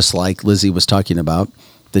moment, just like Lizzie was talking about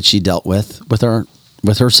that she dealt with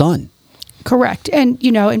her son. Correct. And,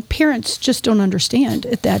 and parents just don't understand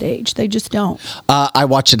at that age. They just don't. I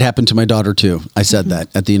watched it happen to my daughter, too. I said that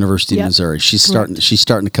at the University of Missouri. She's starting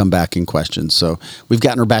to come back in questions. So we've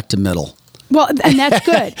gotten her back to middle. Well, and that's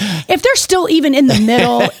good. If they're still even in the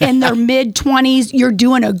middle, in their mid-20s, you're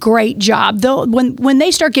doing a great job. Though when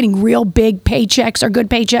they start getting real big paychecks or good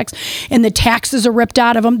paychecks and the taxes are ripped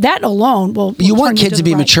out of them, that alone will You want kids to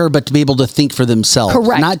be mature, but to be able to think for themselves.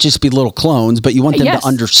 Correct. Not just be little clones, but you want them to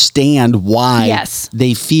understand why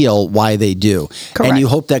they feel why they do. Correct. And you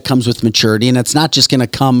hope that comes with maturity. And it's not just going to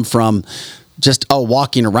come from just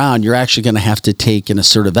walking around. You're actually going to have to take an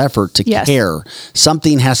assertive effort to care.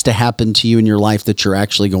 Something has to happen to you in your life that you're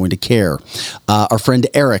actually going to care. Our friend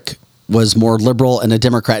Eric was more liberal and a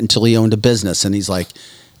Democrat until he owned a business, and he's like,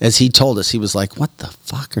 as he told us, he was like, "What the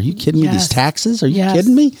fuck? Are you kidding me? Yes. These taxes? Are you Yes.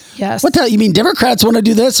 kidding me? Yes. What the? You mean Democrats want to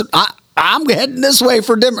do this? I'm heading this way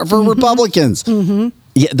for Republicans."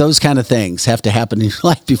 Yeah, those kind of things have to happen in your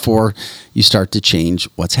life before you start to change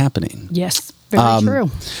what's happening. Yes. Very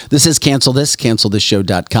true. This is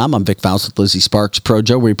cancelthisshow.com. I'm Vic Faust with Lizzie Sparks, Pro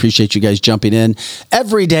Joe. We appreciate you guys jumping in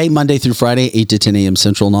every day, Monday through Friday, 8 to 10 a.m.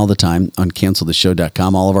 Central, and all the time on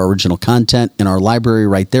cancelthisshow.com. All of our original content in our library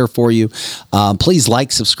right there for you. Please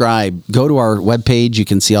like, subscribe. Go to our webpage. You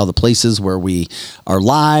can see all the places where we are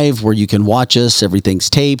live, where you can watch us. Everything's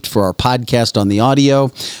taped for our podcast on the audio.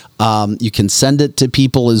 You can send it to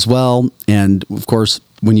people as well. And, of course,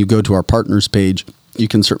 when you go to our partners page, you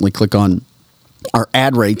can certainly click on our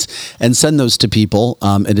ad rates and send those to people.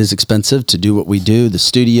 It is expensive to do what we do, the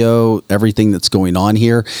studio, everything that's going on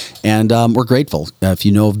here. And we're grateful if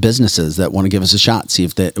you know of businesses that want to give us a shot, see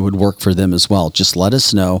if it would work for them as well. Just let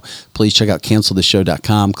us know. Please check out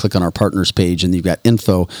cancelthisshow.com, click on our partners page, and you've got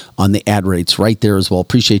info on the ad rates right there as well.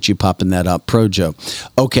 Appreciate you popping that up, Pro Joe.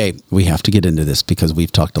 Okay, we have to get into this because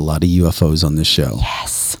we've talked a lot of UFOs on this show.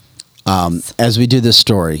 Yes. As we do this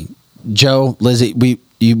story, Joe, Lizzie, we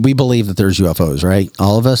believe that there's UFOs, right?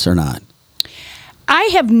 All of us or not? I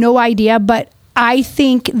have no idea, but I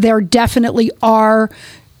think there definitely are.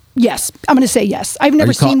 Yes. I'm going to say yes. I've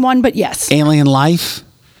never seen one, but yes. Alien life?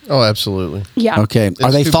 Oh, absolutely. Yeah. Okay.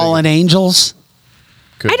 Are they fallen angels?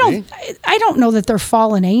 Could I don't know that they're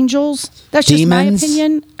fallen angels. That's just Demons? my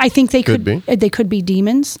opinion. I think they could be. They could be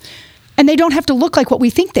demons. And they don't have to look like what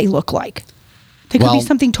we think they look like. They could be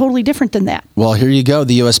something totally different than that. Well, here you go.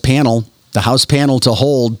 The U.S. panel, the House panel to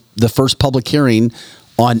hold the first public hearing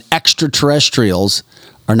on extraterrestrials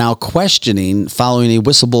are now questioning following a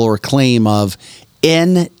whistleblower claim of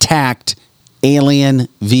intact alien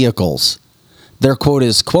vehicles. Their quote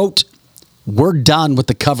is, quote, "We're done with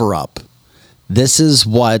the cover-up." This is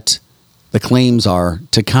what the claims are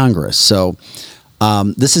to Congress. So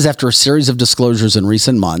this is after a series of disclosures in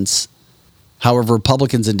recent months. However,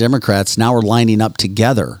 Republicans and Democrats now are lining up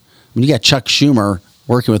together. I mean, you got Chuck Schumer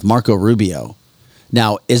working with Marco Rubio.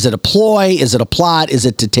 Now, is it a ploy? Is it a plot? Is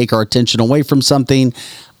it to take our attention away from something?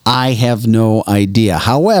 I have no idea.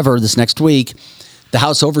 However, this next week, the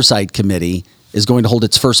House Oversight Committee is going to hold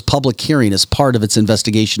its first public hearing as part of its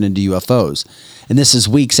investigation into UFOs. And this is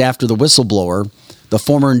weeks after the whistleblower, the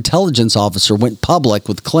former intelligence officer, went public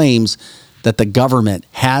with claims that the government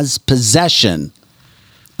has possession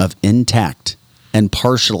of intact and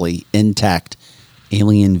partially intact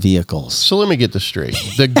alien vehicles. So let me get this straight.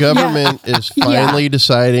 The government is finally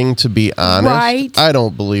deciding to be honest. Right. I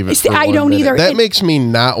don't believe it. I don't either. That makes me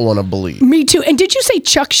not want to believe. Me too. And did you say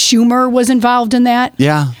Chuck Schumer was involved in that?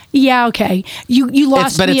 Yeah. Yeah, okay. You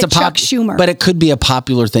lost me at Chuck Schumer. But it could be a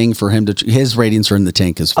popular thing for him to. His ratings are in the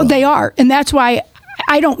tank as well. Oh, they are. And that's why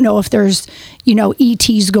I don't know if there's,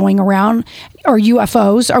 ETs going around or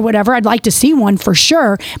UFOs or whatever. I'd like to see one for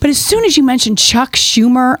sure. But as soon as you mentioned Chuck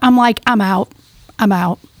Schumer, I'm like, I'm out.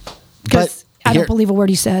 Because I don't believe a word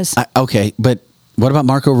he says. Okay, but what about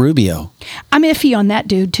Marco Rubio? I'm iffy on that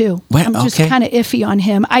dude too. Well, I'm just kind of iffy on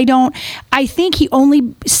him. I think he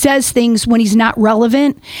only says things when he's not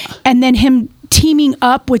relevant, and then him teaming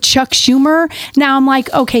up with Chuck Schumer. Now I'm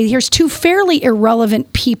like, okay, here's two fairly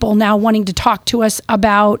irrelevant people now wanting to talk to us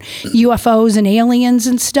about UFOs and aliens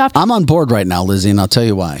and stuff. I'm on board right now, Lizzie, and I'll tell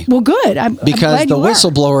you why. Well, good. Because the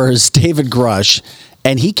whistleblower is David Grush,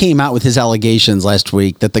 and he came out with his allegations last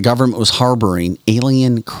week that the government was harboring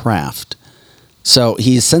alien craft. So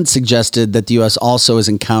he's since suggested that the U.S. also has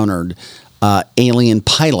encountered alien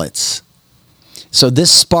pilots. So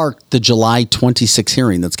this sparked the July 26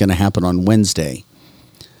 hearing that's going to happen on Wednesday.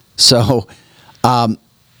 So,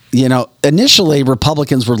 initially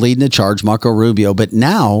Republicans were leading the charge, Marco Rubio, but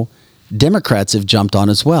now Democrats have jumped on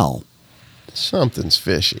as well. Something's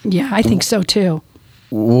fishy. Yeah, I think so too.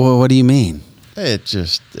 What do you mean? It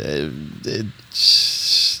just... They're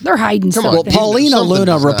hiding something. Well, Paulina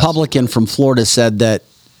Luna, Republican from Florida, said that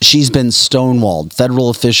she's been stonewalled. Federal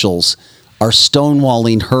officials are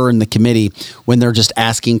stonewalling her and the committee when they're just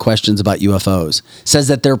asking questions about UFOs. Says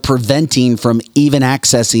that they're preventing from even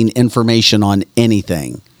accessing information on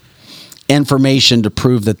anything. Information to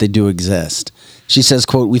prove that they do exist. She says,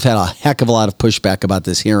 quote, "We've had a heck of a lot of pushback about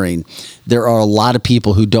this hearing. There are a lot of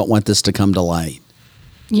people who don't want this to come to light."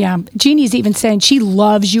 Yeah, Jeannie's even saying she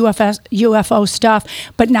loves UFO stuff,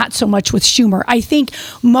 but not so much with Schumer. I think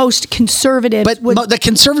most conservatives But the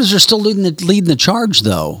conservatives are still leading the charge,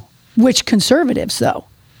 though. Which conservatives, though?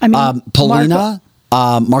 I mean, Paulina,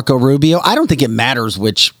 Marco Rubio. I don't think it matters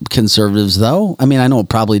which conservatives, though. I mean, I know it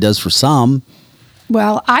probably does for some.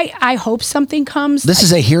 Well, I hope something comes. This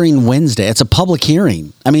is a hearing Wednesday. It's a public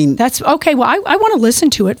hearing. I mean, that's okay. Well, I want to listen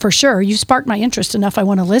to it for sure. You sparked my interest enough. I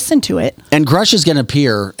want to listen to it. And Grush is going to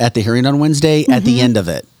appear at the hearing on Wednesday at the end of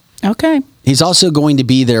it. Okay. He's also going to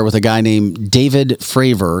be there with a guy named David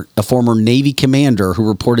Fravor, a former Navy commander who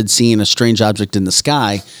reported seeing a strange object in the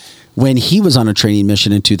sky when he was on a training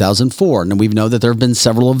mission in 2004. And we know that there have been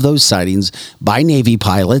several of those sightings by Navy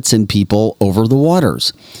pilots and people over the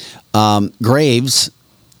waters. Graves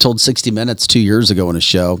told 60 Minutes 2 years ago in a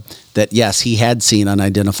show that, yes, he had seen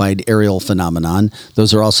unidentified aerial phenomenon.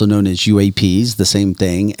 Those are also known as UAPs, the same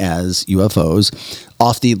thing as UFOs,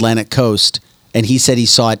 off the Atlantic coast. And he said he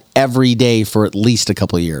saw it every day for at least a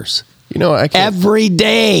couple of years. Every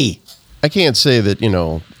day. I can't say that,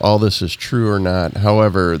 all this is true or not.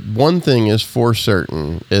 However, one thing is for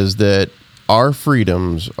certain is that our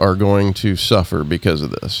freedoms are going to suffer because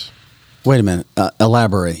of this. Wait a minute.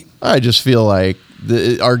 Elaborate. I just feel like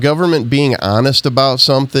our government being honest about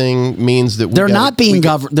something means that they're not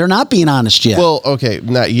being honest yet. Well, okay,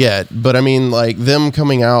 not yet, but I mean, like them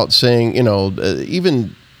coming out saying,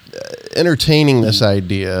 even entertaining this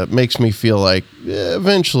idea makes me feel like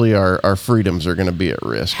eventually our freedoms are going to be at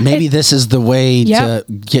risk. Maybe this is the way to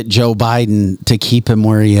get Joe Biden to keep him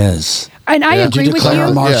where he is. And I agree with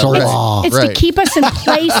you. Martial law. It's to keep us in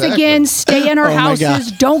place again, stay in our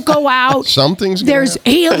houses, don't go out. There's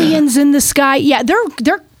aliens in the sky. Yeah,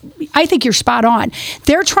 they're I think you're spot on.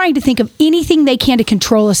 They're trying to think of anything they can to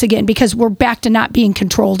control us again because we're back to not being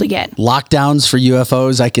controlled again. Lockdowns for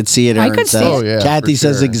UFOs, I could see it. I could see it. Oh, yeah, Kathy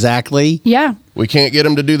says exactly. Yeah. We can't get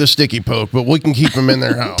them to do the sticky poke, but we can keep them in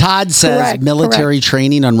their house. Todd says military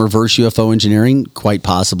training on reverse UFO engineering, quite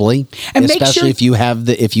possibly, and especially if you have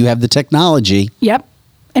the technology. Yep.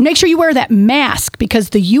 And make sure you wear that mask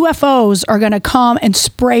because the UFOs are going to come and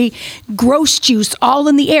spray gross juice all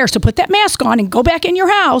in the air. So put that mask on and go back in your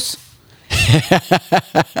house.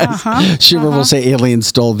 Schumer will say aliens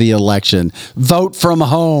stole the election. Vote from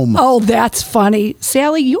home. Oh, that's funny.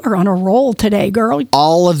 Sally, you are on a roll today, girl.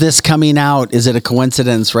 All of this coming out, is it a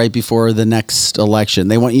coincidence right before the next election?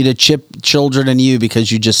 They want you to chip children and you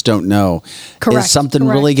because you just don't know. Correct. Is something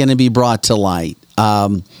really going to be brought to light?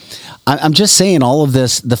 I'm just saying all of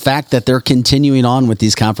this, the fact that they're continuing on with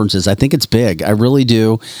these conferences, I think it's big. I really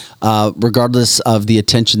do, regardless of the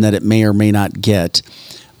attention that it may or may not get.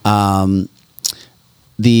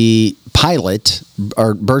 The pilot,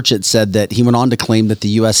 or Burchett, said that he went on to claim that the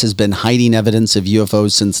U.S. has been hiding evidence of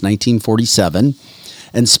UFOs since 1947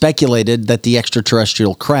 and speculated that the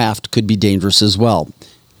extraterrestrial craft could be dangerous as well.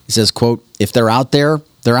 He says, quote, if they're out there,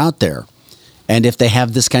 they're out there. And if they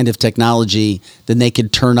have this kind of technology, then they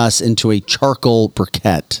could turn us into a charcoal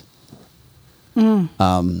briquette. And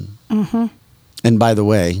by the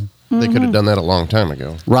way, they could have done that a long time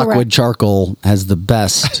ago. Rockwood Charcoal has the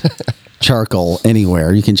best charcoal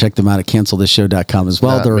anywhere. You can check them out at cancelthisshow.com as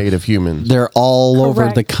well. They're made of humans. They're all over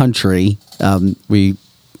the country. We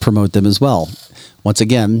promote them as well. Once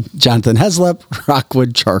again, Jonathan Heslop,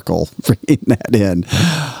 Rockwood Charcoal, bringing that in.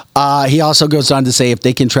 He also goes on to say if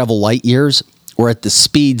they can travel light years or at the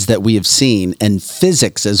speeds that we have seen and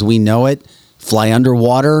physics as we know it, fly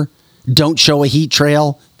underwater, don't show a heat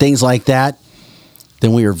trail, things like that,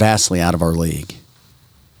 then we are vastly out of our league.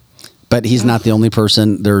 But he's not the only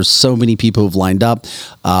person. There's so many people who've lined up.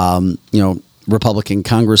 Republican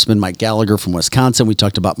Congressman Mike Gallagher from Wisconsin. We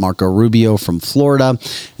talked about Marco Rubio from Florida.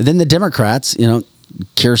 And then the Democrats,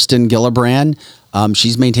 Kirsten Gillibrand.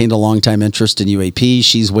 She's maintained a long-time interest in UAP.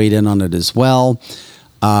 She's weighed in on it as well.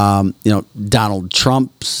 Donald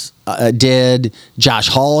Trump's did. Josh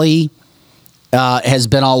Hawley has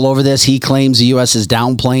been all over this. He claims the U.S. is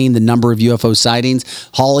downplaying the number of UFO sightings.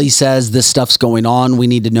 Hawley says this stuff's going on. We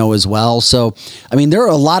need to know as well. So, there are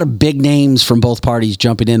a lot of big names from both parties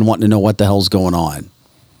jumping in, wanting to know what the hell's going on.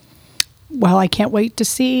 Well, I can't wait to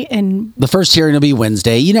see. And the first hearing will be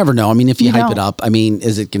Wednesday. You never know. If you hype it up,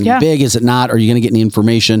 is it going to be big? Is it not? Are you going to get any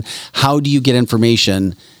information? How do you get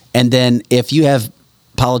information? And then if you have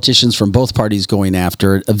politicians from both parties going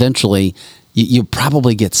after it, eventually you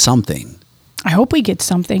probably get something. I hope we get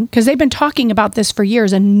something because they've been talking about this for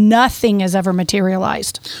years and nothing has ever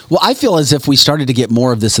materialized. Well, I feel as if we started to get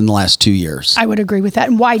more of this in the last 2 years. I would agree with that.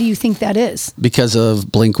 And why do you think that is? Because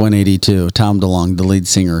of Blink-182, Tom DeLonge, the lead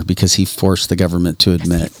singer, because he forced the government to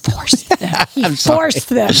admit. He forced them.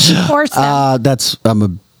 He forced them. I'm a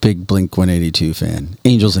big Blink-182 fan.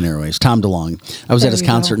 Angels and Airwaves, Tom DeLonge. I was at his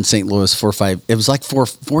concert in St. Louis it was like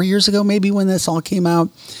four years ago maybe when this all came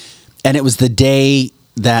out. And it was the day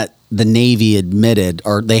that the Navy admitted,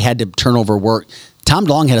 or they had to turn over work, Tom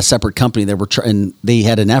DeLonge had a separate company that were and they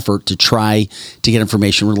had an effort to try to get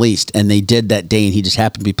information released, and they did that day. And he just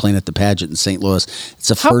happened to be playing at the pageant in St. Louis. It's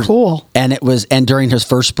the How cool! And during his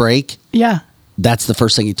first break, that's the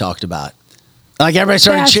first thing he talked about. Like everybody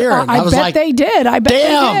started cheering. I was bet like, they did. I bet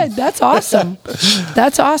damn. they did. That's awesome.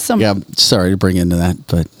 That's awesome. Yeah, sorry to bring into that,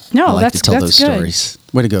 but no, I like to tell that's those good. stories.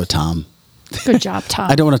 Way to go, Tom. Good job, Tom.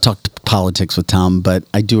 I don't want to talk politics with Tom, but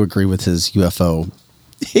I do agree with his UAP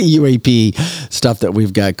stuff that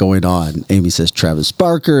we've got going on. Amy says Travis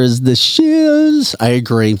Barker is the shiz. I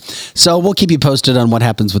agree. So we'll keep you posted on what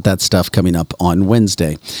happens with that stuff coming up on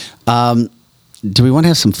Wednesday. Do we want to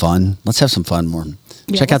have some fun? Let's have some fun more.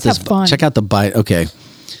 Yeah, Check out let's have fun. Check out the Biden. Okay.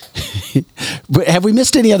 Have we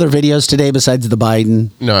missed any other videos today besides the Biden?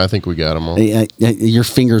 No, I think we got them all. Your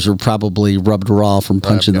fingers are probably rubbed raw from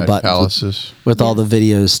punching the button calluses with all the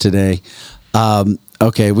videos today.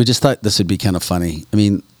 Okay, we just thought this would be kind of funny. I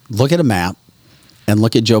mean, look at a map and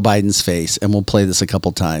look at Joe Biden's face, and we'll play this a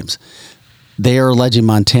couple times. They are alleging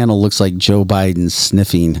Montana looks like Joe Biden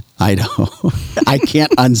sniffing Idaho. I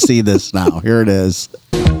can't unsee this now. Here it is.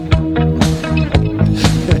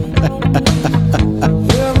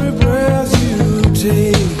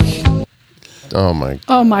 Oh my!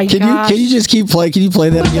 Oh my God! Can you just keep playing? Can you play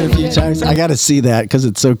that again a few times? I got to see that because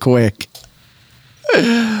it's so quick.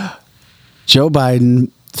 Joe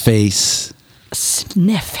Biden face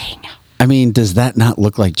sniffing. I mean, does that not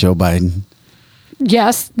look like Joe Biden?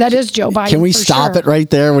 Yes, that is Joe Biden. Can we stop it right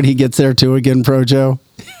there when he gets there too again, Pro Joe?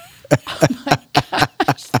 Oh my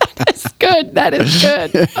gosh, that is good. That is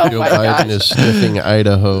good. Oh Joe my Biden gosh. is sniffing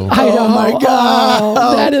Idaho. Oh my God.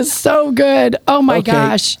 Oh, that is so good. Oh my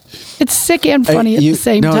gosh. It's sick and funny at the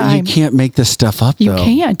same time. No, you can't make this stuff up, You though.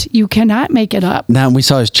 can't. You cannot make it up. Now, we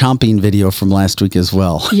saw his chomping video from last week as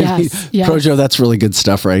well. Yes, yes. Pro Joe, that's really good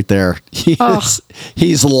stuff right there.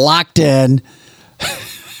 He's locked in.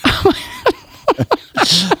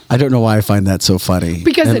 I don't know why I find that so funny.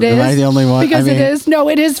 Because it is. Am I the only one? Because it is. No,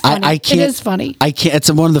 it is funny. I can't, it is funny. I can't.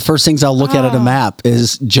 It's one of the first things I'll look at a map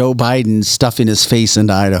is Joe Biden stuffing his face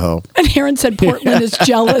into Idaho. And Aaron said Portland is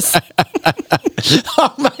jealous. Oh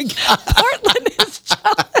my God. Portland is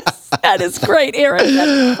jealous. That is great, Aaron. That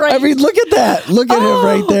is great. I mean, look at that. Look at him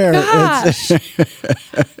right there. Gosh.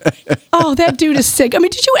 Oh, that dude is sick. I mean,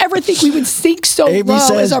 did you ever think we would sink so Amy low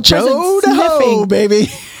says, as our Joe president sniffing? baby.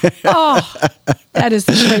 Oh, that is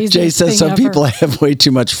the craziest Jay says thing some ever. people have way too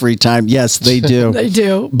much free time. Yes, they do. They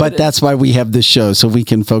do. But that's why we have this show, so we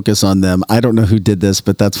can focus on them. I don't know who did this,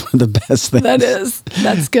 but that's one of the best things. That is.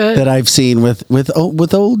 That's good. That I've seen with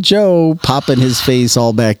old Joe popping his face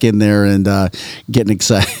all back in there and getting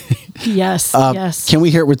excited. Yes, yes. Can we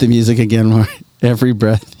hear it with the music again? More? Every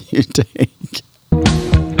breath you take.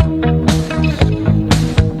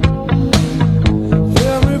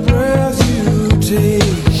 Every breath you take.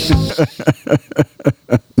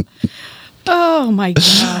 Oh my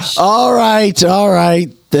gosh. All right.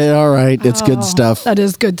 It's good stuff. That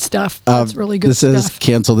is good stuff. That's really good this stuff. is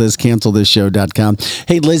cancelthisshow.com.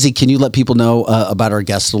 Hey, Lizzie, can you let people know about our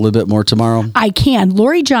guest a little bit more tomorrow? I can.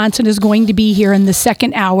 Lori Johnson is going to be here in the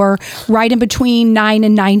second hour, right in between 9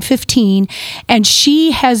 and 9:15. And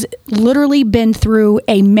she has literally been through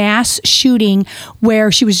a mass shooting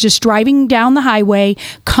where she was just driving down the highway,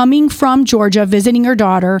 coming from Georgia, visiting her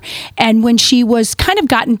daughter. And when she was kind of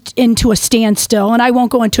gotten into a standstill, and I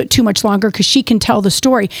won't go into it too much longer because she can tell the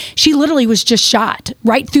story, she literally was just shot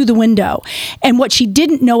right through the window. And what she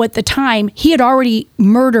didn't know at the time, he had already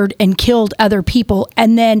murdered and killed other people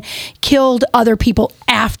and then killed other people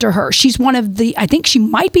after her. She's one of the, I think she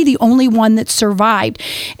might be the only one that survived.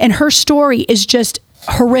 And her story is just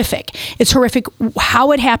horrific. It's horrific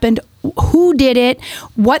how it happened, who did it,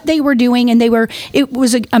 what they were doing. And it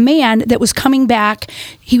was a man that was coming back.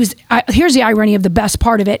 Here's the irony of the best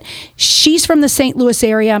part of it. She's from the St. Louis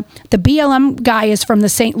area. The BLM guy is from the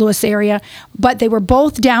St. Louis area, but they were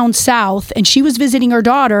both down south and she was visiting her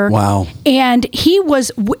daughter. Wow. And he was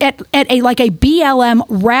at a BLM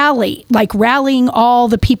rally, like rallying all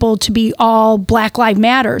the people to be all Black Lives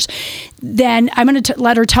Matters. Then I'm going to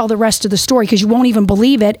let her tell the rest of the story because you won't even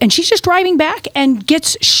believe it. And she's just driving back and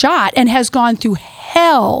gets shot and has gone through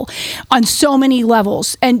hell on so many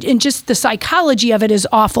levels. And just the psychology of it is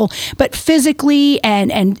awful. But physically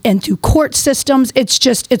and through court systems,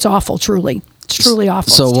 it's awful, truly. It's truly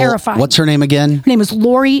awful. So it's terrifying. what's her name again? Her name is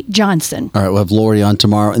Lori Johnson. All right, we'll have Lori on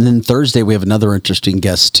tomorrow. And then Thursday, we have another interesting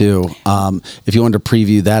guest, too. If you wanted to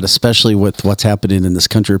preview that, especially with what's happening in this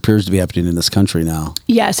country, appears to be happening in this country now.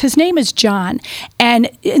 Yes, his name is John. And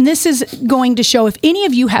this is going to show if any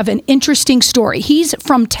of you have an interesting story. He's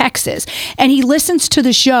from Texas, and he listens to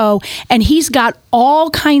the show, and he's got all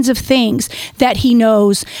kinds of things that he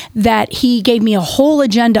knows, that he gave me a whole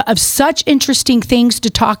agenda of such interesting things to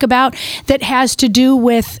talk about that has to do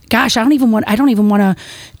with, gosh, I don't even want to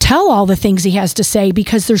tell all the things he has to say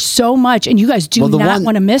because there's so much, and you guys do not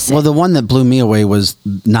want to miss it. Well, the one that blew me away was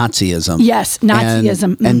Nazism. Yes,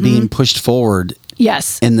 Nazism. And being pushed forward.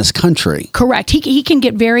 Yes. In this country. Correct. He can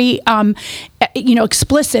get very,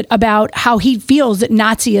 explicit about how he feels that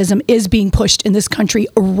Nazism is being pushed in this country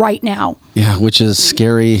right now. Yeah, which is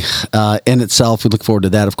scary in itself. We look forward to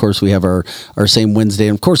that. Of course, we have our same Wednesday.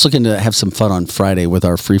 And of course, looking to have some fun on Friday with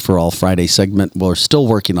our Free for All Friday segment. We're still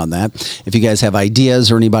working on that. If you guys have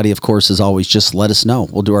ideas or anybody, of course, as always, just let us know.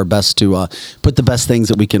 We'll do our best to put the best things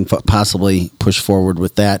that we can possibly push forward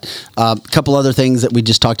with that. A couple other things that we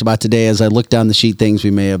just talked about today as I look down the sheet, things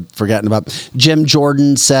we may have forgotten about. Jim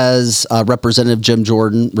Jordan says, Representative Jim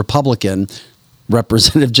Jordan, Republican,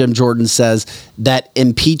 Representative Jim Jordan says that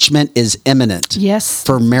impeachment is imminent. Yes.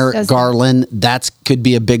 For Merrick Garland. That could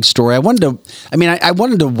be a big story. I wanted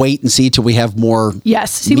to wait and see till we have more.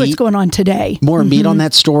 Yes. See what's going on today. More meat on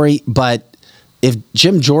that story. But if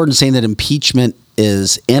Jim Jordan's saying that impeachment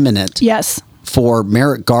is imminent. Yes. For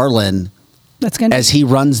Merrick Garland. As he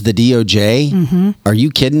runs the DOJ, are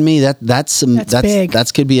you kidding me? That's big.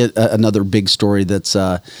 That could be another big story that's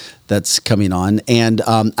coming on. And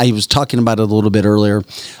I was talking about it a little bit earlier.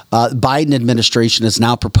 Biden administration is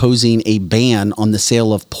now proposing a ban on the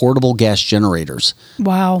sale of portable gas generators.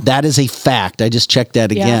 Wow, that is a fact. I just checked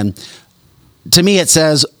that again. To me, it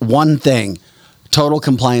says one thing. Total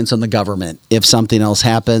compliance on the government. If something else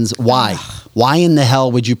happens, why? Why in the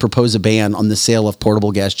hell would you propose a ban on the sale of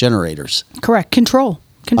portable gas generators? Correct. Control.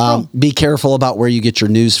 Be careful about where you get your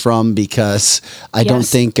news from because I don't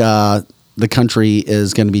think the country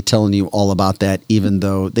is going to be telling you all about that, even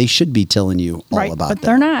though they should be telling you all about that. But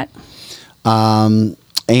they're not.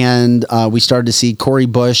 And we started to see Cori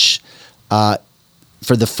Bush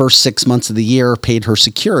for the first 6 months of the year paid her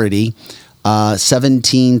security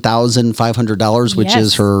 $17,500, which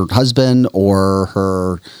is her husband or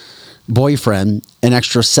her boyfriend, an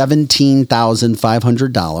extra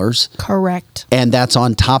 $17,500. Correct. And that's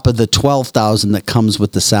on top of the $12,000 that comes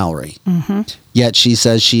with the salary. Yet she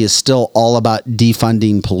says she is still all about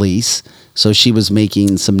defunding police. So she was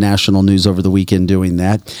making some national news over the weekend doing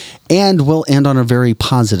that. And we'll end on a very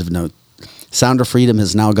positive note. Sound of Freedom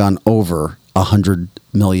has now gone over $100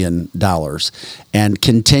 million and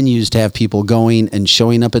continues to have people going and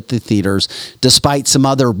showing up at the theaters despite some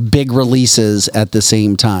other big releases at the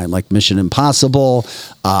same time, like Mission Impossible,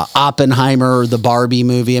 Oppenheimer, the Barbie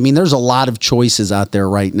movie. I mean, there's a lot of choices out there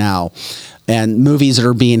right now and movies that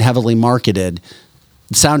are being heavily marketed.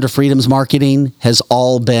 Sound of Freedom's marketing has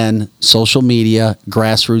all been social media,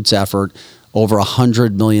 grassroots effort, over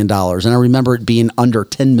 $100 million. And I remember it being under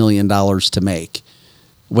 $10 million to make,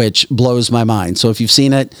 which blows my mind. So if you've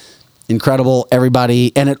seen it, incredible,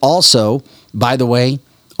 everybody. And it also, by the way,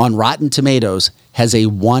 on Rotten Tomatoes, has a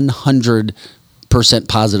 100%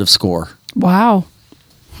 positive score. Wow.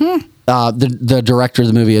 The director of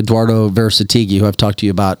the movie, Eduardo Versatigui, who I've talked to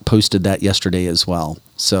you about, posted that yesterday as well.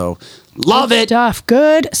 So love it.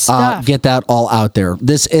 Good stuff. Get that all out there.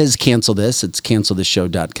 This is Cancel This. It's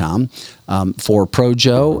cancelthisshow.com. For Pro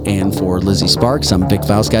Joe and for Lizzie Sparks, I'm Vic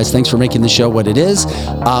Faust. Guys, thanks for making the show what it is.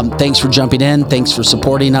 Thanks for jumping in. Thanks for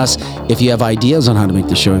supporting us. If you have ideas on how to make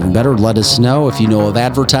the show even better, let us know. If you know of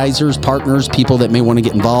advertisers, partners, people that may want to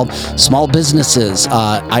get involved, small businesses,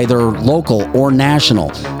 either local or national,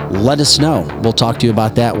 let us know. We'll talk to you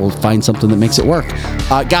about that. We'll find something that makes it work.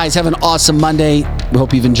 Guys, have an awesome Monday. We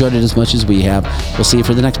hope you've enjoyed it as much as we have. We'll see you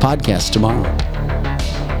for the next podcast tomorrow.